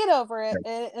or get over it,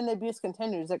 and the abuse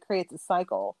continues. It creates a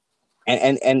cycle.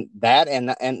 And that,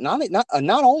 and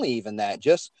not only even that,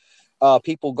 just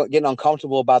people getting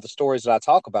uncomfortable about the stories that I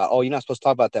talk about. Oh, you're not supposed to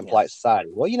talk about that in Yeah. polite society.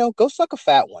 Well, go suck a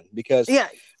fat one, because Yeah.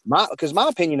 my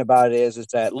opinion about it is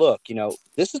that, look,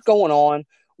 this is going on.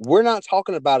 We're not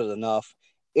talking about it enough.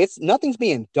 Nothing's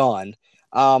being done.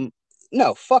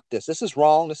 No, fuck this. This is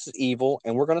wrong. This is evil,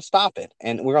 and we're going to stop it.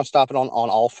 And we're going to stop it on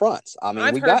all fronts. I mean,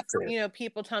 I've we heard, got to.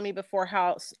 people tell me before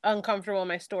how uncomfortable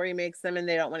my story makes them and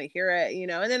they don't want to hear it,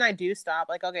 and then I do stop,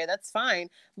 like, okay, that's fine.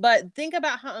 But think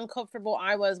about how uncomfortable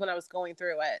I was when I was going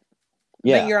through it. But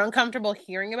Yeah. you're uncomfortable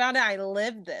hearing about it. I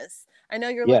lived this. I know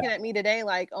you're Yeah. looking at me today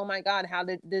like, oh my God, how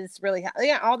did this really happen?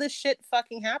 Yeah, all this shit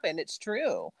fucking happened. It's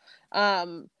true.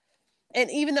 And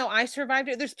even though I survived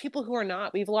it, there's people who are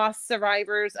not. We've lost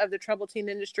survivors of the troubled teen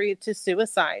industry to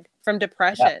suicide from Yeah.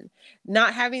 depression,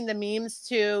 not having the means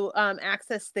to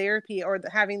access therapy, or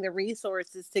having the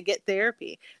resources to get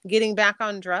therapy, getting back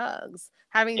on drugs,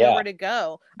 having Yeah. nowhere to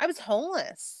go. I was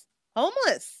homeless.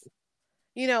 Homeless.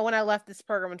 when I left this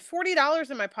program, and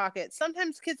 $40 in my pocket.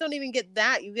 Sometimes kids don't even get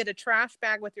that. You get a trash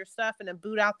bag with your stuff and a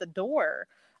boot out the door.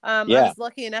 I Yeah. was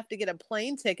lucky enough to get a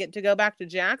plane ticket to go back to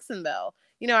Jacksonville.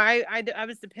 I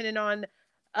was dependent on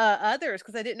others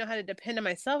because I didn't know how to depend on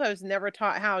myself. I was never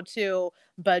taught how to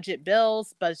budget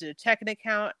bills, budget a checking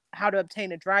account, how to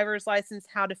obtain a driver's license,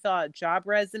 how to fill out a job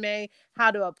resume,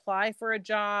 how to apply for a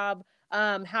job,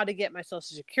 how to get my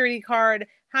social security card,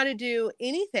 how to do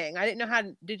anything. I didn't know how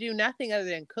to do nothing other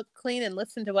than cook, clean, and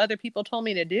listen to what other people told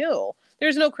me to do.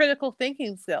 There's no critical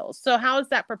thinking skills. So how is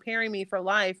that preparing me for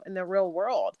life in the real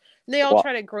world? And they all Well,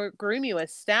 try to groom you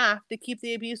as staff to keep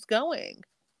the abuse going.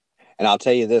 and I'll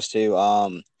tell you this too.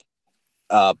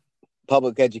 Uh,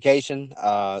 Public education.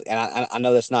 And I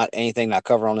know that's not anything I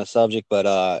cover on this subject, but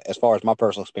as far as my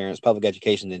personal experience, public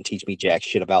education didn't teach me jack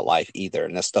shit about life either,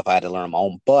 and that's stuff I had to learn on my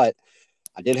own. But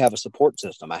I did have a support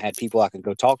system. I had people I could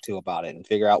go talk to about it and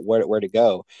figure out where to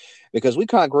go, because we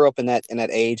kind of grew up in that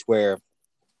age where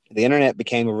the internet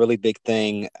became a really big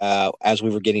thing as we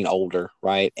were getting older,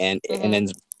 right? And Mm-hmm. then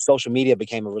social media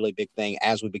became a really big thing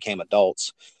as we became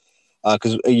adults.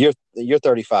 Because you're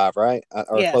 35, right?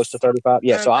 Or close to Yes. 35.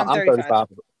 Yeah, so I'm I'm 35. 35.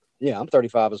 Yeah, I'm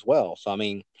 35 as well. So I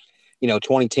mean,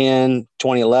 2010,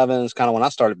 2011 is kind of when I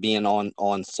started being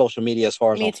on social media as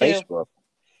far as Me on too. Facebook.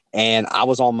 And I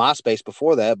was on MySpace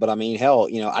before that, but I mean, hell,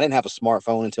 I didn't have a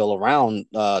smartphone until around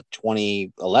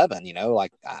 2011.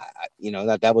 Like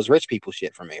that was rich people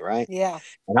shit for me, right? Yeah.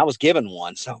 And I was given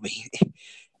one, so I mean,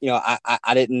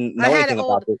 I didn't I know had an anything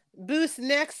about old it. Boost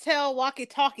Nextel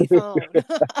walkie-talkie phone.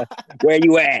 Where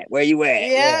you at? Where you at? Yeah.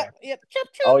 Yeah. Yep. Choop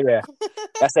Oh yeah.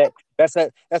 choop. That's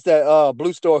that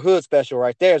Blue Store Hood special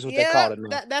right there is what they called Yep. it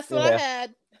now. That's what I Yeah.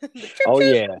 had. The choop Oh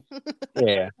yeah. choop.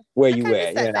 Yeah. Where I you kind of miss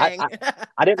at? Yeah. that thing.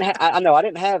 I didn't I know I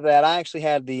didn't have that. I actually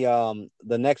had the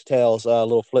Nextels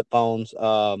little flip phones.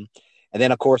 And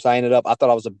then of course I thought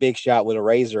I was a big shot with a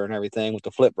razor and everything with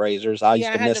the flip razors. I Yeah, used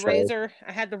I to had the miss those. Razor.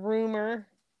 I had the Rumor.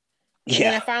 And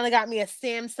then Yeah. I finally got me a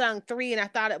Samsung 3 and I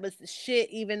thought it was the shit,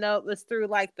 even though it was through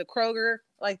like the Kroger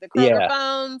Yeah.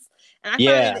 phones. And I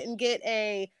finally Yeah. didn't get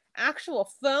a actual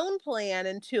phone plan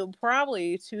until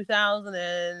probably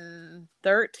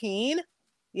 2013.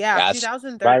 Yeah, That's right.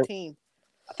 2013.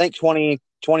 I think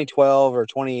 2012 or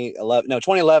 2011. No,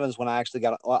 2011 is when I actually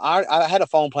got. Well, I had a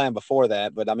phone plan before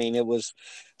that, but I mean, it was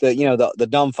the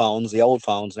dumb phones, the old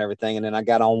phones and everything. And then I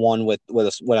got on one with an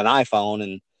iPhone,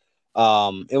 and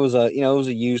it was a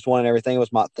used one and everything. It was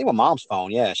I think my mom's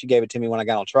phone. Yeah, she gave it to me when I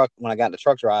got into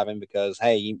truck driving, because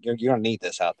hey, you're gonna need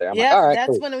this out there. I'm like, Yep, all right, that's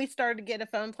cool. when we started to get a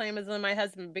phone plan. Was when my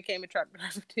husband became a truck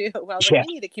driver too. I was like, Yeah,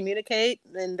 we need to communicate,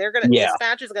 and yeah,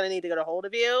 dispatch is gonna need to get a hold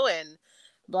of you, and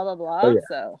blah blah oh blah. yeah.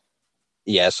 So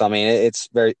Yes, I mean it's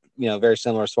very very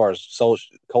similar as far as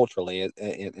social culturally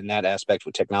in that aspect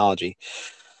with technology.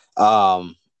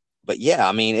 Um, but yeah,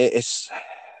 I mean, it's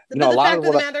but a the lot fact of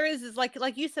of the what. matter is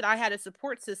like you said, I had a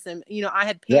support system. I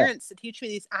had Yeah, parents to teach me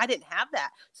these. I didn't have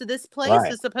that. So this place right.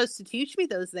 was supposed to teach me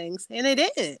those things, and it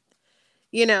didn't.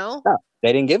 You know? No,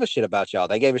 they didn't give a shit about y'all.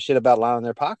 They gave a shit about lining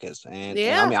their pockets. And I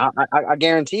Yeah. mean, I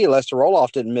guarantee you, Lester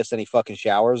Roloff didn't miss any fucking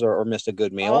showers or missed a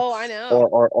good meal, Oh, I know.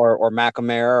 or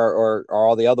McNamara or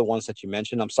all the other ones that you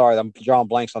mentioned. I'm sorry, I'm drawing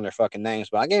blanks on their fucking names,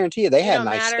 but I guarantee you, they It had don't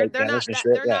nice matter. steak They're dinners not and that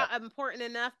shit. they're Yeah, not important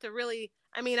enough to really.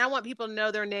 I mean, I want people to know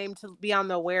their name to be on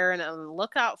the aware and on the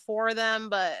lookout for them.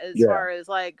 But as yeah, far as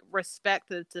like respect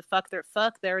to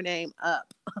fuck their name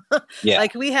up. yeah,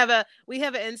 Like we have an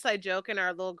inside joke in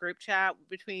our little group chat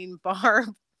between Barb,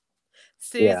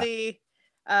 yeah, Susie,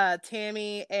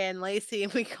 Tammy, and Lacey,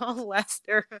 and we call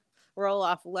Lester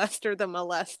Roloff Lester the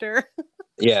molester.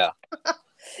 yeah.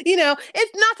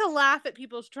 It's not to laugh at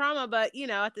people's trauma, but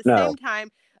at the No, same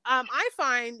time, I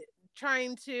find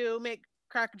trying to make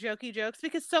crack jokey jokes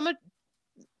because so much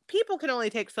people can only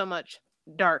take so much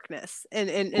darkness right.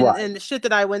 and the shit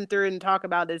that I went through and talk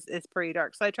about is pretty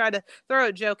dark. So I try to throw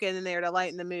a joke in there to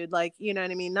lighten the mood, like you know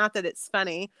what I mean. Not that it's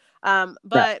funny, No,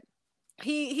 but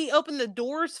he opened the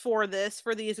doors for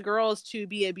these girls to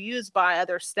be abused by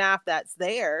other staff that's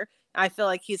there. I feel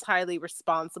like he's highly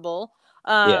responsible.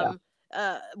 yeah,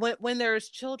 When there's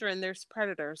children, there's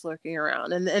predators lurking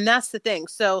around, and that's the thing.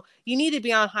 So you need to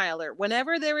be on high alert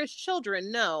whenever there is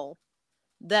children. Know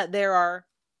that there are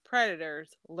predators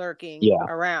lurking yeah,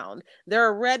 around. There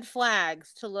are red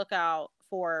flags to look out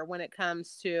for when it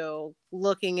comes to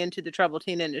looking into the troubled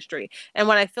teen industry. And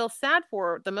what I feel sad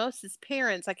for the most is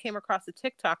parents. I came across a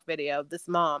TikTok video of this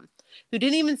mom who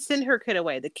didn't even send her kid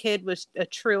away. The kid was a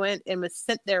truant and was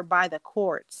sent there by the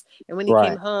courts. And when he came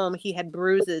Right. home, he had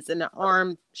bruises and an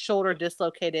arm, shoulder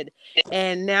dislocated.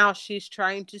 And now she's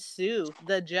trying to sue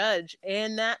the judge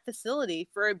and that facility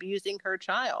for abusing her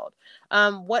child.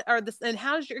 What are this, and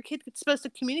how's your kid supposed to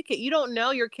communicate? You don't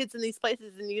know your kids in these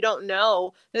places, and you don't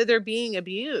know that they're being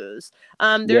abused.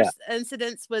 There's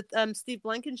incidents with Steve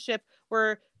Blankenship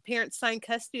where parents sign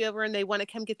custody over and they want to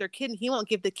come get their kid and he won't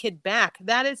give the kid back.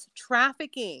 That is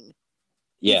trafficking.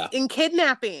 Yeah. In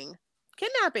kidnapping.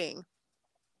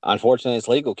 Unfortunately, it's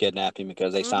legal kidnapping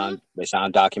because they signed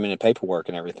documented paperwork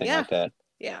and everything like that.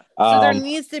 Yeah. So there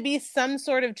needs to be some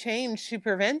sort of change to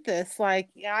prevent this. Like,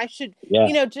 I should,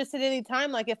 just at any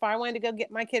time, like if I wanted to go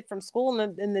get my kid from school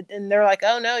and they're like,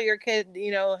 oh no, your kid,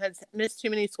 has missed too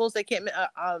many schools. They can't,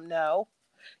 no,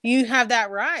 you have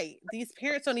that right. These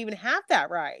parents don't even have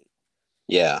that right.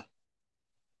 Yeah.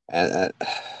 And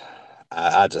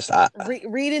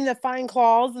reading the fine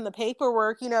clause and the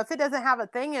paperwork, if it doesn't have a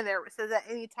thing in there that says at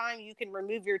any time you can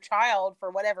remove your child for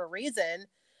whatever reason,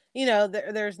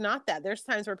 there's not that. There's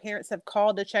times where parents have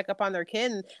called to check up on their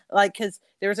kid, and because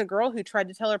there was a girl who tried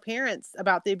to tell her parents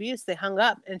about the abuse. They hung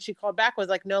up, and she called back, was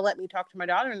like, no, let me talk to my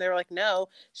daughter. And they were like, no,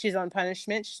 she's on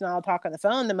punishment. She's not allowed to talk on the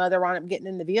phone. The mother wound up getting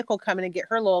in the vehicle, coming to get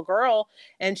her little girl,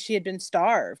 and she had been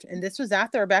starved. And this was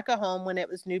at the Rebecca home when it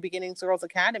was New Beginnings Girls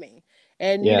Academy.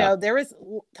 And, there was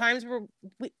times where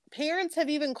parents have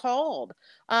even called,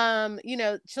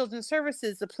 children's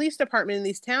services, the police department in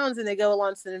these towns, and they go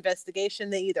along to an investigation.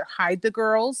 They either hide the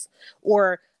girls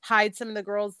or hide some of the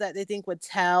girls that they think would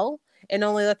tell and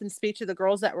only let them speak to the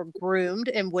girls that were groomed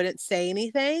and wouldn't say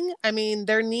anything. I mean,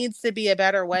 there needs to be a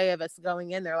better way of us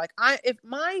going in there. Like if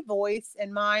my voice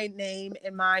and my name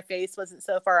and my face wasn't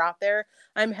so far out there,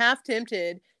 I'm half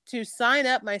tempted to sign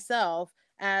up myself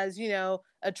as,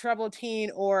 a troubled teen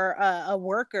or a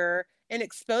worker and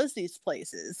expose these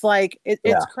places. Like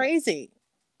it's crazy.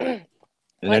 Like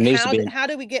how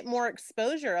do we get more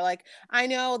exposure? Like I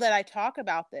know that I talk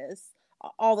about this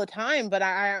all the time, but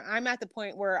I'm at the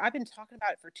point where I've been talking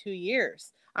about it for 2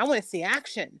 years. I want to see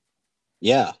action.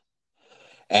 Yeah.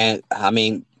 And I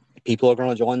mean, people are going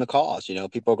to join the cause.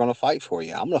 People are going to fight for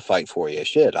you. I'm going to fight for you.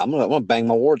 Shit, I'm going to bang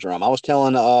my war drum. I was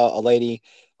telling a lady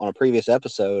on a previous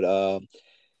episode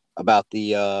about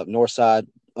the North Side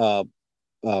Bone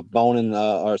and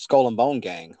or Skull and Bone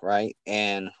gang, right?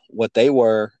 And what they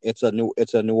were, it's a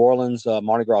New Orleans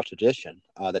Mardi Gras tradition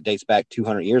that dates back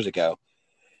 200 years ago.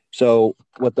 So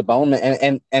with the Bone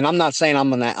and I'm not saying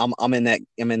I'm in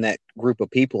that group of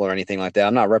people or anything like that.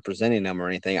 I'm not representing them or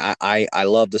anything. I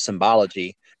love the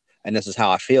symbology, and this is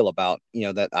how I feel about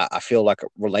that. I feel like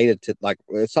related to, like,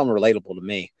 it's something relatable to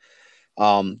me.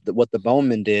 What the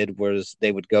Bowmen did was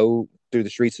they would go through the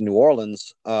streets of New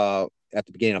Orleans at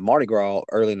the beginning of Mardi Gras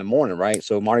early in the morning, right?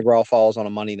 So Mardi Gras falls on a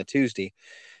Monday and a Tuesday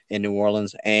in New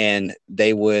Orleans, and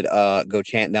they would go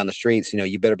chanting down the streets,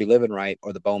 you better be living right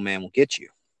or the Bowman will get you.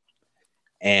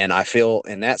 And I feel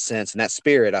in that sense, in that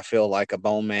spirit, I feel like a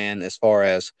Bowman as far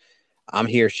as I'm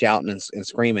here shouting and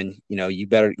screaming, you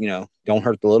better, don't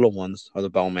hurt the little ones or the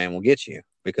Bowman will get you,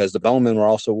 because the Bowmen were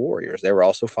also warriors. They were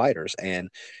also fighters, and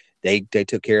they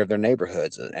took care of their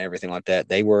neighborhoods and everything like that.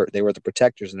 They were the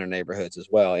protectors in their neighborhoods as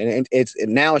well. And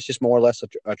now it's just more or less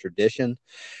a tradition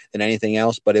than anything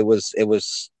else. But it was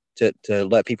to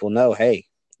let people know, hey,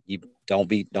 you don't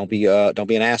be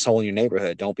an asshole in your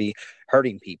neighborhood. Don't be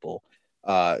hurting people.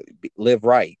 Live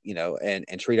right,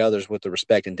 and treat others with the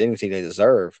respect and dignity they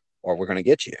deserve, or we're going to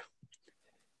get you.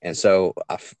 And so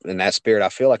in that spirit, I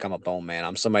feel like I'm a bone man.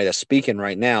 I'm somebody that's speaking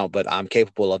right now, but I'm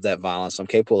capable of that violence. I'm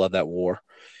capable of that war.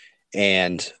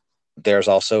 And there's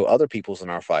also other peoples in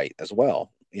our fight as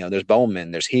well. There's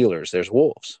bowmen, there's healers, there's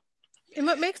wolves. And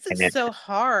what makes it so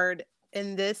hard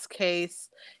in this case,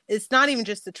 it's not even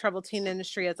just the troubled teen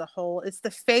industry as a whole. It's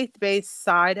the faith-based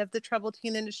side of the troubled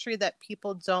teen industry that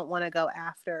people don't want to go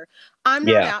after. I'm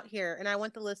not out here, and I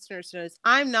want the listeners to know this,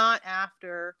 I'm not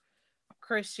after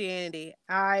Christianity.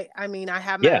 I mean, I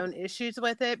have my own issues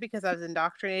with it because I was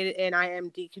indoctrinated, and I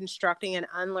am deconstructing and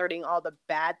unlearning all the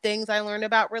bad things I learned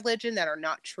about religion that are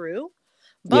not true.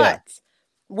 But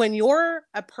when you're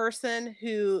a person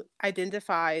who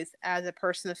identifies as a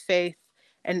person of faith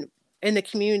and in the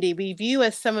community, we view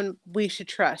as someone we should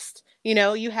trust.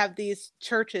 You have these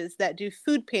churches that do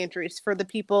food pantries for the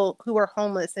people who are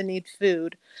homeless and need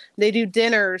food. They do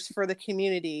dinners for the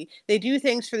community. They do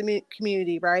things for the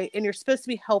community, right? And you're supposed to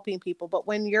be helping people. But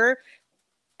when you're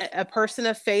a person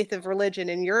of faith, of religion,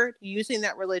 and you're using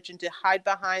that religion to hide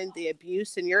behind the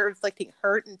abuse, and you're inflicting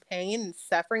hurt and pain and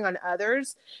suffering on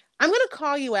others, I'm going to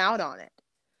call you out on it.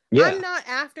 Yeah. I'm not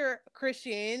after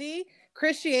Christianity.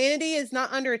 Christianity is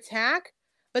not under attack,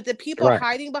 but the people Right.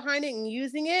 hiding behind it and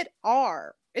using it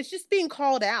are. It's just being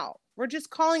called out. We're just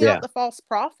calling Yeah. out the false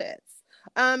prophets.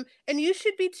 And you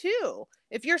should be too.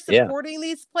 If you're Yeah. supporting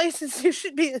these places, you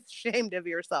should be ashamed of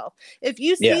yourself. If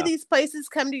you see Yeah. these places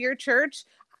come to your church,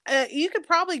 you could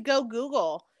probably go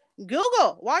Google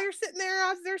while you're sitting there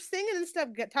as they're singing and stuff.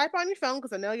 Type on your phone,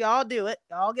 because I know y'all do it.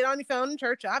 Y'all get on your phone in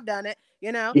church. I've done it.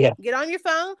 Yeah. Get on your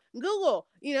phone, Google.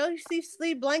 You see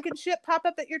Steve Blankenship pop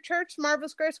up at your church,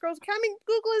 Marvelous Grace Girls Academy.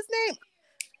 Google his name.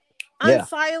 Yeah.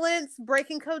 Unsilence,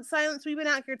 breaking code silence. We've been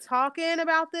out here talking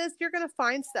about this. You're going to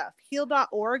find stuff.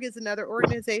 Heal.org is another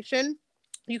organization.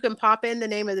 You can pop in the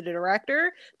name of the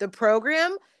director, the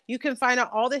program. You can find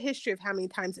out all the history of how many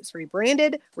times it's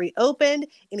rebranded, reopened,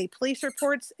 any police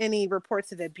reports, any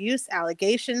reports of abuse,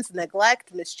 allegations,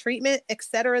 neglect, mistreatment,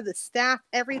 etc. The staff,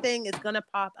 everything is going to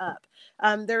pop up.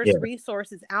 There's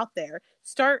resources out there.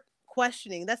 Start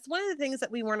questioning. That's one of the things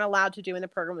that we weren't allowed to do in the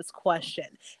program, was question.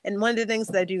 And one of the things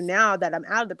that I do now that I'm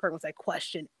out of the program is I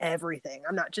question everything.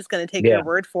 I'm not just going to take your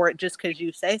word for it just because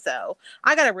you say so.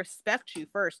 I got to respect you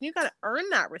first. And you got to earn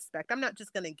that respect. I'm not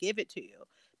just going to give it to you,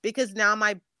 because now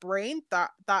my brain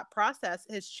thought process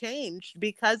has changed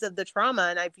because of the trauma.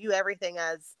 And I view everything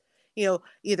as,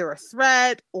 either a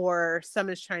threat or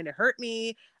someone's trying to hurt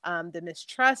me, the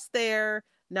mistrust there,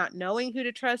 not knowing who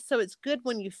to trust. So it's good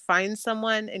when you find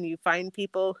someone and you find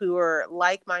people who are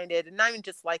like-minded, and not even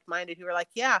just like-minded, who are like,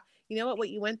 yeah, you know what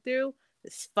you went through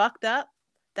is fucked up.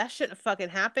 That shouldn't have fucking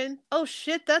happened. Oh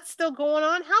shit, that's still going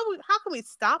on. How can we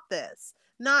stop this?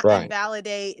 Not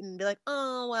invalidate and be like,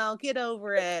 oh, well, get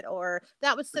over it. Or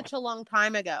that was such a long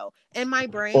time ago. In my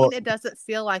brain, it doesn't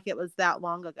feel like it was that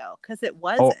long ago, because it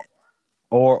wasn't.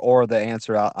 Or the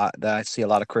answer that I see a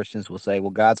lot of Christians will say,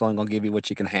 well, God's only going to give you what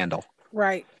you can handle.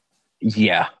 Right.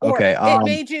 Yeah. Or Okay. it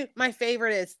made you, my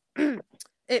favorite is,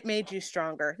 it made you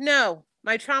stronger. No,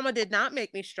 my trauma did not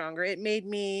make me stronger. It made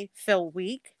me feel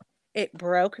weak. It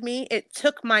broke me. It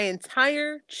took my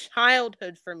entire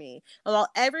childhood for me. And while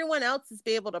everyone else is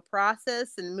able to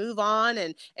process and move on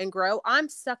and grow, I'm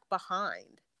stuck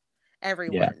behind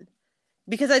everyone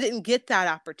because I didn't get that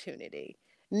opportunity.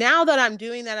 Now that I'm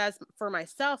doing that as for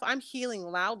myself, I'm healing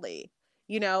loudly.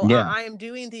 I am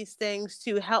doing these things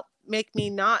to help make me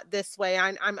not this way.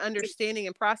 I'm understanding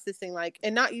and processing,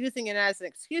 and not using it as an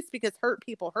excuse, because hurt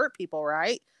people,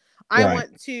 right? I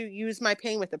want to use my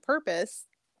pain with a purpose.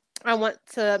 I want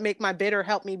to make my bitter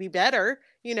help me be better,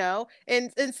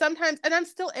 and sometimes, and I'm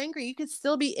still angry. You can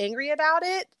still be angry about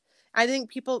it. I think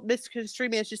people misconstrue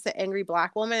me as just an angry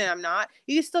Black woman, and I'm not.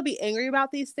 You can still be angry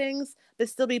about these things, but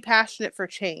still be passionate for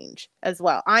change as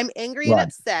well. I'm angry and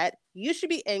upset. You should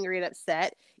be angry and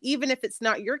upset, even if it's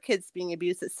not your kids being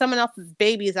abused. It's someone else's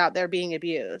babies out there being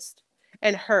abused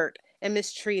and hurt and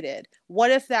mistreated.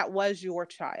 What if that was your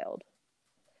child?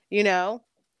 And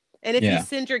if you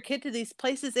send your kid to these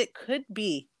places, it could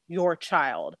be your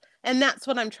child. And that's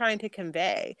what I'm trying to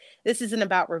convey. This isn't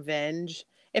about revenge.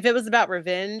 If it was about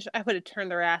revenge, I would have turned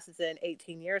their asses in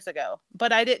 18 years ago.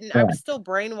 But I didn't. I was still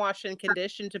brainwashed and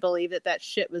conditioned to believe that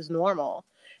shit was normal.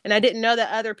 And I didn't know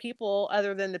that other people,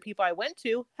 other than the people I went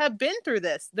to, have been through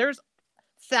this. There's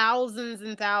thousands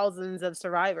and thousands of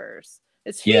survivors.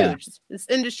 It's huge. This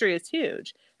industry is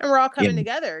huge. And we're all coming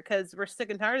together because we're sick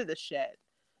and tired of this shit.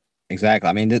 Exactly.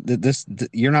 I mean,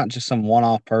 you're not just some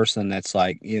one-off person that's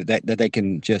like, that they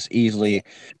can just easily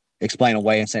explain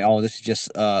away and say, oh, this is just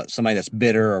somebody that's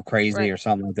bitter or crazy or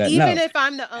something like that. Even No. if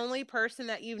I'm the only person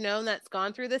that you've known that's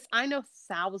gone through this, I know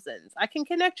thousands. I can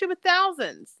connect you with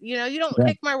thousands. You don't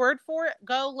take my word for it.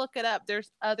 Go look it up.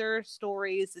 There's other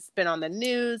stories. It's been on the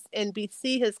news.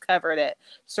 NBC has covered it.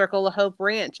 Circle of Hope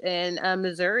Ranch in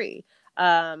Missouri.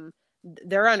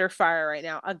 They're under fire right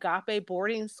now. Agape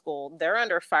Boarding School, they're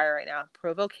under fire right now.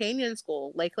 Provo Canyon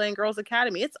School, Lakeland Girls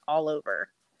Academy, it's all over.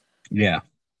 Yeah.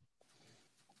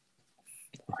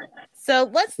 So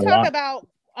let's talk about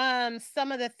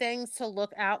some of the things to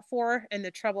look out for in the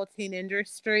troubled teen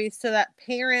industry, so that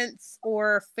parents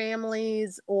or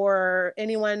families or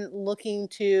anyone looking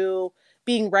to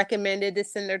being recommended to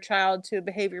send their child to a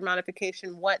behavior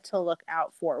modification, what to look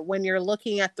out for when you're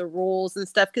looking at the rules and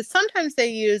stuff. Because sometimes they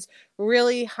use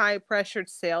really high pressured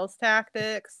sales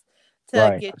tactics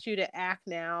to get you to act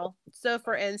now. So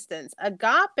for instance,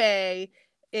 Agape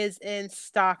is in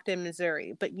Stockton,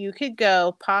 Missouri, but you could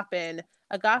go pop in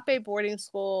Agape Boarding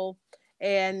School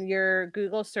and your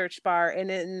Google search bar, and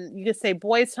then you can say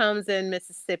boys' homes in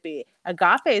Mississippi.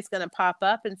 Agape is going to pop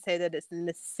up and say that it's in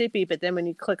Mississippi, but then when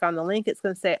you click on the link, it's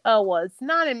going to say, oh, well, it's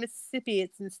not in Mississippi,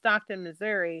 it's in Stockton,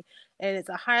 Missouri, and it's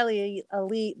a highly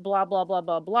elite, blah, blah, blah,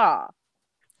 blah, blah.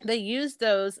 They use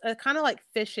those kind of like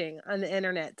phishing on the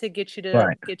internet to get you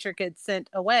to get your kids sent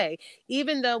away.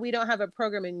 Even though we don't have a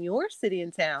program in your city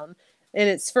and town, and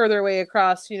it's further away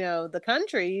across, the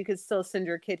country, you could still send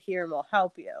your kid here and we'll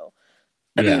help you.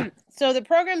 Yeah. So the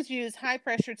programs use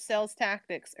high-pressured sales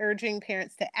tactics, urging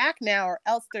parents to act now or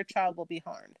else their child will be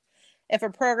harmed. If a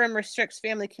program restricts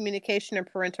family communication or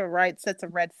parental rights, that's a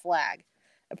red flag.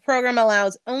 A program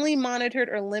allows only monitored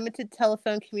or limited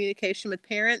telephone communication with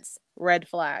parents, red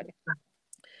flag.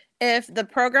 If the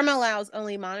program allows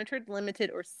only monitored,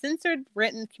 limited, or censored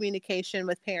written communication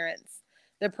with parents,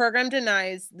 the program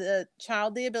denies the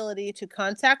child the ability to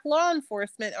contact law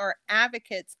enforcement or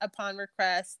advocates upon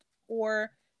request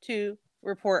or to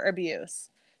report abuse.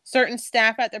 Certain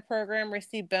staff at the program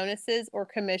receive bonuses or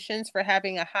commissions for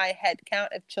having a high head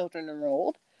count of children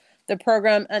enrolled. The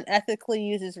program unethically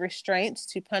uses restraints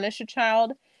to punish a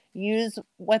child, use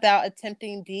without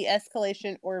attempting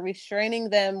de-escalation or restraining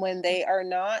them when they are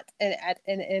not at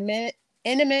an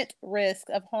imminent risk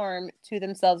of harm to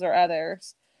themselves or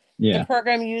others. Yeah. The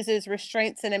program uses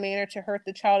restraints in a manner to hurt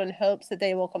the child in hopes that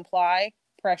they will comply,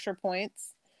 pressure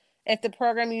points. If the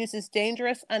program uses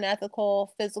dangerous,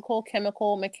 unethical, physical,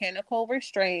 chemical, mechanical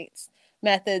restraints,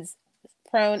 methods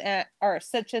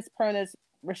such as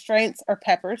restraints or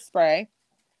pepper spray.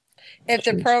 If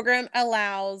the program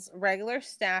allows regular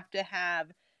staff to have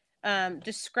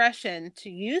discretion to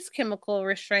use chemical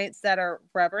restraints that are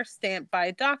rubber stamped by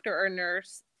a doctor or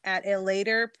nurse at a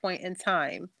later point in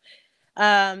time,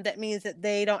 that means that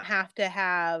they don't have to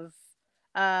have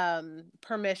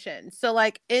permission. So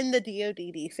like in the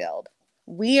DODD field,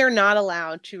 we are not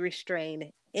allowed to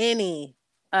restrain any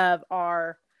of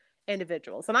our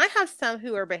individuals. And I have some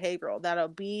who are behavioral that'll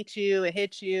beat you and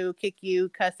hit you, kick you,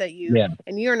 cuss at you,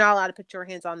 and you're not allowed to put your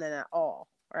hands on them at all,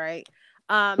 right?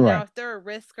 Now, if they're a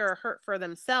risk or a hurt for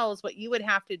themselves, what you would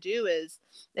have to do is,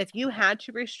 if you had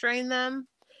to restrain them,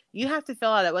 you have to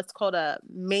fill out what's called a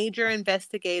major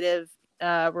investigative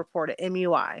report, a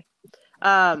MUI.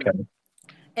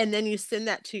 And then you send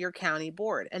that to your county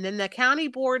board. And then the county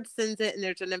board sends it, and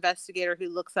there's an investigator who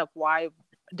looks up why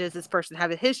does this person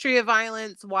have a history of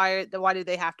violence? Why do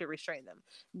they have to restrain them?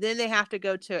 Then they have to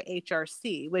go to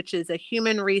HRC, which is a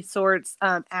human resource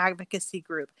advocacy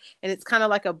group. And it's kind of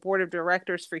like a board of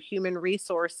directors for human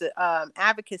resource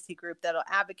advocacy group that'll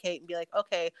advocate and be like,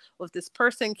 okay, well, if this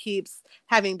person keeps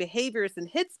having behaviors and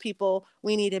hits people,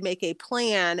 we need to make a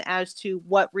plan as to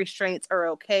what restraints are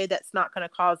okay that's not going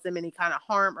to cause them any kind of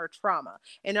harm or trauma.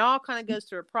 And it all kind of goes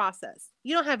through a process.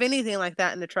 You don't have anything like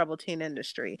that in the troubled teen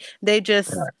industry. They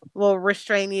just will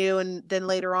restrain you, and then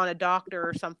later on a doctor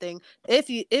or something, if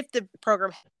the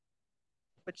program,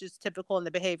 which is typical in the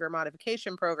behavior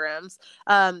modification programs,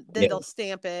 then they'll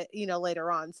stamp it,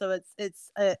 later on. So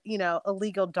it's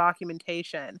illegal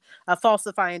documentation,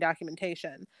 falsifying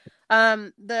documentation.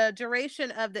 The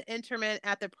duration of the internment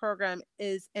at the program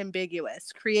is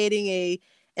ambiguous, creating a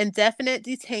indefinite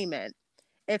detainment.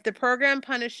 If the program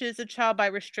punishes a child by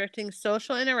restricting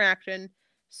social interaction,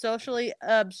 socially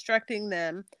obstructing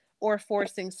them, or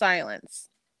forcing silence.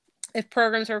 If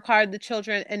programs require the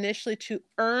children initially to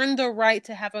earn the right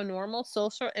to have a normal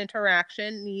social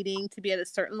interaction, needing to be at a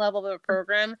certain level of a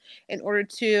program in order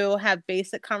to have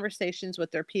basic conversations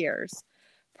with their peers.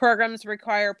 Programs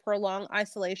require prolonged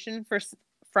isolation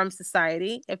from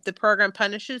society. If the program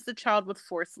punishes the child with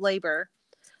forced labor.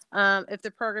 If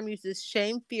the program uses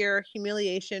shame, fear,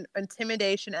 humiliation,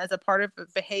 intimidation as a part of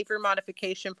behavior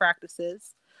modification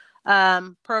practices.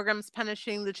 Programs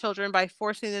punishing the children by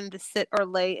forcing them to sit or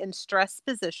lay in stress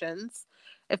positions.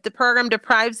 If the program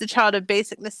deprives the child of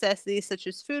basic necessities such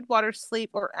as food, water,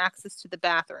 sleep, or access to the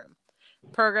bathroom.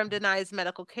 Program denies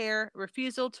medical care,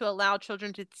 refusal to allow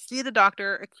children to see the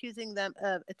doctor, accusing them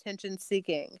of attention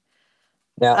seeking.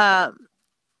 Now,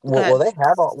 will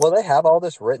they have all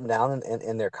this written down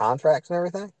in their contracts and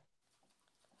everything?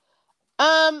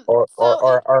 Or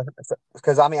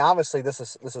because I mean, obviously this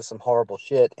is some horrible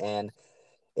shit, and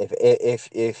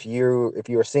if you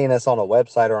were seeing this on a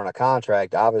website or on a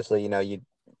contract, obviously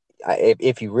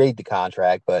if you read the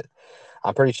contract, but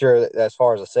I'm pretty sure that as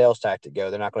far as a sales tactic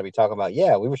go, they're not going to be talking about,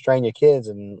 yeah, we restrain your kids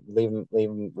and leave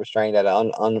them restrained at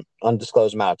an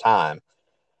undisclosed amount of time.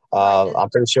 I'm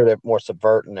pretty sure they're more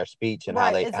subverting their speech and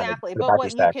how they exactly. But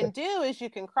what you can do is you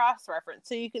can cross-reference.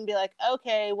 So you can be like,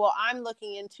 okay, well, I'm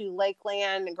looking into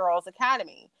Lakeland Girls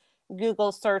Academy.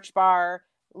 Google search bar,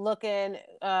 looking,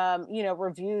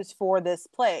 reviews for this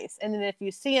place. And then if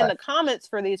you see in the comments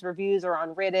for these reviews or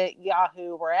on Reddit,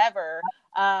 Yahoo, wherever,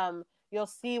 you'll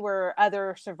see where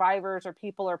other survivors or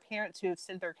people or parents who have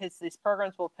sent their kids to these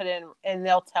programs will put in, and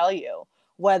they'll tell you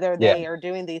whether they are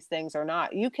doing these things or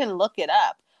not. You can look it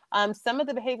up. Some of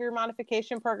the behavior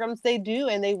modification programs, they do,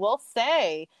 and they will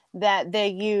say that they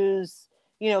use,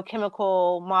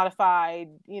 chemical modified,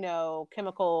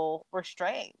 chemical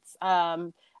restraints.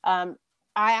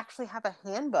 I actually have a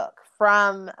handbook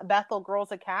from Bethel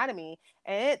Girls Academy,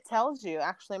 and it tells you,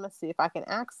 actually, I'm going to see if I can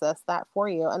access that for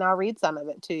you, and I'll read some of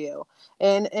it to you.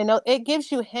 And it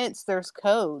gives you hints. There's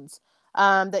codes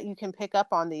that you can pick up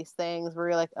on these things where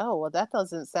you're like, oh, well, that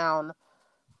doesn't sound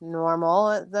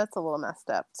normal. That's a little messed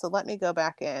up. So let me go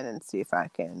back in and see if I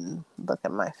can look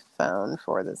at my phone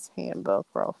for this handbook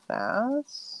real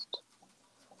fast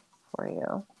for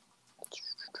you.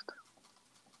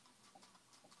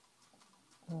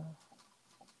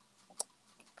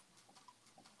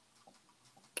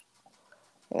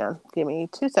 Yeah, give me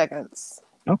 2 seconds.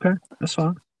 Okay, that's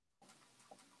fine.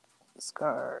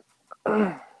 Discard.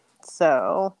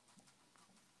 So,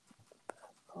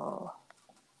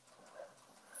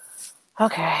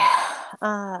 okay.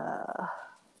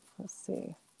 Let's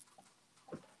see.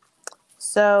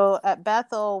 So at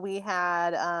Bethel, we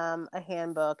had a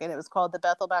handbook, and it was called the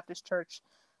Bethel Baptist Church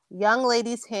Young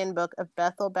Ladies Handbook of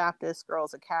Bethel Baptist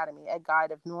Girls Academy, a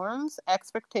guide of norms,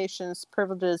 expectations,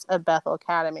 privileges of Bethel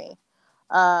Academy.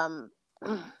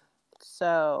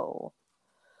 So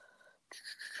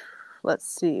let's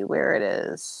see where it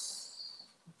is.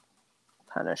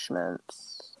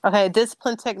 Punishments. Okay,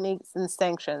 discipline techniques and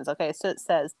sanctions. Okay, so it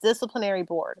says disciplinary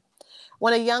board.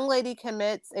 When a young lady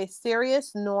commits a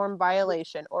serious norm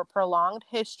violation or prolonged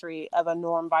history of a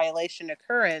norm violation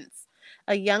occurrence,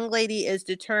 a young lady is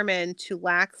determined to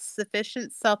lack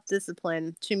sufficient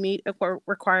self-discipline to meet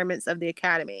requirements of the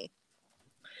academy.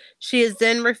 She is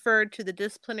then referred to the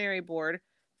disciplinary board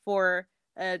for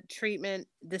a treatment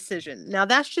decision. Now,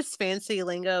 that's just fancy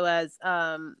lingo, as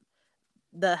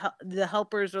the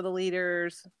helpers or the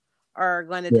leaders are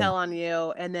going to tell on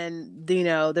you, and then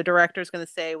the director is going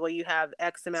to say, well, you have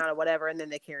X amount of whatever, and then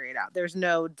they carry it out. There's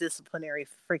no disciplinary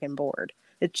freaking board.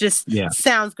 It just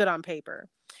sounds good on paper.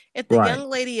 If the young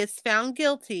lady is found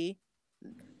guilty,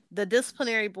 the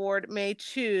disciplinary board may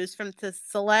choose to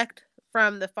select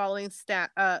from the following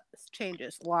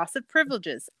changes: loss of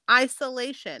privileges,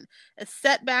 isolation, a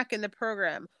setback in the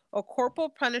program, or corporal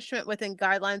punishment within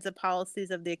guidelines and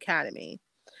policies of the academy.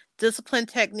 Discipline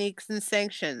techniques and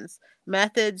sanctions.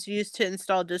 Methods used to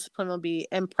install discipline will be: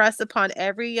 impress upon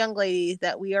every young lady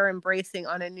that we are embracing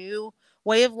on a new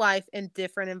way of life in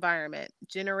different environment.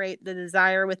 Generate the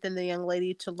desire within the young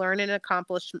lady to learn and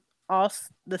accomplish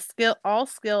all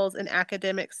skills in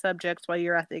academic subjects while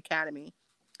you're at the academy.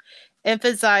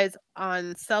 Emphasize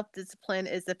on self-discipline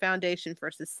is the foundation for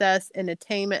success, and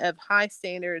attainment of high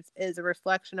standards is a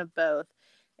reflection of both.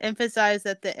 Emphasize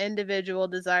that the individual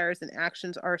desires and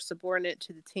actions are subordinate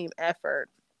to the team effort.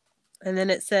 And then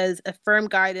it says affirm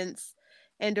guidance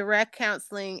and direct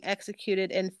counseling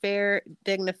executed in fair,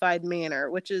 dignified manner,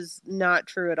 which is not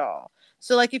true at all.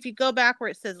 So like if you go back where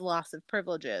it says loss of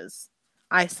privileges,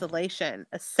 isolation,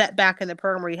 a setback in the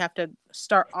program where you have to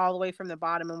start all the way from the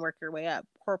bottom and work your way up,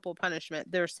 corporal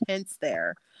punishment, there's hints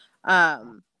there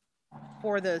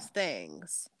for those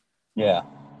things. Yeah.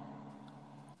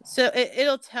 So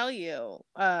it'll tell you.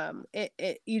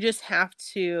 You just have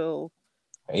to.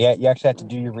 Yeah, you actually have to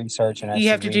do your research and you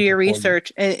have to do your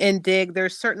research and dig.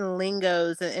 There's certain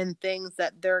lingos and things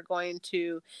that they're going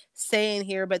to say in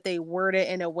here, but they word it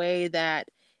in a way that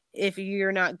if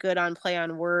you're not good on play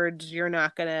on words, you're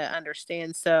not going to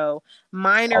understand. So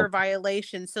minor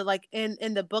violations. So like in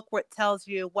the book where it tells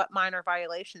you what minor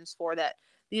violations for, that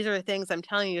these are the things I'm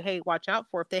telling you, hey, watch out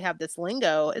for. If they have this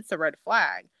lingo, it's a red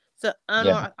flag. So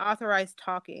unauthorized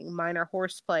talking, minor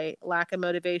horseplay, lack of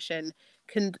motivation,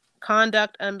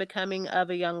 conduct unbecoming of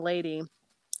a young lady,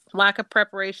 lack of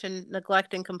preparation,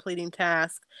 neglecting completing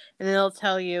tasks. And then it'll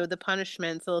tell you the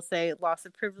punishments. It'll say loss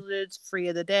of privilege,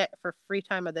 free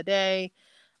time of the day,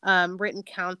 written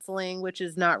counseling, which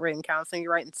is not written counseling.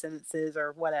 You're writing sentences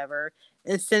or whatever.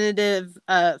 Incentive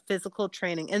physical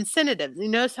training. Incentive. You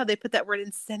notice how they put that word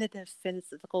incentive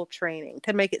physical training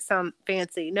to make it sound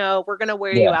fancy. No, we're going to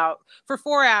wear you out for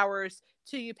 4 hours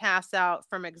till you pass out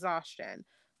from exhaustion.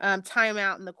 Time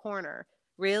out in the corner.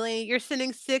 Really? You're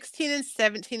sending 16 and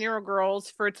 17-year-old girls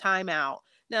for timeout.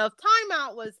 Now, if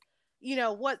timeout was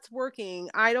what's working.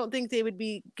 I don't think they would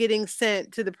be getting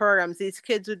sent to the programs. These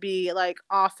kids would be like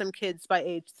awesome kids by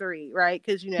age 3, right?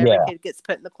 Because every Yeah. kid gets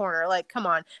put in the corner. Like, come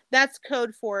on, that's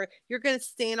code for you're going to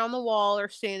stand on the wall or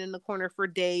stand in the corner for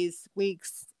days,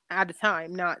 weeks at a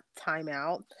time, not time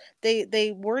out.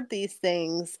 They word these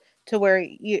things to where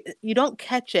you don't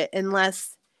catch it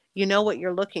unless you know what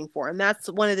you're looking for. And that's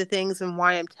one of the things and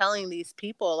why I'm telling these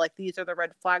people, like, these are the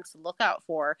red flags to look out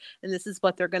for. And this is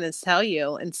what they're going to tell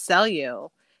you and sell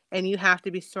you. And you have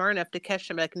to be smart enough to catch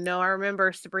them. Like, no, I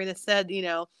remember Sabrina said,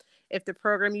 if the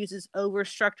program uses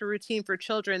over-structured routine for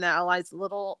children that allows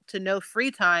little to no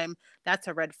free time, that's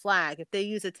a red flag. If they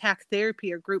use attack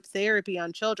therapy or group therapy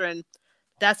on children,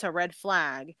 that's a red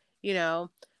flag.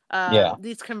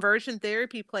 These conversion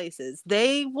therapy places,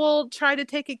 they will try to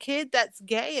take a kid that's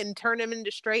gay and turn him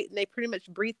into straight, and they pretty much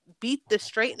beat the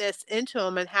straightness into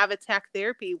them and have attack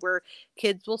therapy where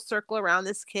kids will circle around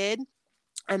this kid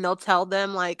and they'll tell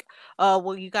them like, oh,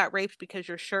 well, you got raped because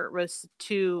your shirt was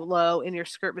too low and your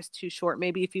skirt was too short.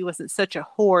 Maybe if you wasn't such a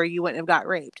whore, you wouldn't have got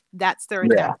raped. That's their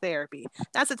attack therapy.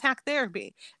 That's attack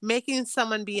therapy. Making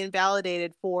someone be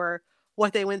invalidated for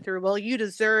what they went through. Well, you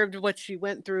deserved what you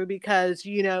went through because,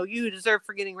 you deserve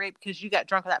for getting raped because you got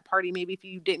drunk at that party. Maybe if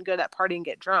you didn't go to that party and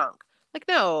get drunk. Like,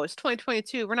 no, it's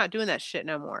 2022. We're not doing that shit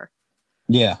no more.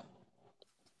 Yeah.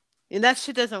 And that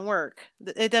shit doesn't work.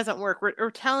 It doesn't work.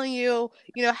 We're telling you,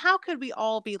 how could we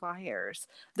all be liars?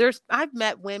 I've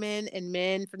met women and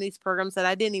men from these programs that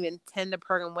I didn't even attend a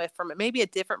program with, from maybe a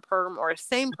different program or a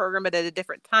same program, but at a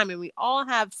different time. And we all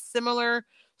have similar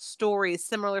stories,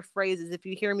 similar phrases. If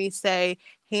you hear me say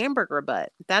hamburger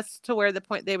butt, that's to where the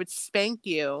point they would spank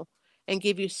you and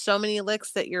give you so many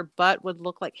licks that your butt would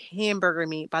look like hamburger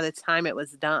meat by the time it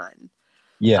was done.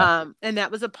 Yeah. And that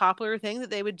was a popular thing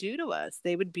that they would do to us.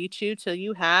 They would beat you till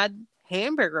you had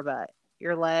hamburger butt,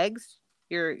 your legs,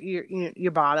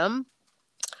 your bottom.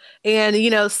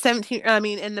 And, 17,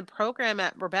 in the program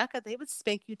at Rebecca, they would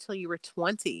spank you till you were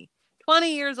 20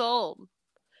 years old.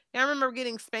 I remember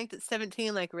getting spanked at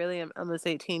 17, like, really, I'm almost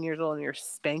 18 years old and you're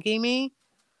spanking me.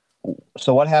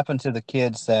 So what happened to the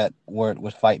kids that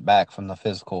would fight back from the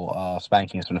physical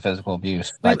spankings, from the physical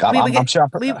abuse? Like, I'm sure.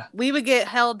 We would get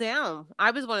held down.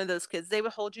 I was one of those kids. They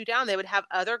would hold you down. They would have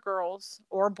other girls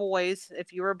or boys.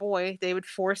 If you were a boy, they would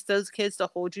force those kids to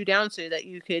hold you down so that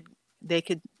they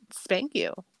could spank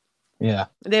you. Yeah.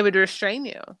 They would restrain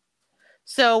you.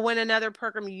 So when another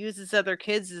program uses other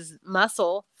kids as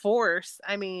muscle force,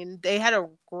 they had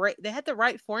the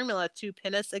right formula to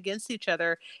pin us against each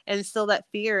other and instill that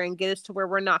fear and get us to where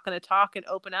we're not going to talk and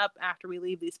open up after we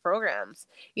leave these programs.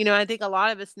 I think a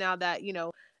lot of us now that,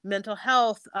 mental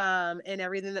health and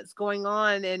everything that's going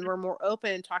on, and we're more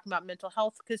open talking about mental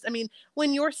health, because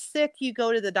when you're sick, you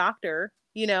go to the doctor,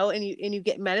 and you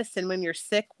get medicine when you're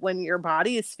sick, when your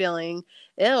body is feeling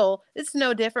ill. It's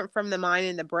no different from the mind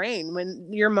and the brain. When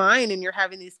your mind and you're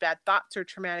having these bad thoughts or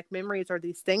traumatic memories or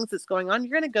these things that's going on,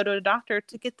 you're going to go to a doctor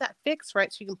to get that fixed,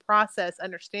 right? So you can process,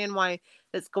 understand why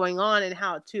that's going on and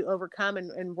how to overcome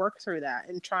and work through that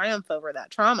and triumph over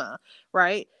that trauma,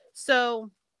 right? So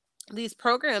these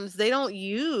programs, they don't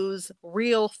use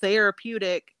real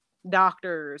therapeutic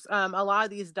doctors. A lot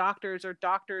of these doctors are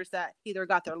doctors that either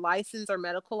got their license or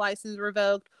medical license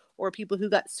revoked, or people who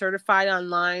got certified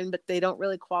online, but they don't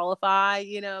really qualify.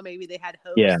 Maybe they had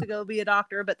hopes to go be a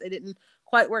doctor, but they didn't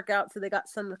quite work out. So they got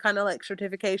some kind of like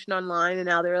certification online, and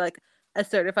now they're like a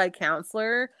certified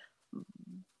counselor,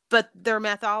 but their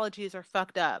methodologies are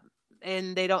fucked up.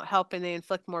 And they don't help, and they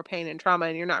inflict more pain and trauma,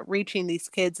 and you're not reaching these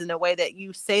kids in a way that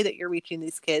you say that you're reaching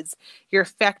these kids. You're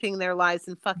affecting their lives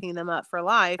and fucking them up for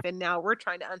life, and now we're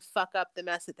trying to unfuck up the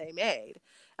mess that they made.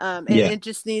 And it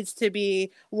just needs to be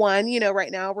one,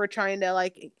 right now we're trying to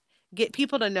like get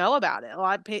people to know about it. A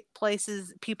lot of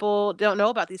places, people don't know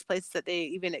about these places that they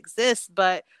even exist,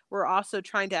 but we're also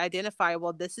trying to identify,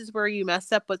 well, this is where you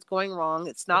messed up, what's going wrong,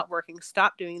 it's not working,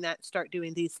 stop doing that, start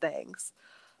doing these things.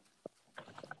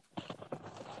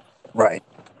 Right.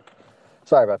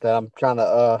 Sorry about that. I'm trying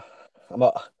to.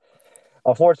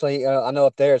 Unfortunately, I know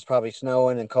up there it's probably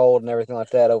snowing and cold and everything like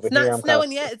that. Over it's here, not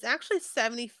snowing yet. It's actually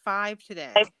 75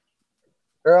 today.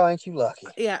 Girl, ain't you lucky?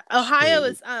 Yeah, Ohio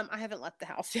is. I haven't left the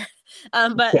house yet.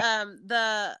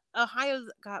 The Ohio's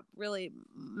got really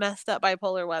messed up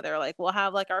bipolar weather. Like, we'll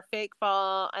have like our fake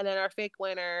fall, and then our fake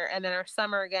winter, and then our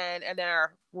summer again, and then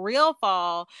our real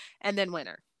fall, and then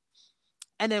winter.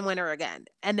 And then winter again,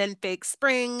 and then fake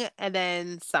spring, and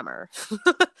then summer.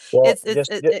 Well,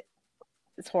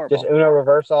 it's horrible. Just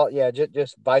reverse all,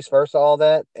 just vice versa all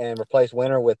that, and replace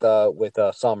winter with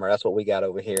summer. That's what we got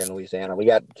over here in Louisiana. We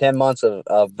got 10 months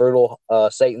of brutal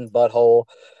Satan butthole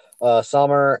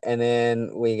summer, and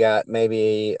then we got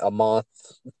maybe a month,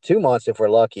 2 months if we're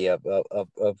lucky of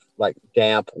like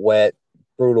damp, wet,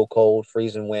 brutal cold,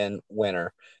 freezing wind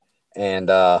winter, and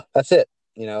that's it.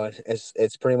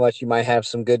 It's pretty much, you might have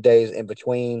some good days in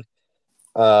between,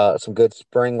 some good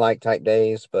spring like type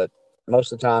days, but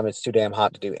most of the time it's too damn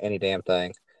hot to do any damn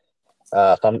thing.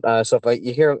 So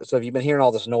if you've been hearing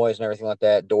all this noise and everything like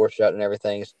that, door shut and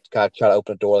everything, it's kind of try to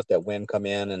open the door, let that wind come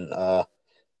in, and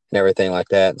everything like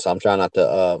that. So I'm trying not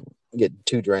to get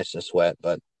too drenched in sweat,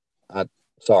 but I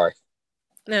sorry,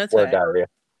 No, it's word okay. diarrhea,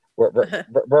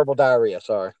 verbal diarrhea.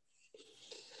 Sorry.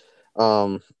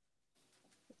 Um,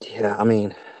 yeah, I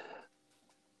mean,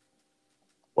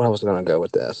 where I was going to go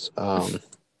with this. So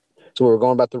we were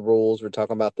going about the rules. We're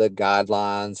talking about the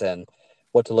guidelines and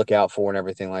what to look out for and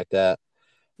everything like that.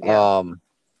 Yeah. Um,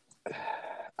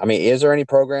 I mean, is there any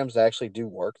programs that actually do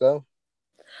work though?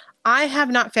 I have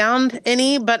not found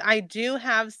any, but I do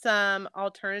have some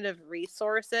alternative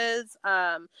resources.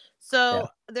 Yeah. So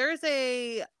there's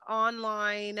a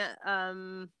online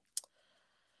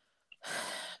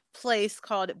place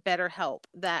called BetterHelp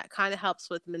that kind of helps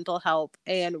with mental health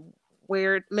and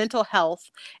where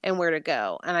to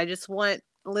go. And I just want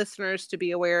listeners to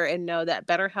be aware and know that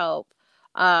BetterHelp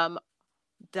um,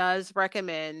 does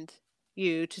recommend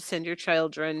you to send your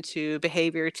children to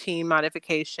behavior team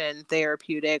modification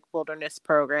therapeutic wilderness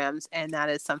programs, and that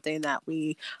is something that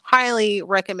we highly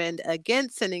recommend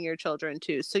against sending your children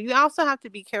to. So you also have to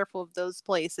be careful of those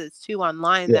places too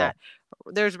online, Yeah. that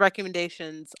there's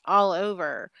recommendations all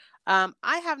over.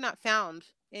 I have not found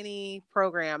any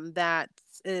program that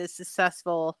is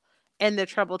successful in the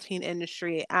trouble teen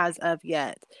industry as of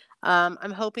yet.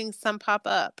 I'm hoping some pop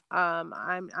up.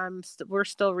 We're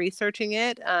still researching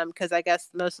it because I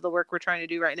guess most of the work we're trying to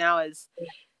do right now is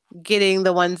getting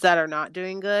the ones that are not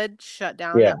doing good shut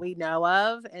down Yeah. that we know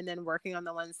of, and then working on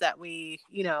the ones that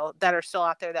that are still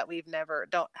out there that we've never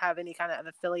don't have any kind of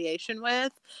affiliation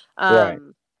with. Right.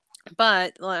 Um,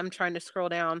 but I'm trying to scroll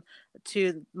down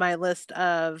to my list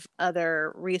of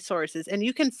other resources, and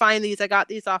you can find these. I got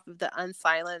these off of the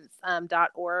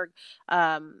unsilence.org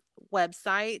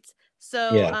website.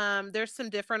 So Yeah. there's some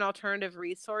different alternative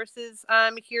resources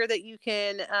here that you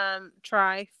can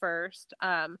try first.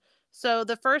 So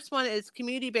the first one is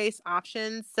community-based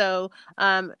options. So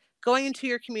going into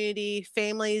your community,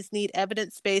 families need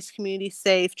evidence-based,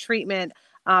 community-safe treatment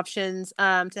options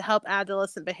to help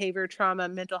adolescent behavior, trauma,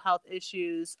 mental health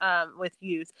issues with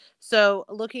youth. So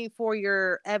looking for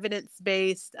your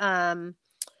evidence-based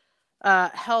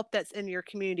help that's in your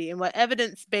community. And what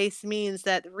evidence-based means,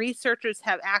 that researchers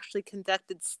have actually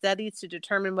conducted studies to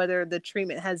determine whether the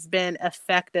treatment has been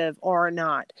effective or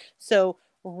not. So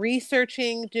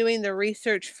doing the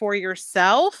research for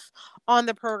yourself on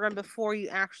the program before you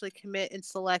actually commit and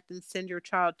select and send your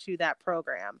child to that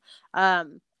program.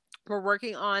 Um, we're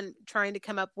working on trying to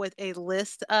come up with a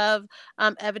list of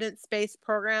evidence-based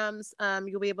programs.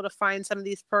 You'll be able to find some of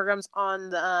these programs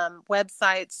on the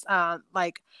websites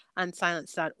like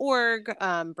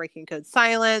unsilence.org, Breaking Code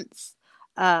Silence.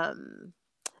 Um,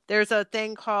 there's a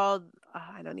thing called,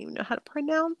 I don't even know how to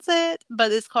pronounce it,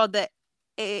 but it's called the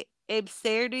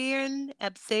Abserian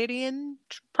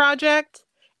Project.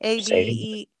 A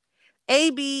Sadie.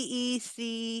 B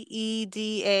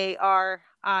ABECEDARIAN.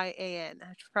 I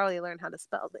should probably learn how to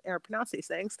spell or pronounce these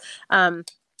things.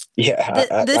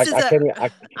 Yeah. This is I I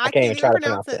can't can't even even try to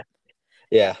pronounce pronounce it. it.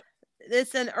 Yeah.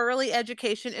 It's an early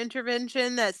education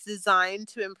intervention that's designed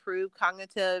to improve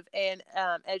cognitive and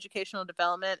educational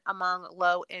development among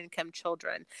low income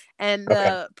children. And Okay.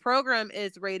 the program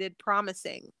is rated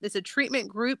promising. It's a treatment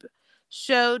group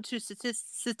showed to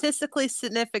statistically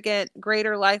significant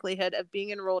greater likelihood of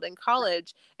being enrolled in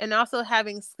college and also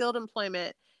having skilled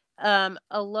employment, a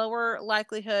lower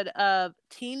likelihood of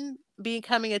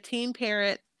becoming a teen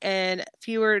parent, and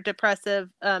fewer depressive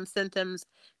symptoms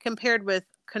compared with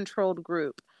controlled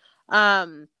group.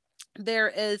 Um, there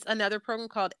is another program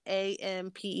called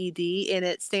AMPED, and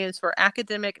it stands for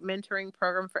Academic Mentoring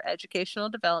Program for Educational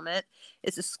Development.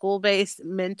 It's a school-based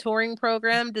mentoring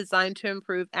program designed to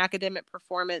improve academic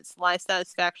performance, life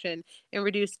satisfaction, and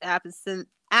reduce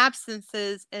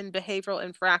absences and behavioral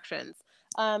infractions.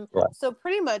 Right. So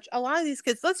pretty much a lot of these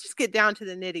kids, let's just get down to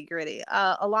the nitty gritty.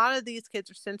 A lot of these kids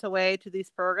are sent away to these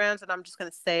programs, and I'm just going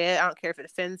to say it. I don't care if it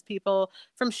offends people,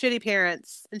 from shitty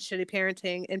parents and shitty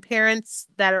parenting, and parents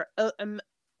that are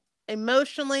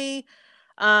emotionally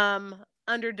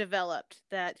underdeveloped,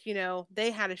 that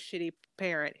they had a shitty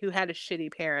parent who had a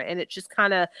shitty parent, and it just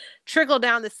kind of trickled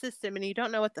down the system, and you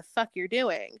don't know what the fuck you're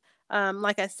doing.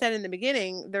 like I said in the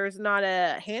beginning, there's not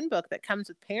a handbook that comes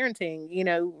with parenting.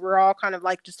 We're all kind of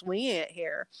like just winging it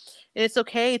here, and it's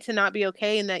okay to not be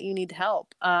okay and that you need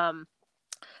help.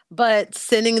 But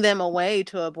sending them away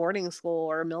to a boarding school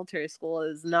or a military school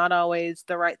is not always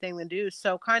the right thing to do.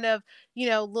 So kind of,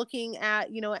 looking at,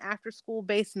 an after school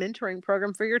based mentoring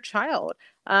program for your child.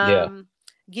 Yeah.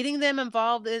 Getting them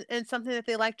involved in something that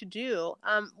they like to do.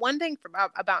 One thing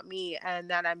about me and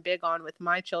that I'm big on with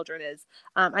my children is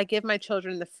I give my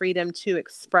children the freedom to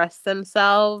express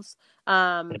themselves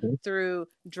Mhm. through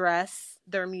dress,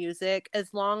 their music,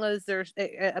 as long as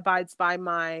it abides by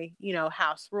my,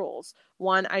 house rules.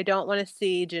 One, I don't want to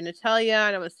see genitalia.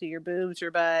 I don't want to see your boobs,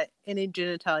 your butt, any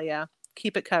genitalia.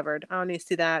 Keep it covered. I don't need to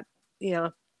see that, you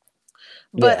know.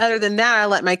 But Yeah. other than that, I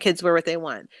let my kids wear what they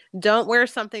want. Don't wear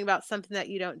something about something that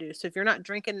you don't do. So if you're not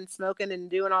drinking and smoking and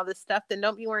doing all this stuff, then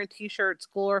don't be wearing t-shirts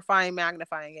glorifying,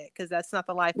 magnifying it, because that's not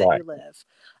the life that Right. you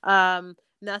live.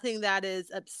 Nothing that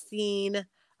is obscene.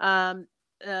 I'm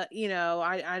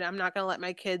not gonna let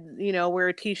my kid, wear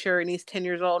a t-shirt and he's 10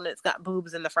 years old and it's got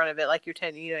boobs in the front of it like you're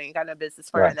 10. You ain't got no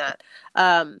business wearing Right.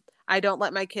 that. I don't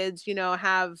let my kids,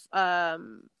 have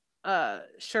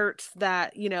shirts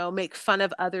that, make fun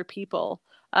of other people,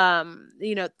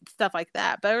 stuff like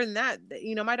that. But other than that,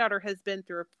 my daughter has been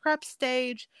through a prep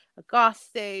stage, a goth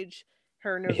stage,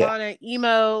 her Yeah. Nirvana,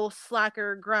 emo,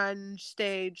 slacker, grunge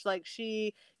stage. Like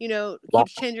she, Well,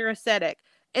 keeps changing her aesthetic.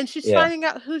 And she's yeah. finding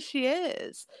out who she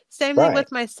is. Same thing Right.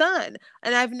 with my son.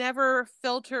 And I've never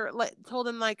told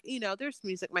him, like, there's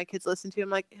music my kids listen to. I'm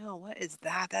like, oh, what is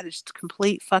that? That is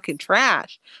complete fucking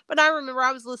trash. But I remember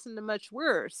I was listening to much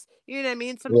worse. You know what I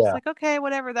mean? So I'm just Yeah. like, okay,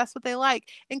 whatever. That's what they like.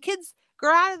 And kids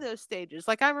grow out of those stages.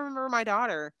 Like I remember my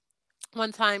daughter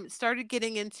one time started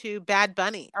getting into Bad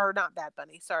Bunny, or not Bad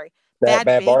Bunny, sorry, Bad Bad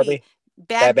Bad Baby. Barbie.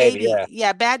 Bad Baby.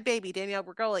 Yeah. Bad Baby, Danielle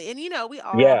Bergoli. And, we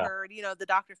all Yeah. heard, the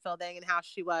Dr. Phil thing and how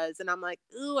she was. And I'm like,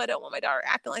 ooh, I don't want my daughter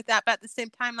acting like that. But at the same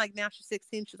time, like now she's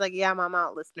 16, she's like, yeah, mom, I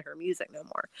don't listen to her music no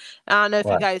more. I don't know if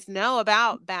you Right. guys know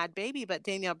about Bad Baby, but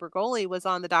Danielle Bergoli was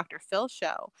on the Dr. Phil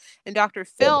show. And Dr. The,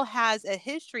 Phil has a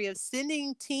history of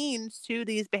sending teens to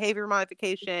these behavior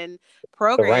modification the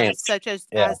programs, Ranch. such as,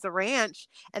 Yeah. the ranch,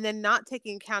 and then not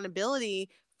taking accountability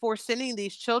for sending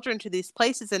these children to these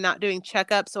places and not doing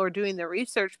checkups or doing the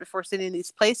research before sending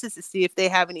these places to see if they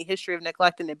have any history of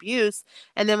neglect and abuse.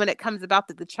 And then when it comes about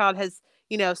that the child has,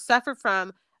 suffered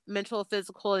from mental,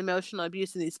 physical, emotional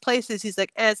abuse in these places, he's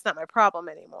like, it's not my problem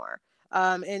anymore.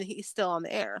 And he's still on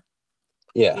the air,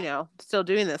 Yeah. still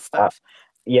doing this Uh, stuff.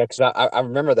 yeah, because I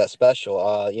remember that special.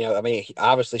 I mean,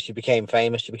 obviously she became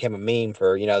famous. She became a meme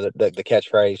for the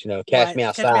catchphrase. Cash Right. me Catch me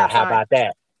outside. How outside. about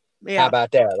that? How Yeah. about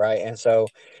that? Right. And so,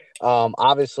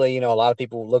 obviously, a lot of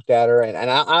people looked at her, and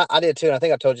I did too. And I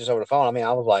think I told you this over the phone. I mean,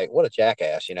 I was like, what a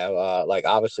jackass. Like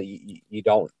obviously you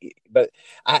don't. But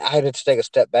I had to take a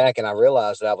step back, and I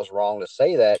realized that I was wrong to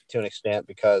say that to an extent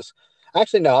because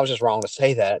actually no, I was just wrong to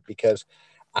say that because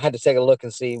I had to take a look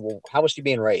and see, well, how was she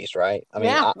being raised, right? I mean,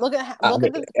 Yeah, look at I look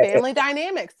mean, at the family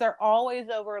dynamics. They're always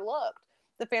overlooked.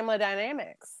 The family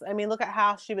dynamics. I mean, look at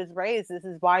how she was raised. This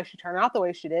is why she turned out the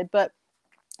way she did, but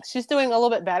she's doing a little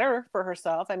bit better for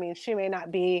herself. I mean, she may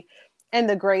not be in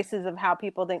the graces of how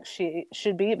people think she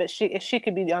should be, but she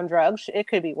could be on drugs. It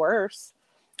could be worse.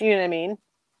 You know what I mean?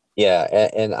 yeah,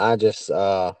 and I just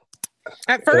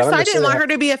At because I first, remember I didn't seeing want her. her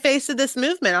to be a face of this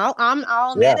movement.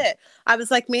 I'll Yeah, admit it. I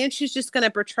was like, man, she's just going to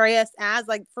portray us as,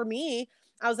 like, for me.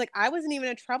 I was like, I wasn't even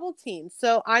a troubled teen,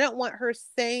 so I don't want her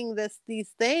saying these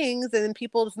things, and then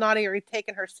people just not even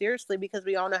taking her seriously because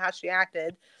we all know how she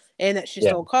acted, and that she yeah,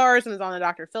 stole cars and was on the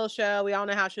Dr. Phil show. We all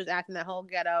know how she was acting that whole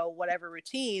ghetto whatever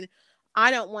routine.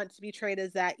 I don't want to be portrayed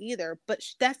as that either, but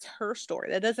that's her story.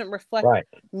 That doesn't reflect right.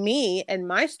 me and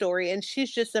my story, and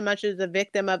she's just as much as a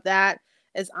victim of that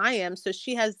as I am. So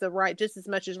she has the right, just as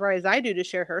much as right as I do, to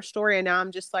share her story. And now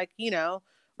I'm just like,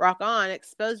 rock on,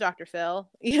 expose Dr. Phil.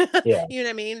 You know Yeah, what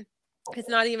I mean? He's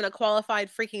not even a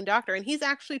qualified freaking doctor. And he's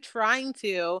actually trying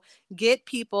to get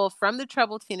people from the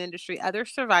troubled teen industry, other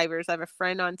survivors. I have a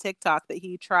friend on TikTok that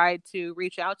he tried to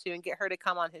reach out to and get her to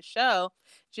come on his show.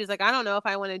 She's like, I don't know if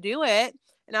I want to do it.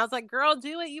 And I was like, girl,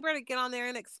 do it. You better get on there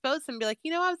and expose him. Be like,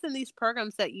 I was in these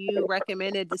programs that you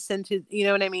recommended to send to, you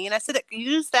know what I mean? I said,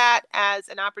 use that as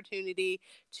an opportunity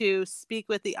to speak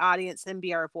with the audience and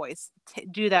be our voice.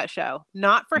 Do that show.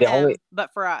 Not for the only him,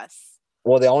 but for us.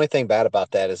 well, the only thing bad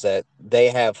about that is that they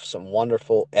have some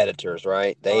wonderful editors,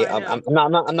 right? Oh, They, I know.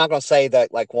 I'm not going to say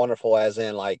that like wonderful as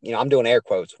in like I'm doing air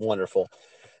quotes wonderful.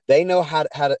 They know how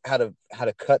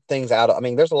to cut things out. I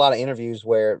mean, there's a lot of interviews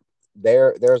where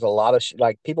there's a lot of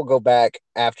like people go back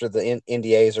after the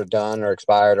NDAs are done or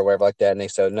expired or whatever like that, and they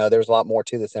say no, there's a lot more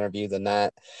to this interview than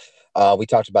that. We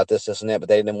talked about this and that, but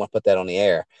they didn't want to put that on the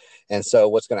air. And so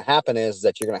what's going to happen is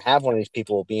that you're going to have one of these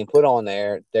people being put on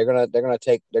there. They're going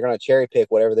to cherry pick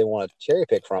whatever they want to cherry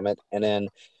pick from it, and then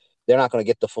they're not going to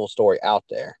get the full story out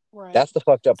there. Right. That's the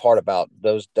fucked up part about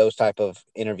those type of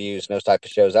interviews and those type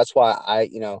of shows. That's why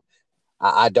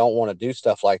I don't want to do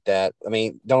stuff like that. I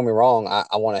mean, don't get me wrong.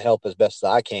 I want to help as best as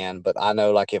I can, but I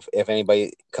know like if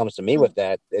anybody comes to me with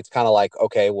that, it's kind of like,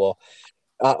 okay, well,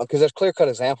 because there's clear cut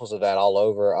examples of that all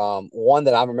over. One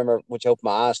that I remember, which opened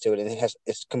my eyes to it, and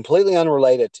it's completely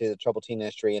unrelated to the troubled teen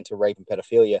industry and to rape and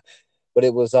pedophilia, but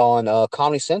it was on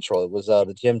Comedy Central. It was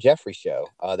the Jim Jeffries show.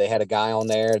 They had a guy on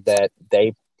there that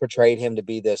they portrayed him to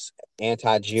be this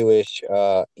anti-Jewish,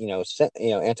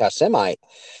 anti-Semite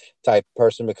type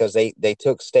person because they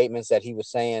took statements that he was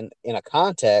saying in a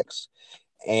context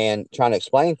and trying to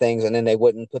explain things, and then they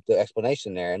wouldn't put the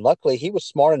explanation there. And luckily, he was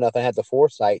smart enough and had the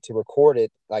foresight to record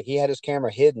it. Like he had his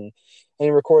camera hidden, and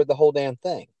he recorded the whole damn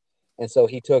thing. And so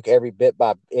he took every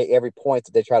point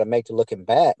that they try to make to make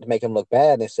him look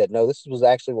bad. And they said, no, this was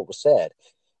actually what was said.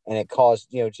 And it caused,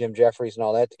 Jim Jeffries and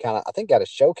all that to kind of, I think, got a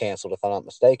show canceled, if I'm not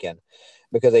mistaken,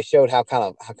 because they showed how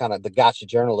kind of the gotcha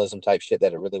journalism type shit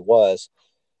that it really was.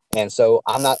 And so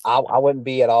I wouldn't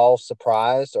be at all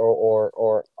surprised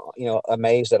or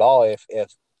amazed at all if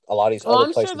a lot of these other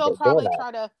I'm places sure they'll are doing probably that.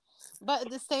 try to, but at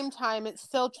the same time, it's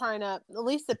still trying to, at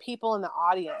least the people in the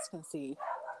audience can see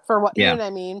for what, you know what I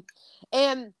mean?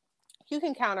 And you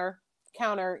can counter,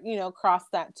 cross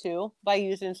that too by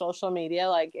using social media.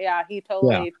 Like, yeah, he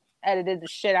totally edited the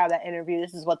shit out of that interview.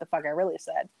 This is what the fuck I really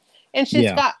said. And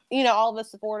she's got, all the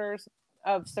supporters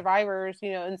of survivors,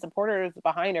 and supporters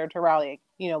behind her to rally,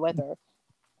 with her.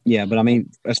 Yeah, but I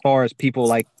mean, as far as people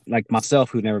like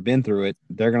myself who've never been through it,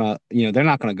 they're not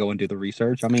gonna go and do the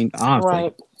research. I mean, honestly,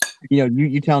 right.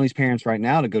 You telling these parents right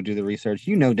now to go do the research,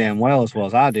 damn well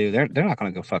as I do, they're not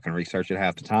gonna go fucking research it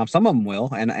half the time. Some of them will,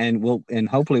 and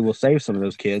hopefully we'll save some of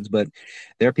those kids, but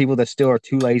there are people that still are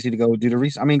too lazy to go do the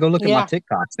research. I mean, go look at my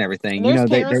TikToks and everything. And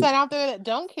there's parents that out there that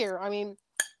don't care. I mean,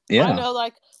 I know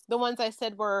like the ones I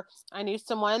said were, I knew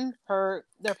someone,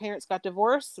 their parents got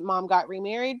divorced, mom got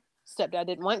remarried, stepdad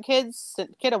didn't want kids,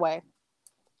 sent the kid away.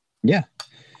 Yeah.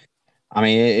 I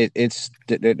mean,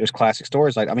 there's classic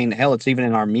stories. Like, I mean, hell, it's even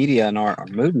in our media and our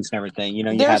movies and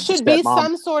everything. There should be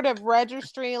some sort of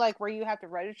registry, like where you have to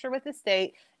register with the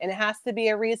state, and it has to be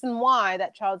a reason why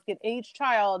that each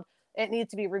child, it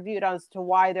needs to be reviewed as to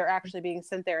why they're actually being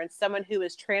sent there, and someone who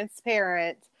is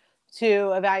transparent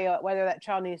to evaluate whether that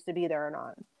child needs to be there or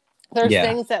not. There's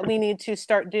things that we need to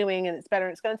start doing, and it's better.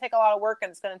 It's going to take a lot of work, and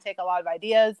it's going to take a lot of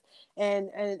ideas. And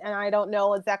I don't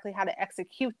know exactly how to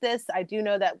execute this. I do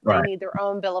know that they need their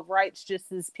own Bill of Rights,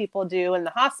 just as people do in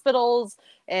the hospitals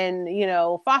and,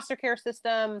 foster care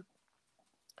system.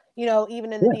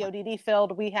 Even in the DODD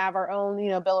field, we have our own,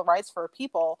 Bill of Rights for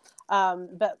people.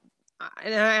 But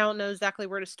I don't know exactly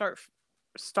where to start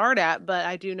at, but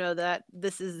I do know that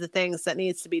this is the things that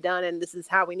needs to be done, and this is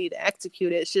how we need to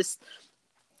execute it. It's just,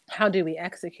 how do we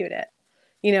execute it?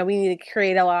 We need to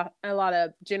create a lot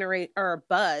of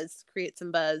create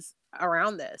some buzz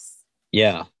around this.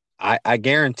 Yeah. I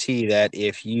guarantee that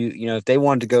if if they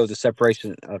wanted to go the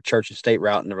separation of church and state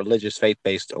route and the religious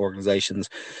faith-based organizations,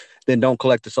 then don't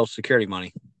collect the Social Security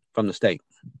money from the state.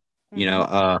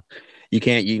 Mm-hmm. You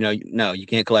can't, no, you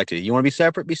can't collect it. You want to be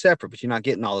separate, but you're not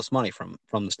getting all this money from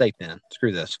the state. Then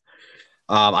screw this.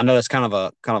 I know that's kind of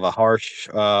a harsh,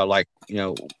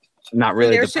 not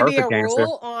really the perfect answer. There should be a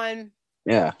rule on,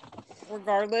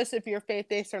 regardless if you're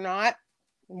faith-based or not,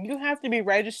 you have to be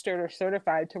registered or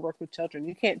certified to work with children.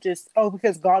 You can't just,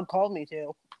 because God called me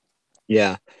to.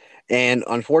 Yeah. And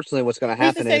unfortunately, what's going to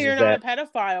happen is you're not a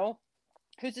pedophile?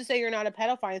 Who's to say you're not a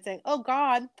pedophile and saying, oh,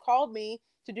 God called me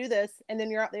to do this, and then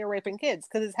you're out there raping kids?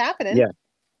 Because it's happening. Yeah.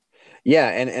 Yeah.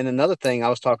 And another thing, I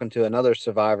was talking to another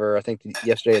survivor, I think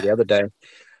yesterday or the other day.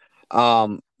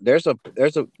 There's a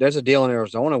deal in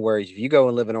Arizona where if you go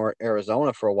and live in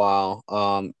Arizona for a while,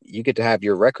 you get to have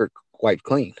your record wiped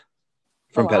clean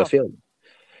from pedophilia.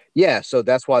 Yeah, so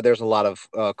that's why there's a lot of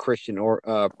Christian or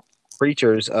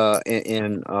preachers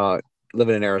in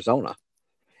living in Arizona.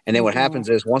 And then what happens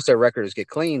is once their records get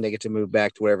clean, they get to move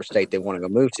back to whatever state they want to go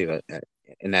move to,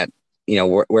 in that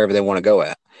wherever they want to go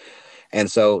at. And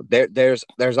so there's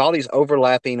all these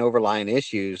overlying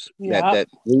issues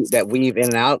that weave in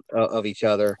and out of each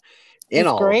other in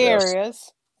all gray of this.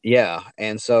 Areas. Yeah,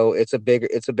 and so it's a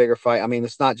bigger fight. I mean,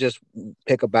 it's not just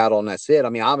pick a battle and that's it. I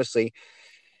mean, obviously,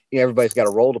 everybody's got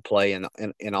a role to play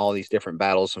in all these different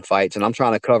battles and fights. And I'm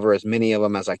trying to cover as many of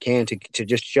them as I can to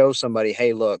just show somebody,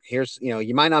 hey, look, here's,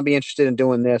 you might not be interested in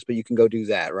doing this, but you can go do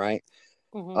that. Right.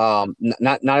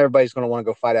 Not everybody's going to want to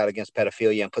go fight out against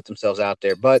pedophilia and put themselves out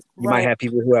there, but you might have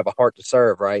people who have a heart to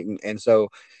serve. Right. And so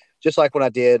just like what I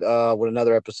did with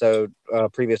another episode,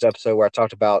 previous episode, where I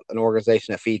talked about an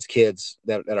organization that feeds kids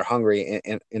that are hungry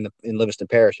in Livingston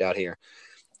Parish out here,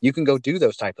 you can go do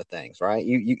those type of things, right?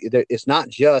 It's not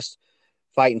just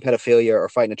fighting pedophilia or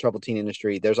fighting the troubled teen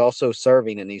industry. There's also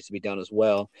serving that needs to be done as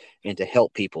well, and to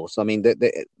help people. So I mean,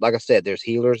 like I said, there's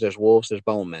healers, there's wolves, there's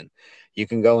bowmen. You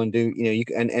can go and do,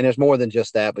 and there's more than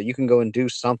just that, but you can go and do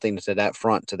something to that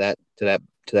front, to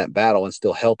that battle, and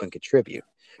still help and contribute.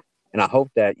 And I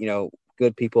hope that,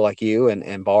 good people like you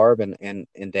and Barb and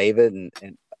David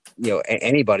and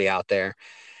anybody out there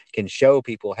can show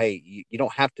people, hey, you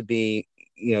don't have to be,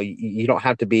 you don't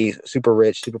have to be super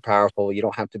rich, super powerful. You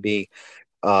don't have to be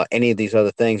any of these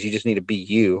other things. You just need to be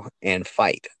you and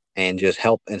fight and just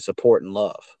help and support and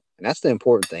love. And that's the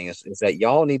important thing is that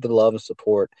y'all need the love and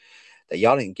support that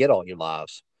y'all didn't get all your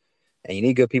lives. And you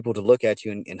need good people to look at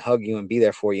you and hug you and be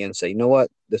there for you and say, you know what,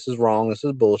 this is wrong. This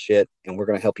is bullshit. And we're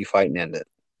going to help you fight and end it.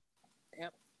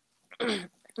 Yep.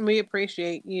 We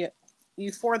appreciate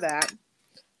you for that,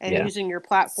 and using your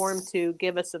platform to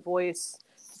give us a voice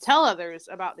to tell others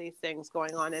about these things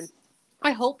going on. And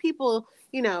I hope people,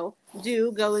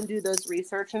 do go and do those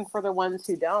research. And for the ones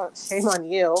who don't, shame on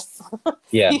you.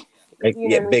 Yeah.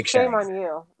 Big shame on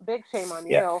you. Big shame on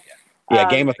you. Yeah,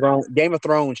 Game of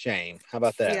Thrones shame. How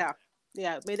about that? Yeah.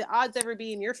 Yeah. May the odds ever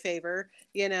be in your favor,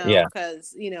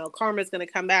 because, karma's going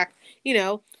to come back.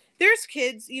 There's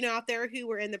kids, out there who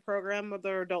were in the program, or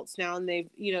they're adults now, and they've,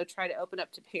 tried to open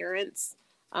up to parents.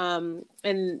 And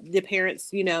the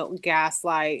parents,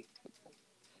 gaslight,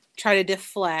 try to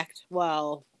deflect.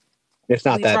 Well, it's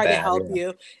not that bad. We tried to help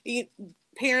you.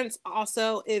 Parents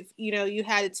also, if, you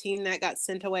had a teen that got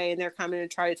sent away and they're coming to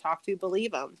try to talk to you,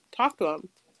 believe them. Talk to them.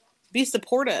 Be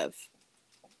supportive.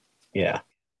 Yeah.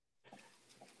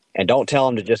 And don't tell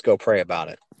them to just go pray about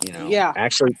it. Yeah.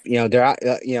 Actually, there,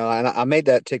 and I made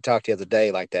that TikTok the other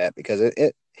day like that because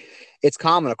it's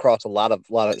common across a lot of,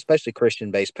 especially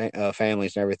Christian based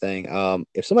families and everything.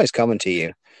 If somebody's coming to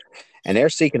you and they're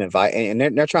seeking advice and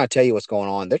they're trying to tell you what's going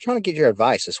on, they're trying to get your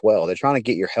advice as well. They're trying to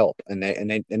get your help, and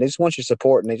they just want your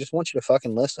support, and they just want you to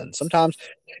fucking listen. Sometimes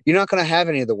you're not going to have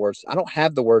any of the words. I don't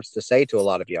have the words to say to a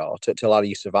lot of y'all, to a lot of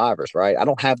you survivors, right? I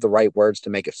don't have the right words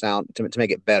to make it sound, to make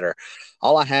it better.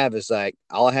 All I have is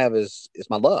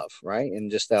my love, right? And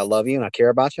just that I love you and I care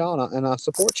about y'all and I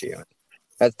support you.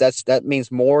 That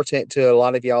means more to a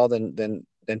lot of y'all than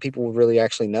people would really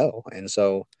actually know. And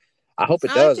so I hope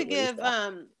it does. To give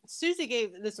Susie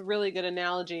gave this really good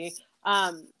analogy.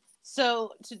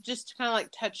 So to just kind of like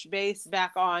touch base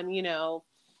back on,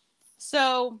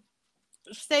 so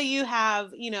say you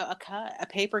have, a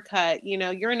paper cut,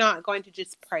 you're not going to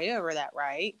just pray over that,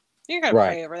 right? You're going to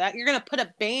pray over that. You're going to put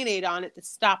a Band-Aid on it to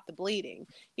stop the bleeding.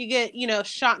 You get,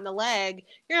 shot in the leg.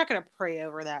 You're not going to pray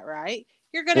over that, right?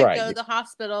 You're going to go to the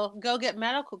hospital, go get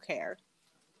medical care.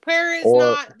 Prayer is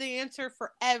not the answer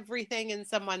for everything in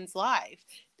someone's life.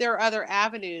 There are other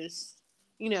avenues,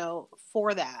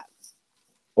 for that.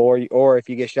 Or if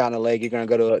you get shot in the leg, you're going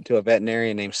to go to a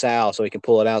veterinarian named Sal so he can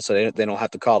pull it out so they don't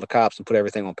have to call the cops and put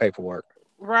everything on paperwork.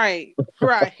 Right.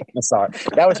 I'm sorry.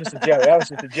 That was just a joke.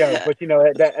 But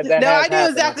that no, I knew happened.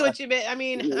 Exactly what you meant. I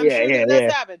mean, I'm sure that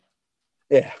does happen.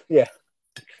 Yeah.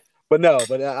 But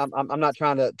I'm not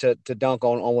trying to dunk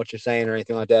on what you're saying or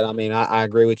anything like that. I mean, I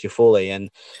agree with you fully. And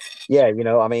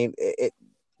I mean,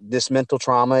 this mental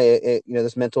trauma,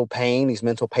 this mental pain, these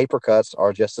mental paper cuts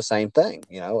are just the same thing.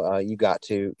 You got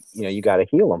to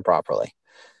heal them properly.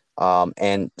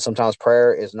 And sometimes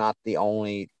prayer is not the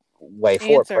only way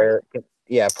for prayer.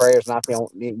 Prayer is not the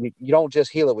only. You don't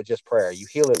just heal it with just prayer. You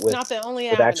heal it with not the only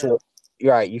avenue. Actual.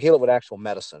 Right, you heal it with actual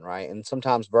medicine, right? And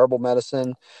sometimes verbal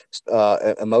medicine,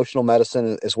 emotional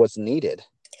medicine is what's needed.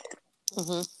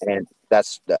 Mm-hmm. And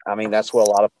that's what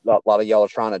a lot of y'all are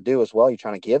trying to do as well. You're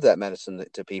trying to give that medicine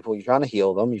to people. You're trying to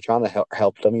heal them. You're trying to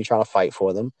help them. You're trying to fight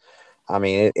for them. I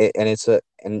mean,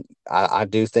 I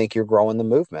do think you're growing the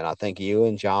movement. I think you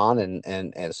and John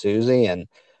and Susie and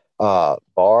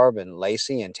Barb and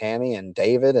Lacey and Tammy and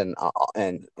David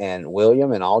and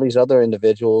William and all these other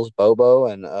individuals, Bobo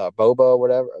and Bobo,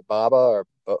 whatever, Baba, or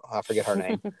I forget her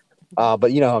name.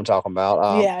 But you know who I'm talking about.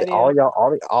 All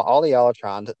y'all are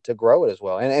trying to grow it as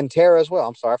well. And Tara as well.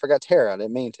 I'm sorry, I forgot Tara. I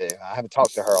didn't mean to. I haven't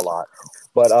talked to her a lot.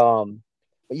 But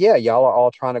yeah, y'all are all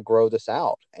trying to grow this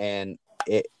out and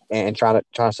trying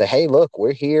to say, hey, look,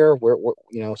 we're here. We're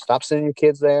stop sending your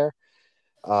kids there.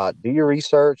 Do your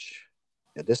research.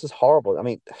 This is horrible. I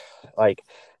mean, like,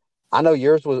 I know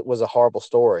yours was a horrible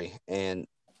story, and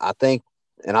I think,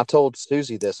 and I told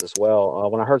Susie this as well.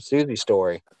 When I heard Susie's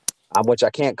story, which I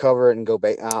can't cover it and go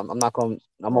back. I'm not going.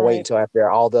 I'm gonna wait Right. until after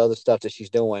all the other stuff that she's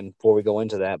doing before we go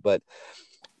into that. But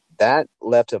that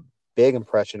left a big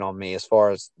impression on me as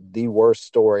far as the worst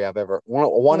story I've ever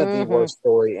one of the Mm-hmm. worst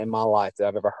story in my life that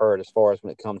I've ever heard as far as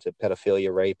when it comes to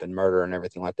pedophilia, rape, and murder and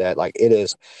everything like that. Like, it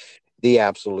is the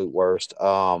absolute worst.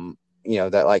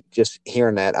 That, like, just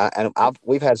hearing that,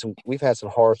 we've had some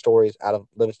horror stories out of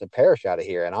Livingston Parish out of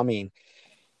here, and I mean,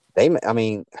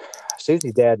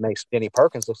 Susie's dad makes Jenny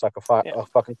Perkins looks like Yeah. a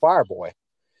fucking choir boy,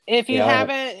 you know.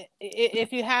 And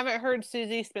If you haven't heard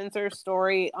Susie Spencer's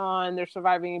story on their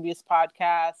Surviving Abuse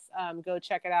podcast, go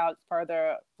check it out. It's part of the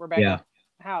yeah, Rebecca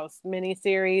House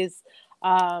miniseries.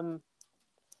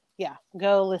 Yeah,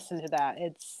 go listen to that.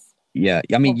 yeah.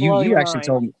 I Will mean, blow you your actually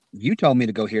mind. told me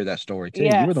to go hear that story too.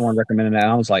 You were the one Yes. recommending that.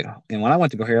 I was like, and when I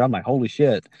went to go hear it, I'm like, holy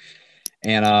shit.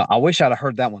 And I wish I'd have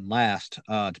heard that one last,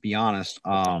 to be honest.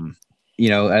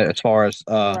 As far as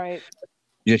Right.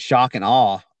 just shock and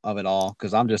awe of it all,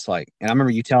 because I'm just like, and I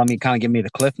remember you telling me, kind of giving me the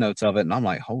cliff notes of it, and I'm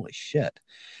like, holy shit.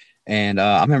 And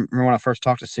I remember when I first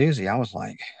talked to Susie, I was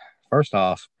like, first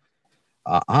off,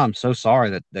 I'm so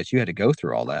sorry that you had to go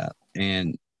through all that.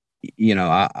 And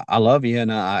I love you,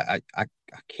 and I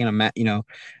can't imagine.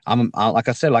 Like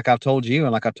I said, like I've told you,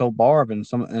 and like I've told Barb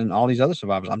and all these other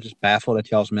survivors, I'm just baffled at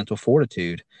y'all's mental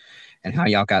fortitude and how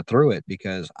y'all got through it,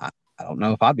 because I don't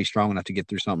know if I'd be strong enough to get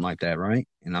through something like that, right?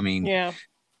 And I mean, Yeah.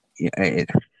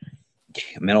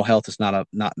 mental health is not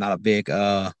a big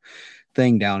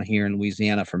thing down here in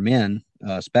Louisiana for men,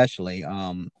 especially.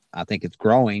 I think it's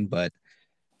growing, but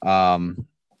um,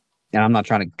 and I'm not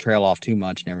trying to trail off too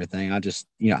much and everything. I just,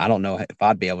 I don't know if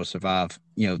I'd be able to survive,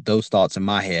 those thoughts in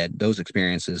my head, those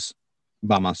experiences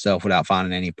by myself without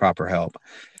finding any proper help.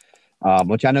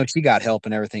 Which I know she got help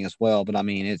and everything as well, but I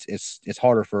mean, it's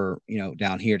harder for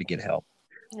down here to get help.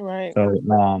 Right.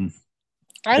 So,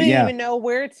 I but didn't yeah, even know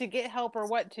where to get help or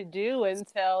what to do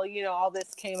until, all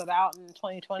this came about in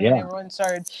 2020 and yeah, everyone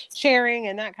started sharing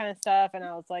and that kind of stuff. And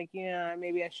I was like,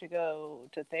 maybe I should go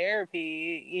to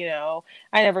therapy.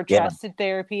 I never yeah, trusted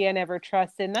therapy. I never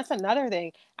trusted. And that's another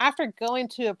thing. After going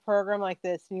to a program like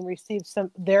this and you receive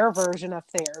their version of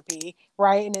therapy,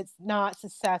 right? And it's not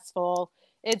successful,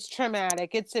 it's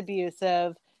traumatic, it's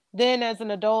abusive. Then as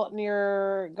an adult and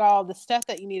you're got all the stuff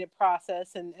that you need to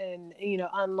process and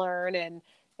unlearn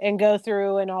and go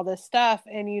through and all this stuff,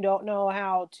 and you don't know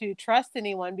how to trust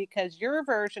anyone because your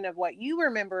version of what you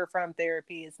remember from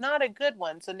therapy is not a good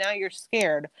one. So now you're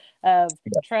scared of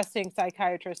yeah, trusting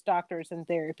psychiatrists, doctors, and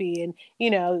therapy. And you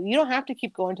don't have to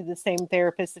keep going to the same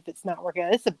therapist if it's not working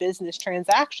out. It's a business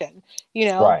transaction, you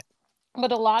know right,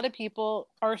 but a lot of people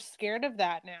are scared of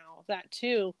that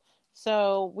too.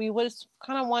 So we would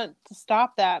kind of want to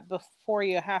stop that before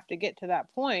you have to get to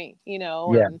that point,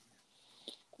 yeah. and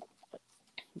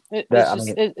it's That I just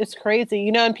mean, it's crazy,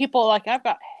 and people, like, I've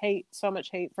got so much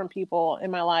hate from people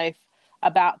in my life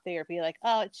about therapy, like,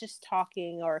 oh, it's just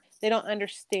talking, or they don't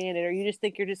understand it, or you just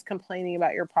think you're just complaining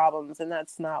about your problems, and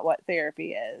that's not what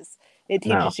therapy is. It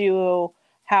no, teaches you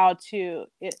how to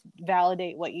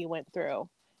validate what you went through.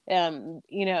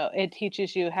 It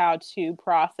teaches you how to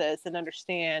process and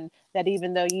understand that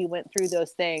even though you went through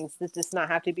those things, this does not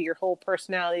have to be your whole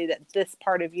personality, that this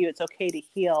part of you, it's okay to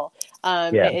heal.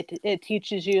 yeah, It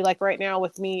teaches you, like right now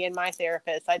with me and my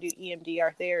therapist, I do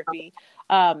EMDR therapy,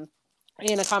 um,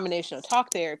 in a combination of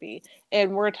talk therapy,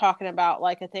 and we're talking about,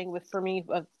 like, a thing with, for me,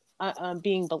 of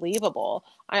being believable.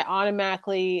 I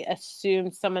automatically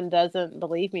assume someone doesn't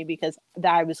believe me because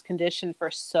I was conditioned for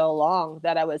so long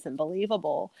that I wasn't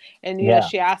believable. And yeah,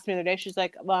 she asked me the other day, she's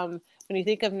like, when you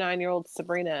think of 9-year-old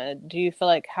Sabrina, do you feel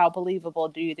like, how believable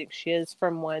do you think she is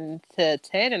from 1 to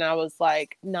 10? And I was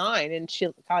like, 9. And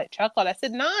she kind of chuckled. I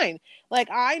said, 9. Like,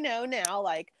 I know now,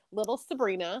 like, little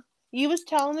Sabrina, you was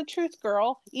telling the truth,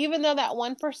 girl. Even though that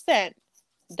 1%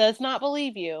 does not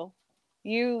believe you,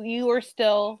 you are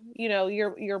still,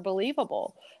 you're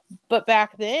believable. But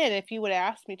back then, if you would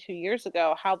have asked me 2 years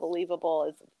ago how believable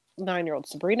is 9-year-old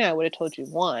Sabrina, I would have told you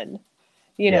 1.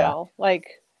 yeah.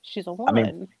 Like, she's a I mean,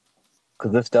 1.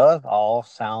 because this does all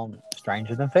sound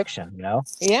stranger than fiction,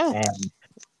 Yeah. and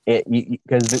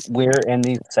because we're in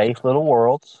these safe little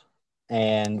worlds,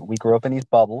 and we grew up in these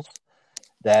bubbles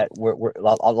that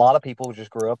a lot of people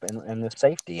just grew up in this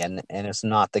safety, and it's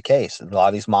not the case. A lot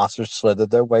of these monsters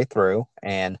slithered their way through,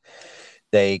 and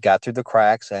they got through the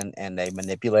cracks, and they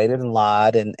manipulated and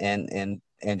lied and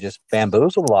just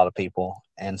bamboozled a lot of people.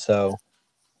 And so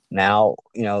now,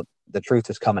 the truth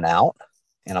is coming out,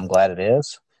 and I'm glad it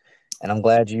is. And I'm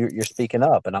glad you're speaking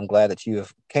up, and I'm glad that you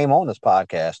have came on this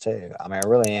podcast too. I mean, I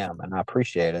really am, and I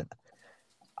appreciate it.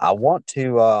 I want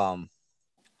to I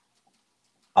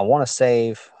want to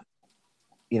save.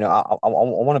 I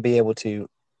want to be able to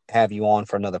have you on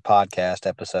for another podcast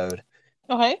episode.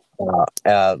 Okay.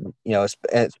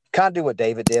 It's kind of do what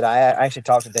David did. I actually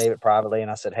talked to David privately, and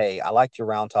I said, "Hey, I liked your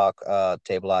round talk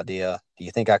table idea. Do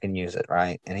you think I can use it?"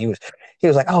 Right? And he was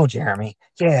like, "Oh, Jeremy,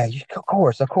 yeah,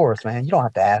 of course, man. You don't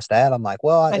have to ask that." I'm like,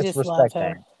 "Well, I it's just love respect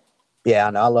him. thing." Yeah,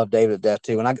 I know. I love David to death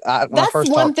too. And when I That's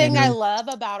first one talked to thing I him, love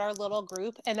about our little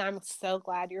group, and I'm so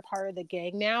glad you're part of the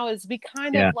gang now, is we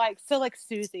kind yeah, of like, so like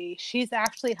Susie, she's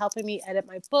actually helping me edit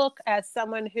my book as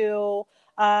someone who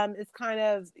is kind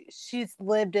of, she's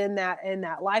lived in that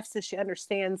life, so she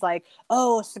understands like,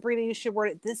 oh, Sabrina, you should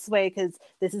word it this way because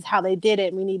this is how they did it,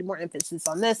 and we need more emphasis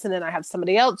on this. And then I have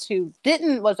somebody else who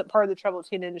wasn't part of the troubled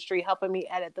teen industry helping me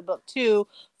edit the book too,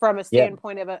 from a yeah,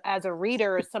 standpoint of as a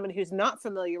reader, as someone who's not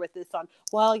familiar with this, on,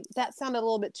 well, that sounded a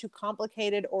little bit too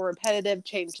complicated or repetitive,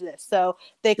 change this. So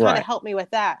they kind of right, helped me with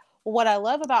that. What I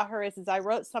love about her is I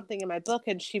wrote something in my book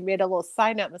and she made a little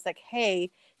side note and was like,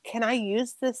 hey, can I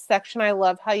use this section? I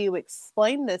love how you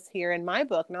explain this here in my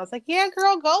book. And I was like, yeah,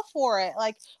 girl, go for it.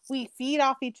 Like, we feed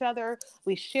off each other.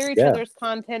 We share each yeah, other's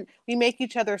content. We make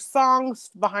each other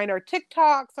songs behind our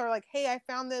TikToks, or like, hey, I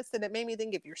found this and it made me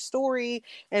think of your story.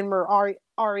 And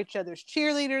are each other's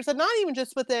cheerleaders, and not even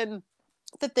just within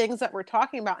the things that we're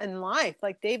talking about in life.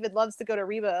 Like David loves to go to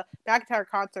Reba McEntire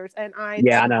concerts, and I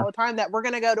yeah. tell I him know. all the time that we're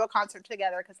going to go to a concert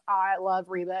together because I love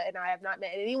Reba, and I have not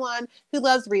met anyone who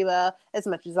loves Reba as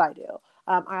much as I do.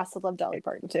 I also love Dolly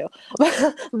Parton too,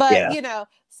 but Yeah,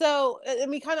 so,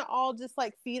 and we kind of all just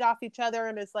like feed off each other,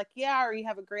 and it's like, yeah, or you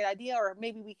have a great idea, or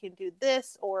maybe we can do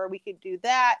this, or we can do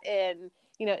that, and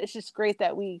it's just great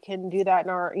that we can do that in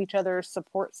our each other's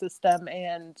support system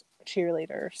and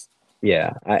cheerleaders.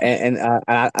 yeah.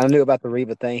 I knew about the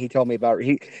Reba thing. He told me about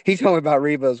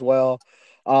Reba as well.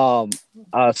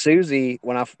 Susie,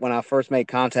 when I first made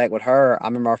contact with her, I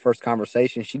remember our first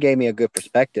conversation. She gave me a good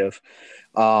perspective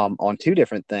on two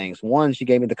different things. One, she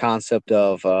gave me the concept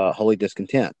of holy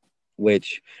discontent,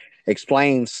 which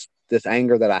explains this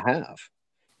anger that I have.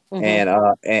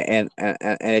 Mm-hmm. And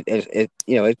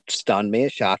it stunned me,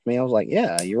 it shocked me. I was like,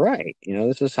 yeah, you're right,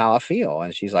 this is how I feel.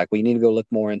 And she's like, we need to go look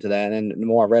more into that. And the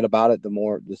more I read about it, the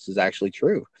more this is actually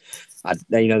true.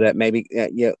 That maybe,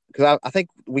 because I think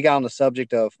we got on the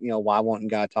subject of why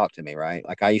won't God talk to me, right?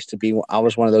 Like I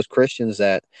was one of those Christians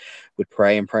that would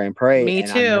pray and pray and pray, Me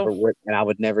and I too. never would, and I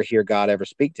would never hear God ever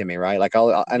speak to me, right? Like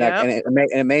Yep. and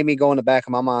it made me go in the back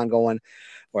of my mind going,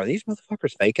 are these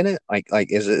motherfuckers faking it? Like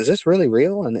is this really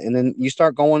real? And then you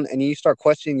start going and you start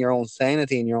questioning your own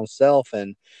sanity and your own self,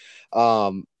 and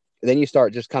um then you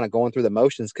start just kind of going through the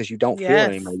motions because you don't feel it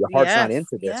anymore. Yes. Your heart's not Yes.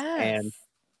 into this, and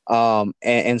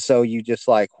Yes. so you just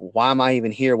like, why am I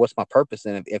even here? What's my purpose?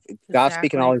 And if God's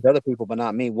speaking to all Exactly. these other people but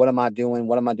not me, what am I doing?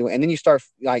 What am I doing? And then you start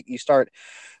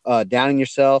downing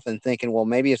yourself and thinking, well,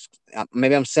 maybe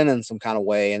I'm sinning some kind of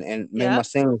way, and maybe my Yep.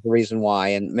 sin was the reason why,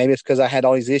 and maybe it's because I had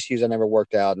all these issues I never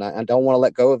worked out, and I don't want to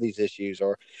let go of these issues,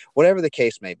 or whatever the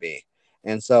case may be.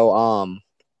 And so,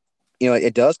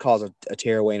 it does cause a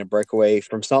tear away and a breakaway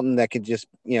from something that could just,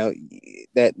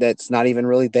 that's not even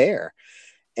really there.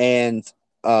 And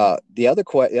the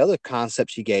other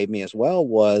concept she gave me as well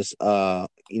was, I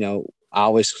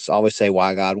always say,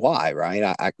 why God, why,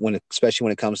 right? Especially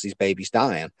when it comes to these babies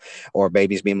dying or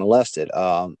babies being molested,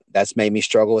 that's made me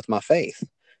struggle with my faith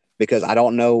because I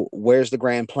don't know where's the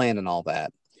grand plan and all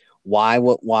that.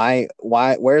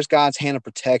 Where's God's hand of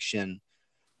protection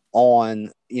on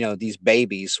these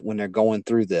babies when they're going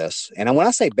through this? And when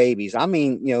I say babies, I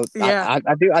mean, Yeah.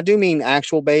 I do mean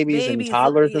actual babies and Babies.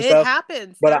 toddlers and It stuff.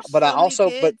 happens. But There's I so many also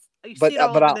kids. You see but it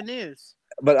all but over I the news.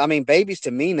 but I mean, babies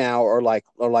to me now are like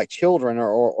children,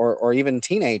 or even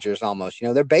teenagers almost.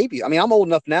 They're babies. I mean, I'm old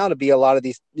enough now to be a lot of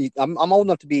these. I'm old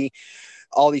enough to be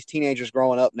all these teenagers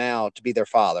growing up now to be their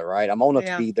father, right? I'm old enough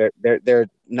to Yeah. be they're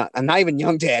not. I'm not even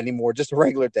young dad anymore, just a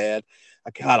regular dad.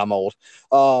 God, I'm old.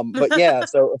 But yeah,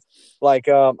 so like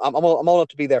I'm old enough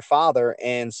to be their father,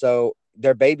 and so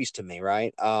they're babies to me,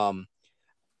 right?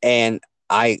 And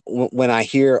when I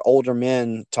hear older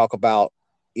men talk about,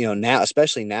 now,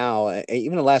 especially now,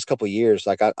 even the last couple of years,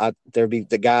 like there'd be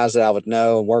the guys that I would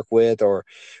know and work with, or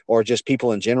just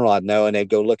people in general I'd know, and they'd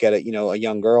go look at it, a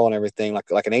young girl and everything,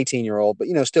 like an 18-year-old, but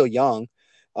still young,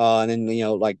 and then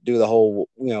like do the whole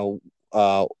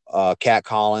cat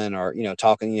calling, or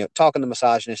talking the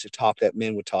misogynistic talk that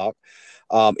men would talk.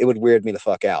 It would weird me the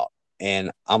fuck out.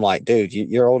 And I'm like, dude,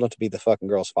 you're old enough to be the fucking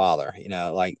girl's father. You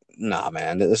know, like, nah,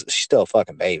 man, she's still a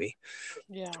fucking baby.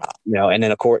 Yeah. You know, and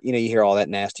then of course, you know, you hear all that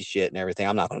nasty shit and everything.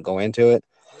 I'm not going to go into it.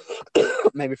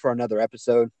 Maybe for another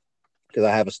episode, because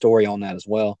I have a story on that as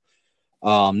well.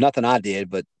 Nothing I did,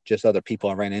 but just other people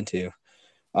I ran into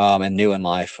and knew in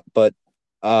life. But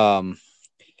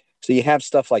so you have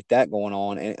stuff like that going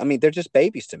on, and I mean, they're just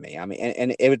babies to me. I mean,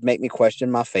 and it would make me question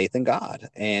my faith in God,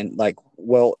 and like,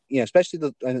 well, you know,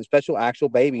 especially actual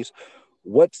babies.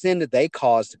 What sin did they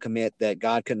cause to commit that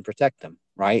God couldn't protect them?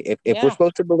 Right? If we're Yeah.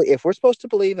 supposed to believe, if we're supposed to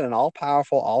believe in an all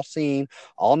powerful, all seeing,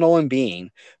 all knowing being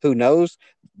who knows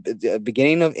the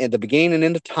beginning and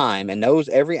end of time, and knows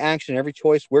every action, every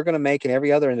choice we're going to make, and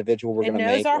every other individual we're And going to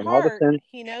knows make, our and all the heart. sins,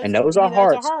 He knows and knows he our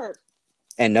knows our hearts, heart.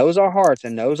 and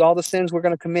knows all the sins we're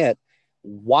going to commit.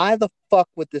 Why the fuck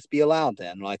would this be allowed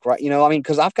then? Like, right? You know, I mean,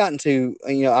 because I've gotten to,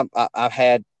 you know, I've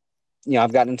had, you know,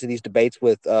 I've gotten into these debates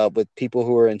with people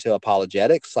who are into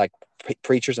apologetics, like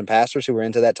preachers and pastors who are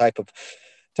into that type of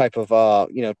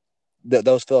you know,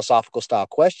 those philosophical style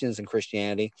questions in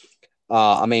Christianity.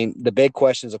 I mean, the big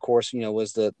questions, of course, you know,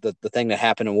 was the thing that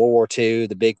happened in World War II,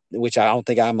 the big, which I don't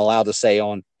think I'm allowed to say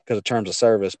on because of terms of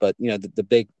service, but you know, the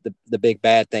big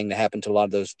bad thing that happened to a lot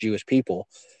of those Jewish people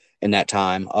in that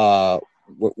time,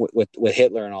 with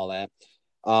Hitler and all that.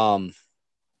 Um,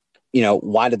 you know,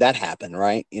 why did that happen,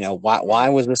 right? You know, why Right.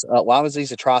 was this why was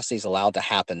these atrocities allowed to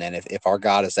happen then, if our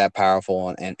God is that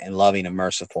powerful and loving and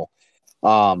merciful?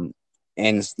 um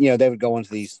and you know, they would go into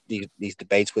these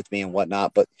debates with me and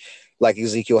whatnot, but like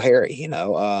Ezekiel Harry, you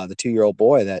know, the 2-year-old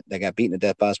boy that got beaten to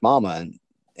death by his mama,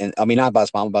 and I mean, not by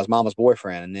his mama, by his mama's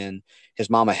boyfriend, and then his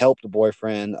mama helped the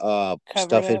boyfriend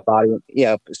Cover it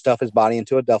up. stuff his body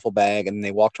into a duffel bag, and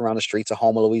they walked around the streets of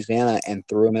Houma, Louisiana, and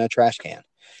threw him in a trash can,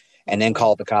 and then Mm-mm.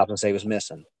 called the cops and say he was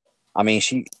missing. I mean,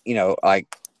 she, you know,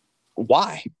 like,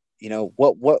 why? You know,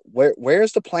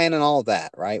 where's the plan and all of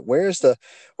that, right? Where's the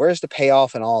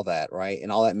payoff and all that, right?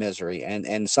 And all that misery.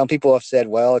 And some people have said,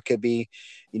 well, it could be,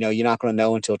 you know, you're not going to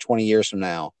know until 20 years from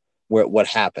now what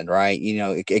happened, right? You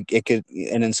know, it could,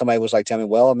 and then somebody was like, tell me,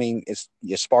 well, I mean,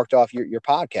 you sparked off your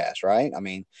podcast, right? I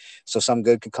mean, so some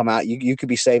good could come out. You could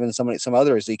be saving some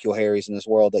other Ezekiel Harrys in this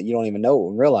world that you don't even know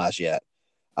and realize yet.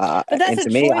 But that's And a to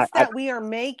me, choice that we are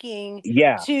making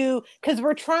yeah, because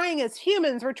we're trying as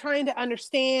humans, we're trying to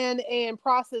understand and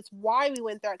process why we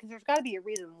went there. Because there's got to be a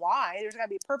reason why. There's got to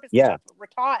be a purpose, because yeah, that's what we're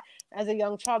taught as a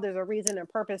young child. There's a reason and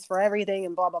purpose for everything,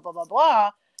 and blah blah blah blah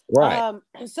blah. right.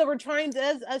 So we're trying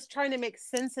to us trying to make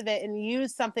sense of it and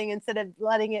use something instead of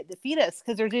letting it defeat us.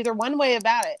 Because there's either one way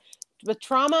about it. With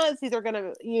trauma, it's either going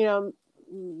to, you know,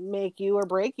 make you or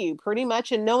break you, pretty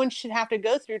much, and no one should have to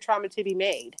go through trauma to be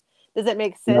made. Does that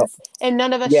make No, sense? And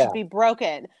none of us yeah, should be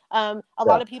broken. A yeah.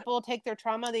 lot of people take their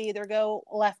trauma, they either go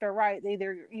left or right. They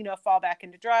either, you know, fall back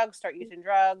into drugs, start using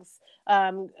drugs,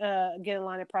 get in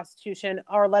line of prostitution,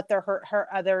 or let their hurt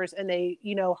others, and they,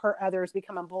 you know, hurt others,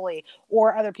 become a bully.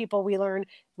 Or other people, we learn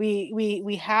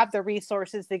we have the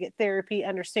resources to get therapy,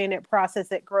 understand it,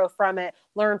 process it, grow from it,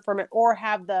 learn from it, or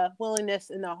have the willingness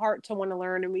and the heart to want to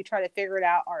learn, and we try to figure it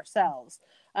out ourselves.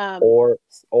 Um, or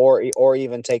or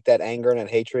even take that anger and that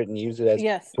hatred and use it as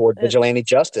yes, toward vigilante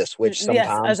justice, which yes,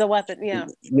 as sometimes, a weapon. Yeah.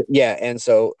 yeah. And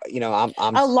so, you know,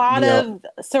 I'm A lot you know,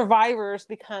 of survivors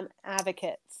become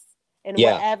advocates in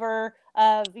yeah, whatever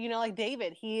of, you know, like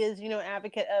David, he is, you know,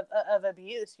 advocate of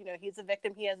abuse. You know, he's a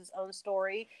victim. He has his own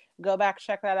story. Go back,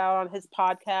 check that out on his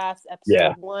podcast,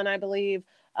 yeah, episode 1, I believe.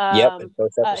 yep, in Um,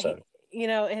 first he, episode, you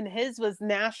know, and his was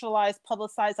nationalized,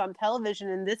 publicized on television,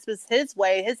 and this was his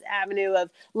way, his avenue of,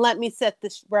 let me set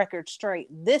this record straight.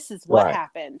 This is what right.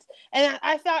 happened. And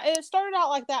I felt it started out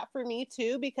like that for me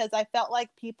too, because I felt like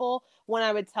people, when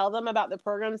I would tell them about the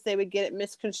programs, they would get it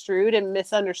misconstrued and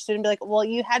misunderstood and be like, well,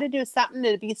 you had to do something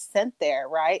to be sent there,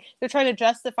 right? They're trying to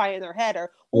justify it in their head.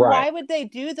 Or, well, Right. why would they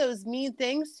do those mean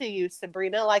things to you,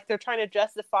 Sabrina? Like they're trying to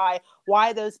justify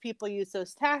why those people use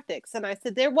those tactics. And I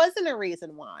said, there wasn't a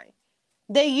reason why.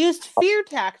 They used fear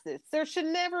tactics. There should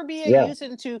never be a Yeah,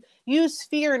 reason to use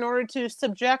fear in order to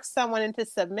subject someone into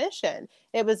submission.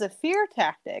 It was a fear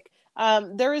tactic.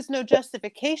 There is no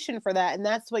justification for that, and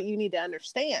that's what you need to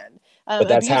understand. but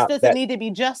that's Abuse how doesn't that, need to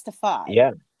be justified.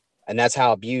 yeah, and that's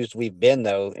how abused we've been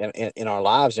though in our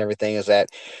lives and everything, is that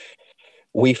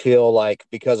we feel like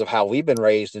because of how we've been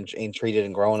raised and treated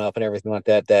and grown up and everything like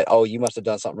that, that, oh, you must have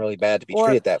done something really bad to be Or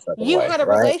treated that fucking you way, had a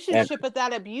right? And relationship with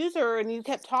that abuser and you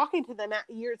kept talking to them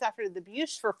years after the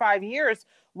abuse for 5 years.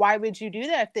 Why would you do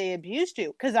that if they abused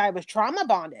you? Because I was trauma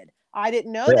bonded. I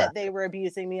didn't know yeah, that they were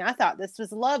abusing me. I thought this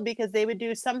was love because they would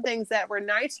do some things that were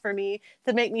nice for me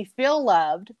to make me feel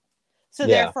loved. So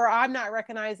therefore, I'm not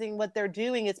recognizing what they're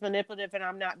doing is manipulative and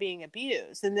I'm not being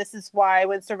abused. And this is why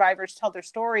when survivors tell their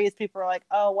stories, people are like,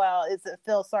 oh, well, is it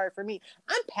feel sorry for me?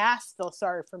 I'm past feel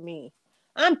sorry for me.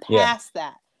 I'm past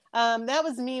that. That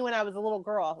was me when I was a little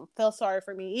girl. Feel sorry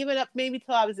for me. Even up maybe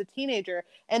till I was a teenager.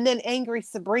 And then angry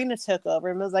Sabrina took over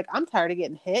and was like, I'm tired of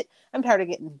getting hit. I'm tired of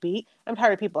getting beat. I'm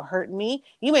tired of people hurting me.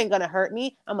 You ain't going to hurt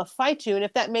me. I'm going to fight you. And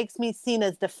if that makes me seen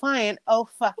as defiant, oh,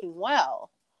 fucking well.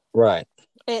 Right.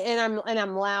 And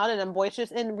I'm loud and I'm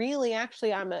boisterous, and really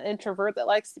actually I'm an introvert that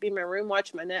likes to be in my room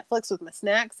watching my Netflix with my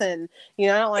snacks, and I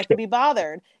don't like to be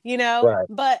bothered, Right.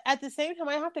 but at the same time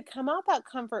I have to come out that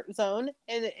comfort zone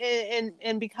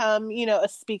and become a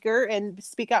speaker and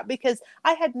speak out, because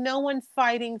I had no one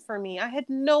fighting for me. I had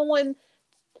no one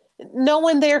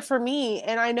there for me,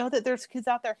 and I know that there's kids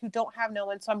out there who don't have no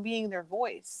one, so I'm being their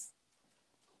voice.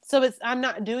 So I'm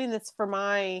not doing this for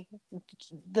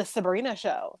the Sabrina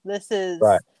show. This is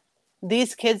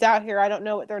these kids out here. I don't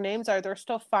know what their names are. They're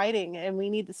still fighting, and we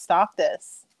need to stop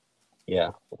this.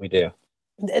 Yeah, we do.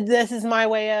 This is my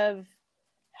way of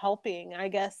helping. I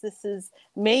guess this is,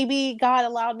 maybe God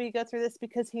allowed me to go through this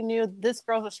because he knew this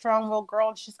girl's a strong-willed girl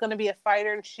and she's going to be a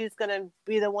fighter and she's going to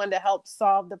be the one to help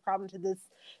solve the problem to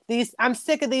I'm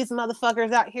sick of these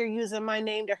motherfuckers out here using my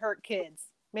name to hurt kids.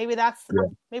 Maybe that's the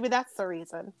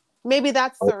reason. Maybe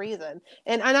that's the reason.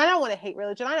 And I don't want to hate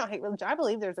religion. I don't hate religion. I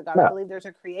believe there's a God. I believe there's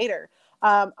a creator.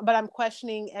 But I'm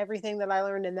questioning everything that I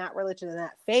learned in that religion and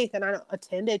that faith. And I don't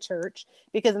attend a church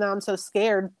because now I'm so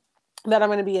scared that I'm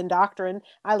going to be indoctrinated.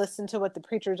 I listen to what the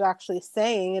preacher's actually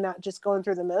saying and not just going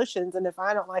through the motions. And if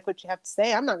I don't like what you have to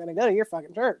say, I'm not going to go to your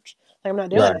fucking church. Like, I'm not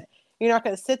doing it. You're not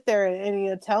going to sit there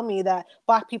and tell me that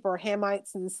black people are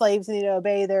Hamites and slaves and need to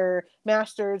obey their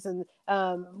masters and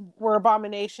we're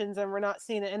abominations and we're not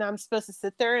seeing it. And I'm supposed to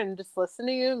sit there and just listen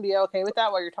to you and be okay with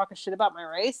that while you're talking shit about my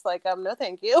race? Like, no,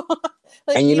 thank you.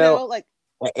 Like, and like.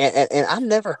 And I've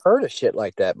never heard of shit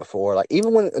like that before. Like,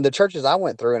 even when the churches I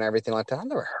went through and everything like that, I've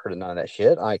never heard of none of that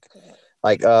shit. Like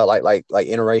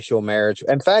interracial marriage.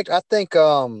 In fact, I think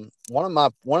one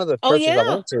of the churches I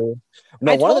went to,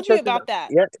 I one of the told you churches, about that.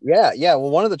 yeah. Well,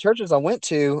 one of the churches I went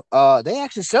to, they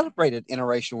actually celebrated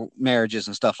interracial marriages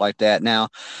and stuff like that. Now,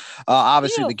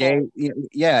 obviously the gay,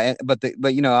 but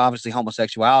obviously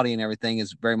homosexuality and everything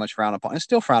is very much frowned upon. It's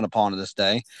still frowned upon to this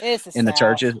day in the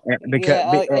churches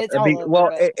because it's all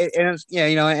over.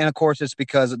 And of course it's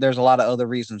because there's a lot of other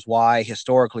reasons why,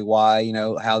 historically why,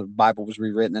 how the Bible was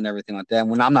rewritten and everything like that.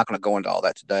 When I'm not going to go into all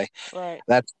that today, right?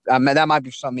 That might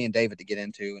be something me and David to get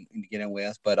into and to get in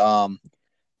with, but I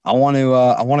want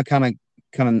to kind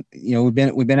of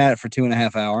we've been at it for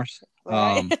 2.5 hours.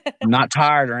 Right. I'm not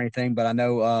tired or anything, but I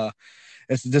know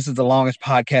this is the longest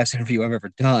podcast interview I've ever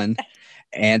done,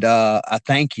 and I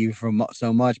thank you for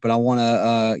so much. But I want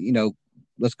to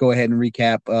let's go ahead and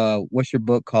recap. What's your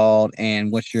book called,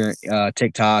 and what's your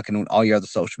TikTok and all your other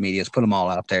social medias? Put them all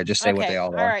out there. Just say what they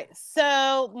all are. All right.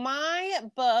 So my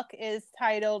book is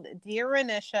titled Dear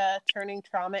Renisha, Turning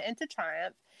Trauma into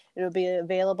Triumph. It will be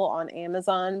available on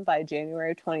Amazon by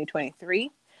January 2023.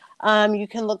 You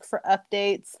can look for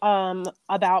updates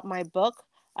about my book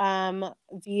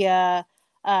via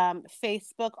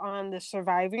Facebook on the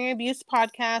Surviving Abuse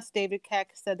podcast. David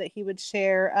Keck said that he would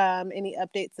share any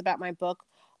updates about my book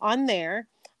on there.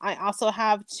 I also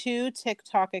have 2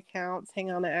 TikTok accounts.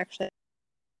 Hang on, I actually.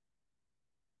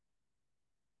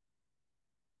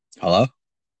 Hello?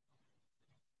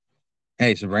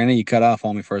 Hey, Sabrina, you cut off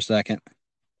on me for a second.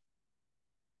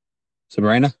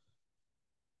 Sabrina?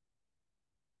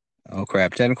 Oh,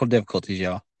 crap. Technical difficulties,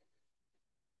 y'all.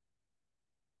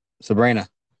 Sabrina.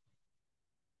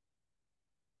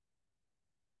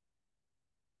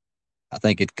 I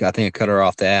think it cut her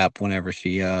off the app whenever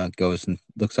she goes and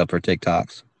looks up her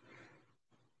TikToks.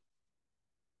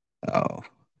 Oh.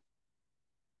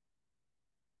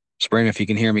 Sabrina, if you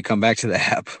can hear me, come back to the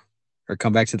app or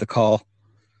come back to the call.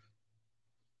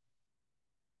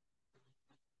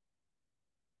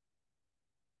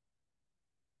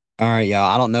 All right, y'all.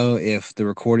 I don't know if the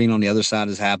recording on the other side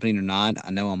is happening or not.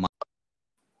 I know on my.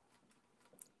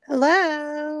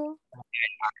 Hello. All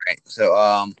right. So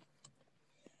all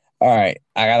right.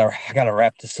 I gotta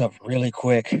wrap this up really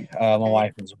quick. My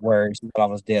wife is worried. She thought I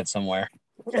was dead somewhere.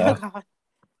 So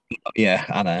yeah,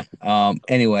 I know.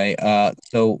 Anyway,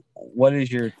 so what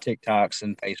is your TikToks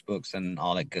and Facebooks and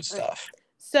all that good stuff?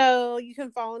 So you can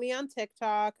follow me on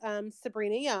TikTok,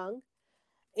 Sabrina Young,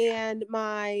 and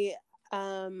my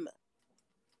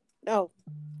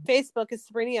Facebook is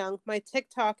Sabrina Young. My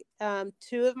TikTok,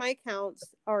 2 of my accounts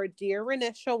are Dear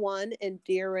Renisha 1 and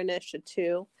Dear Renisha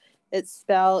 2. It's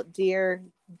spelled Dear,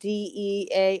 Dear,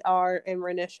 and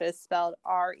Renisha is spelled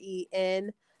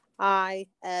Renisha.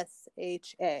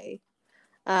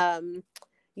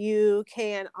 You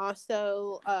can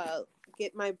also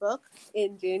get my book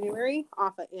in January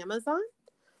off of Amazon.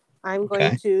 I'm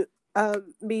going to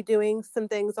be doing some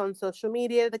things on social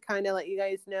media to kind of let you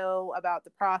guys know about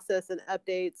the process and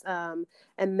updates.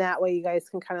 And that way you guys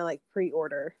can kind of like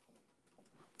pre-order.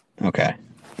 Okay.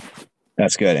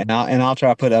 That's good. And I'll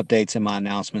try to put updates in my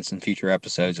announcements in future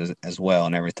episodes as well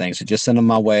and everything. So just send them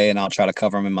my way and I'll try to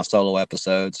cover them in my solo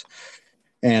episodes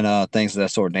and things of that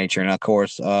sort of nature. And of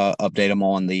course, update them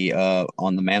on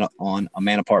a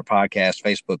Man Apart Podcast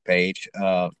Facebook page.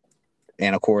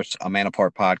 And of course, a Man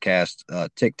Apart Podcast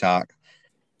TikTok.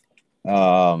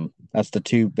 That's the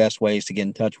two best ways to get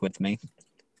in touch with me.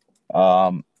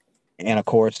 And of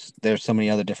course, there's so many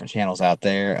other different channels out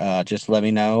there. Just let me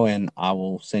know, and I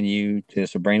will send you to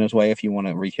Sabrina's way if you want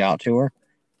to reach out to her.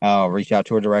 Reach out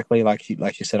to her directly, like she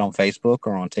said on Facebook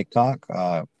or on TikTok.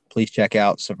 Please check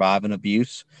out "Surviving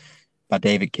Abuse" by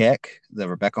David Keck, the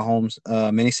Rebecca Holmes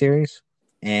miniseries,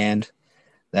 and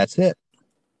that's it.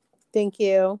 Thank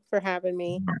you for having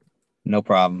me. No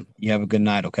problem. You have a good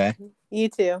night. Okay. You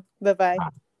too. Bye-bye.